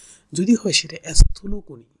 যদি হয় সেটা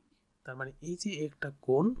স্থূলকোণী, তার মানে এই যে একটা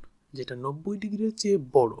কোণ যেটা 90 ডিগ্রির চেয়ে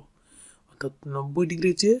বড়, অর্থাৎ 90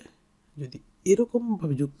 ডিগ্রির চেয়ে যদি এরকম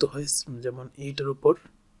ভাবে যুক্ত হয়, যেমন এইটার উপর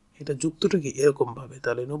এটা যুক্তটা কি এরকম ভাবে,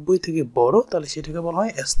 তাহলে 90 থেকে বড়, তাহলে সেটাকে বলা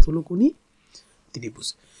হয় স্থূলকোণী ত্রিভুজ।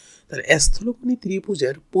 তাহলে স্থূলকোণী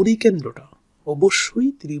ত্রিভুজের পরিকেন্দ্রটা অবশ্যই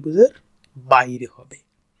ত্রিভুজের বাইরে হবে,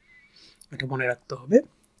 এটা মনে রাখতে হবে।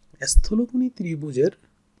 স্থূলকোণী ত্রিভুজের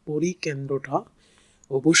পরিকেন্দ্রটা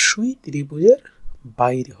অবশ্যই ত্রিভুজের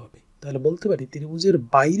বাইরে হবে। তাহলে বলতে পারি ত্রিভুজের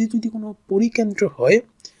বাইরে যদি কোনো পরিকেন্দ্র হয়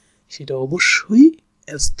সেটা অবশ্যই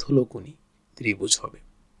স্থূলকোণী ত্রিভুজ হবে।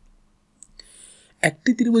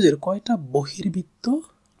 একটি ত্রিভুজের কয়টা বহির্বৃত্ত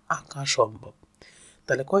আঁকা সম্ভব?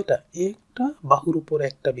 তাহলে কয়টা? একটা বাহুর উপর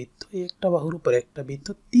একটা বৃত্ত, একটা বাহুর উপর একটা বৃত্ত,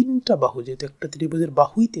 তিনটা বাহু, যেহেতু একটা ত্রিভুজের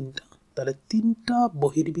বাহুই তিনটা, তাহলে তিনটা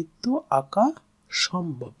বহির্বৃত্ত আঁকা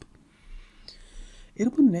সম্ভব।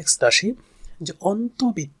 এরপর নেক্সট আসি যে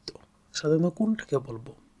অন্তবৃত্ত সাধারণত কোনটাকে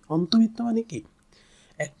বলবো? অন্তবৃত্ত মানে কি?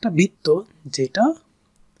 একটা বৃত্ত যেটা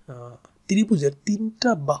ত্রিভুজের তিনটা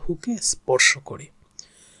বাহুকে স্পর্শ করে।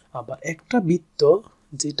 আবার একটা বৃত্ত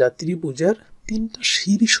যেটা ত্রিভুজের তিনটা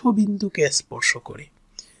শীর্ষবিন্দুকে স্পর্শ করে।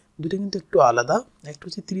 দুটো কিন্তু একটু আলাদা। একটা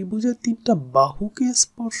হচ্ছে ত্রিভুজের তিনটা বাহুকে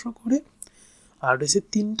স্পর্শ করে, আর হচ্ছে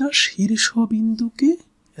তিনটা শীর্ষবিন্দুকে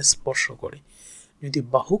স্পর্শ করে। যদি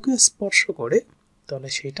বাহুকে স্পর্শ করে তাহলে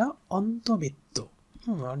সেটা অন্তবৃত্ত,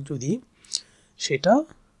 আর যদি সেটা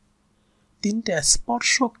তিনটা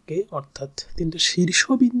স্পর্শককে অর্থাৎ তিনটা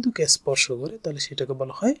শীর্ষবিন্দুকে স্পর্শ করে তাহলে সেটাকে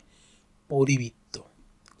বলা হয় পরিবৃত্ত।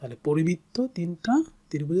 তাহলে পরিবৃত্ত তিনটা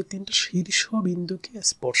ত্রিভুজের তিনটা শীর্ষবিন্দুকে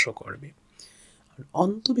স্পর্শ করবে, আর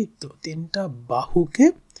অন্তবৃত্ত তিনটা বাহুকে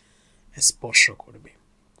স্পর্শ করবে।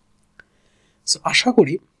 সো আশা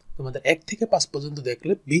করি তোমাদের 1 থেকে 5 পর্যন্ত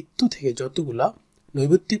দেখলে বৃত্ত থেকে যতগুলা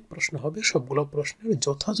নৈর্ব্যক্তিক প্রশ্ন হবে সবগুলো প্রশ্নের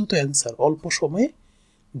যথাযথ অ্যান্সার অল্প সময়ে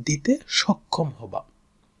দিতে সক্ষম হবা।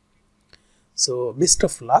 সো বেস্ট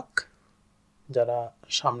অফ লাক যারা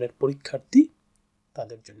সামনের পরীক্ষার্থী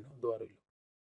তাদের জন্য দোয়া রইল।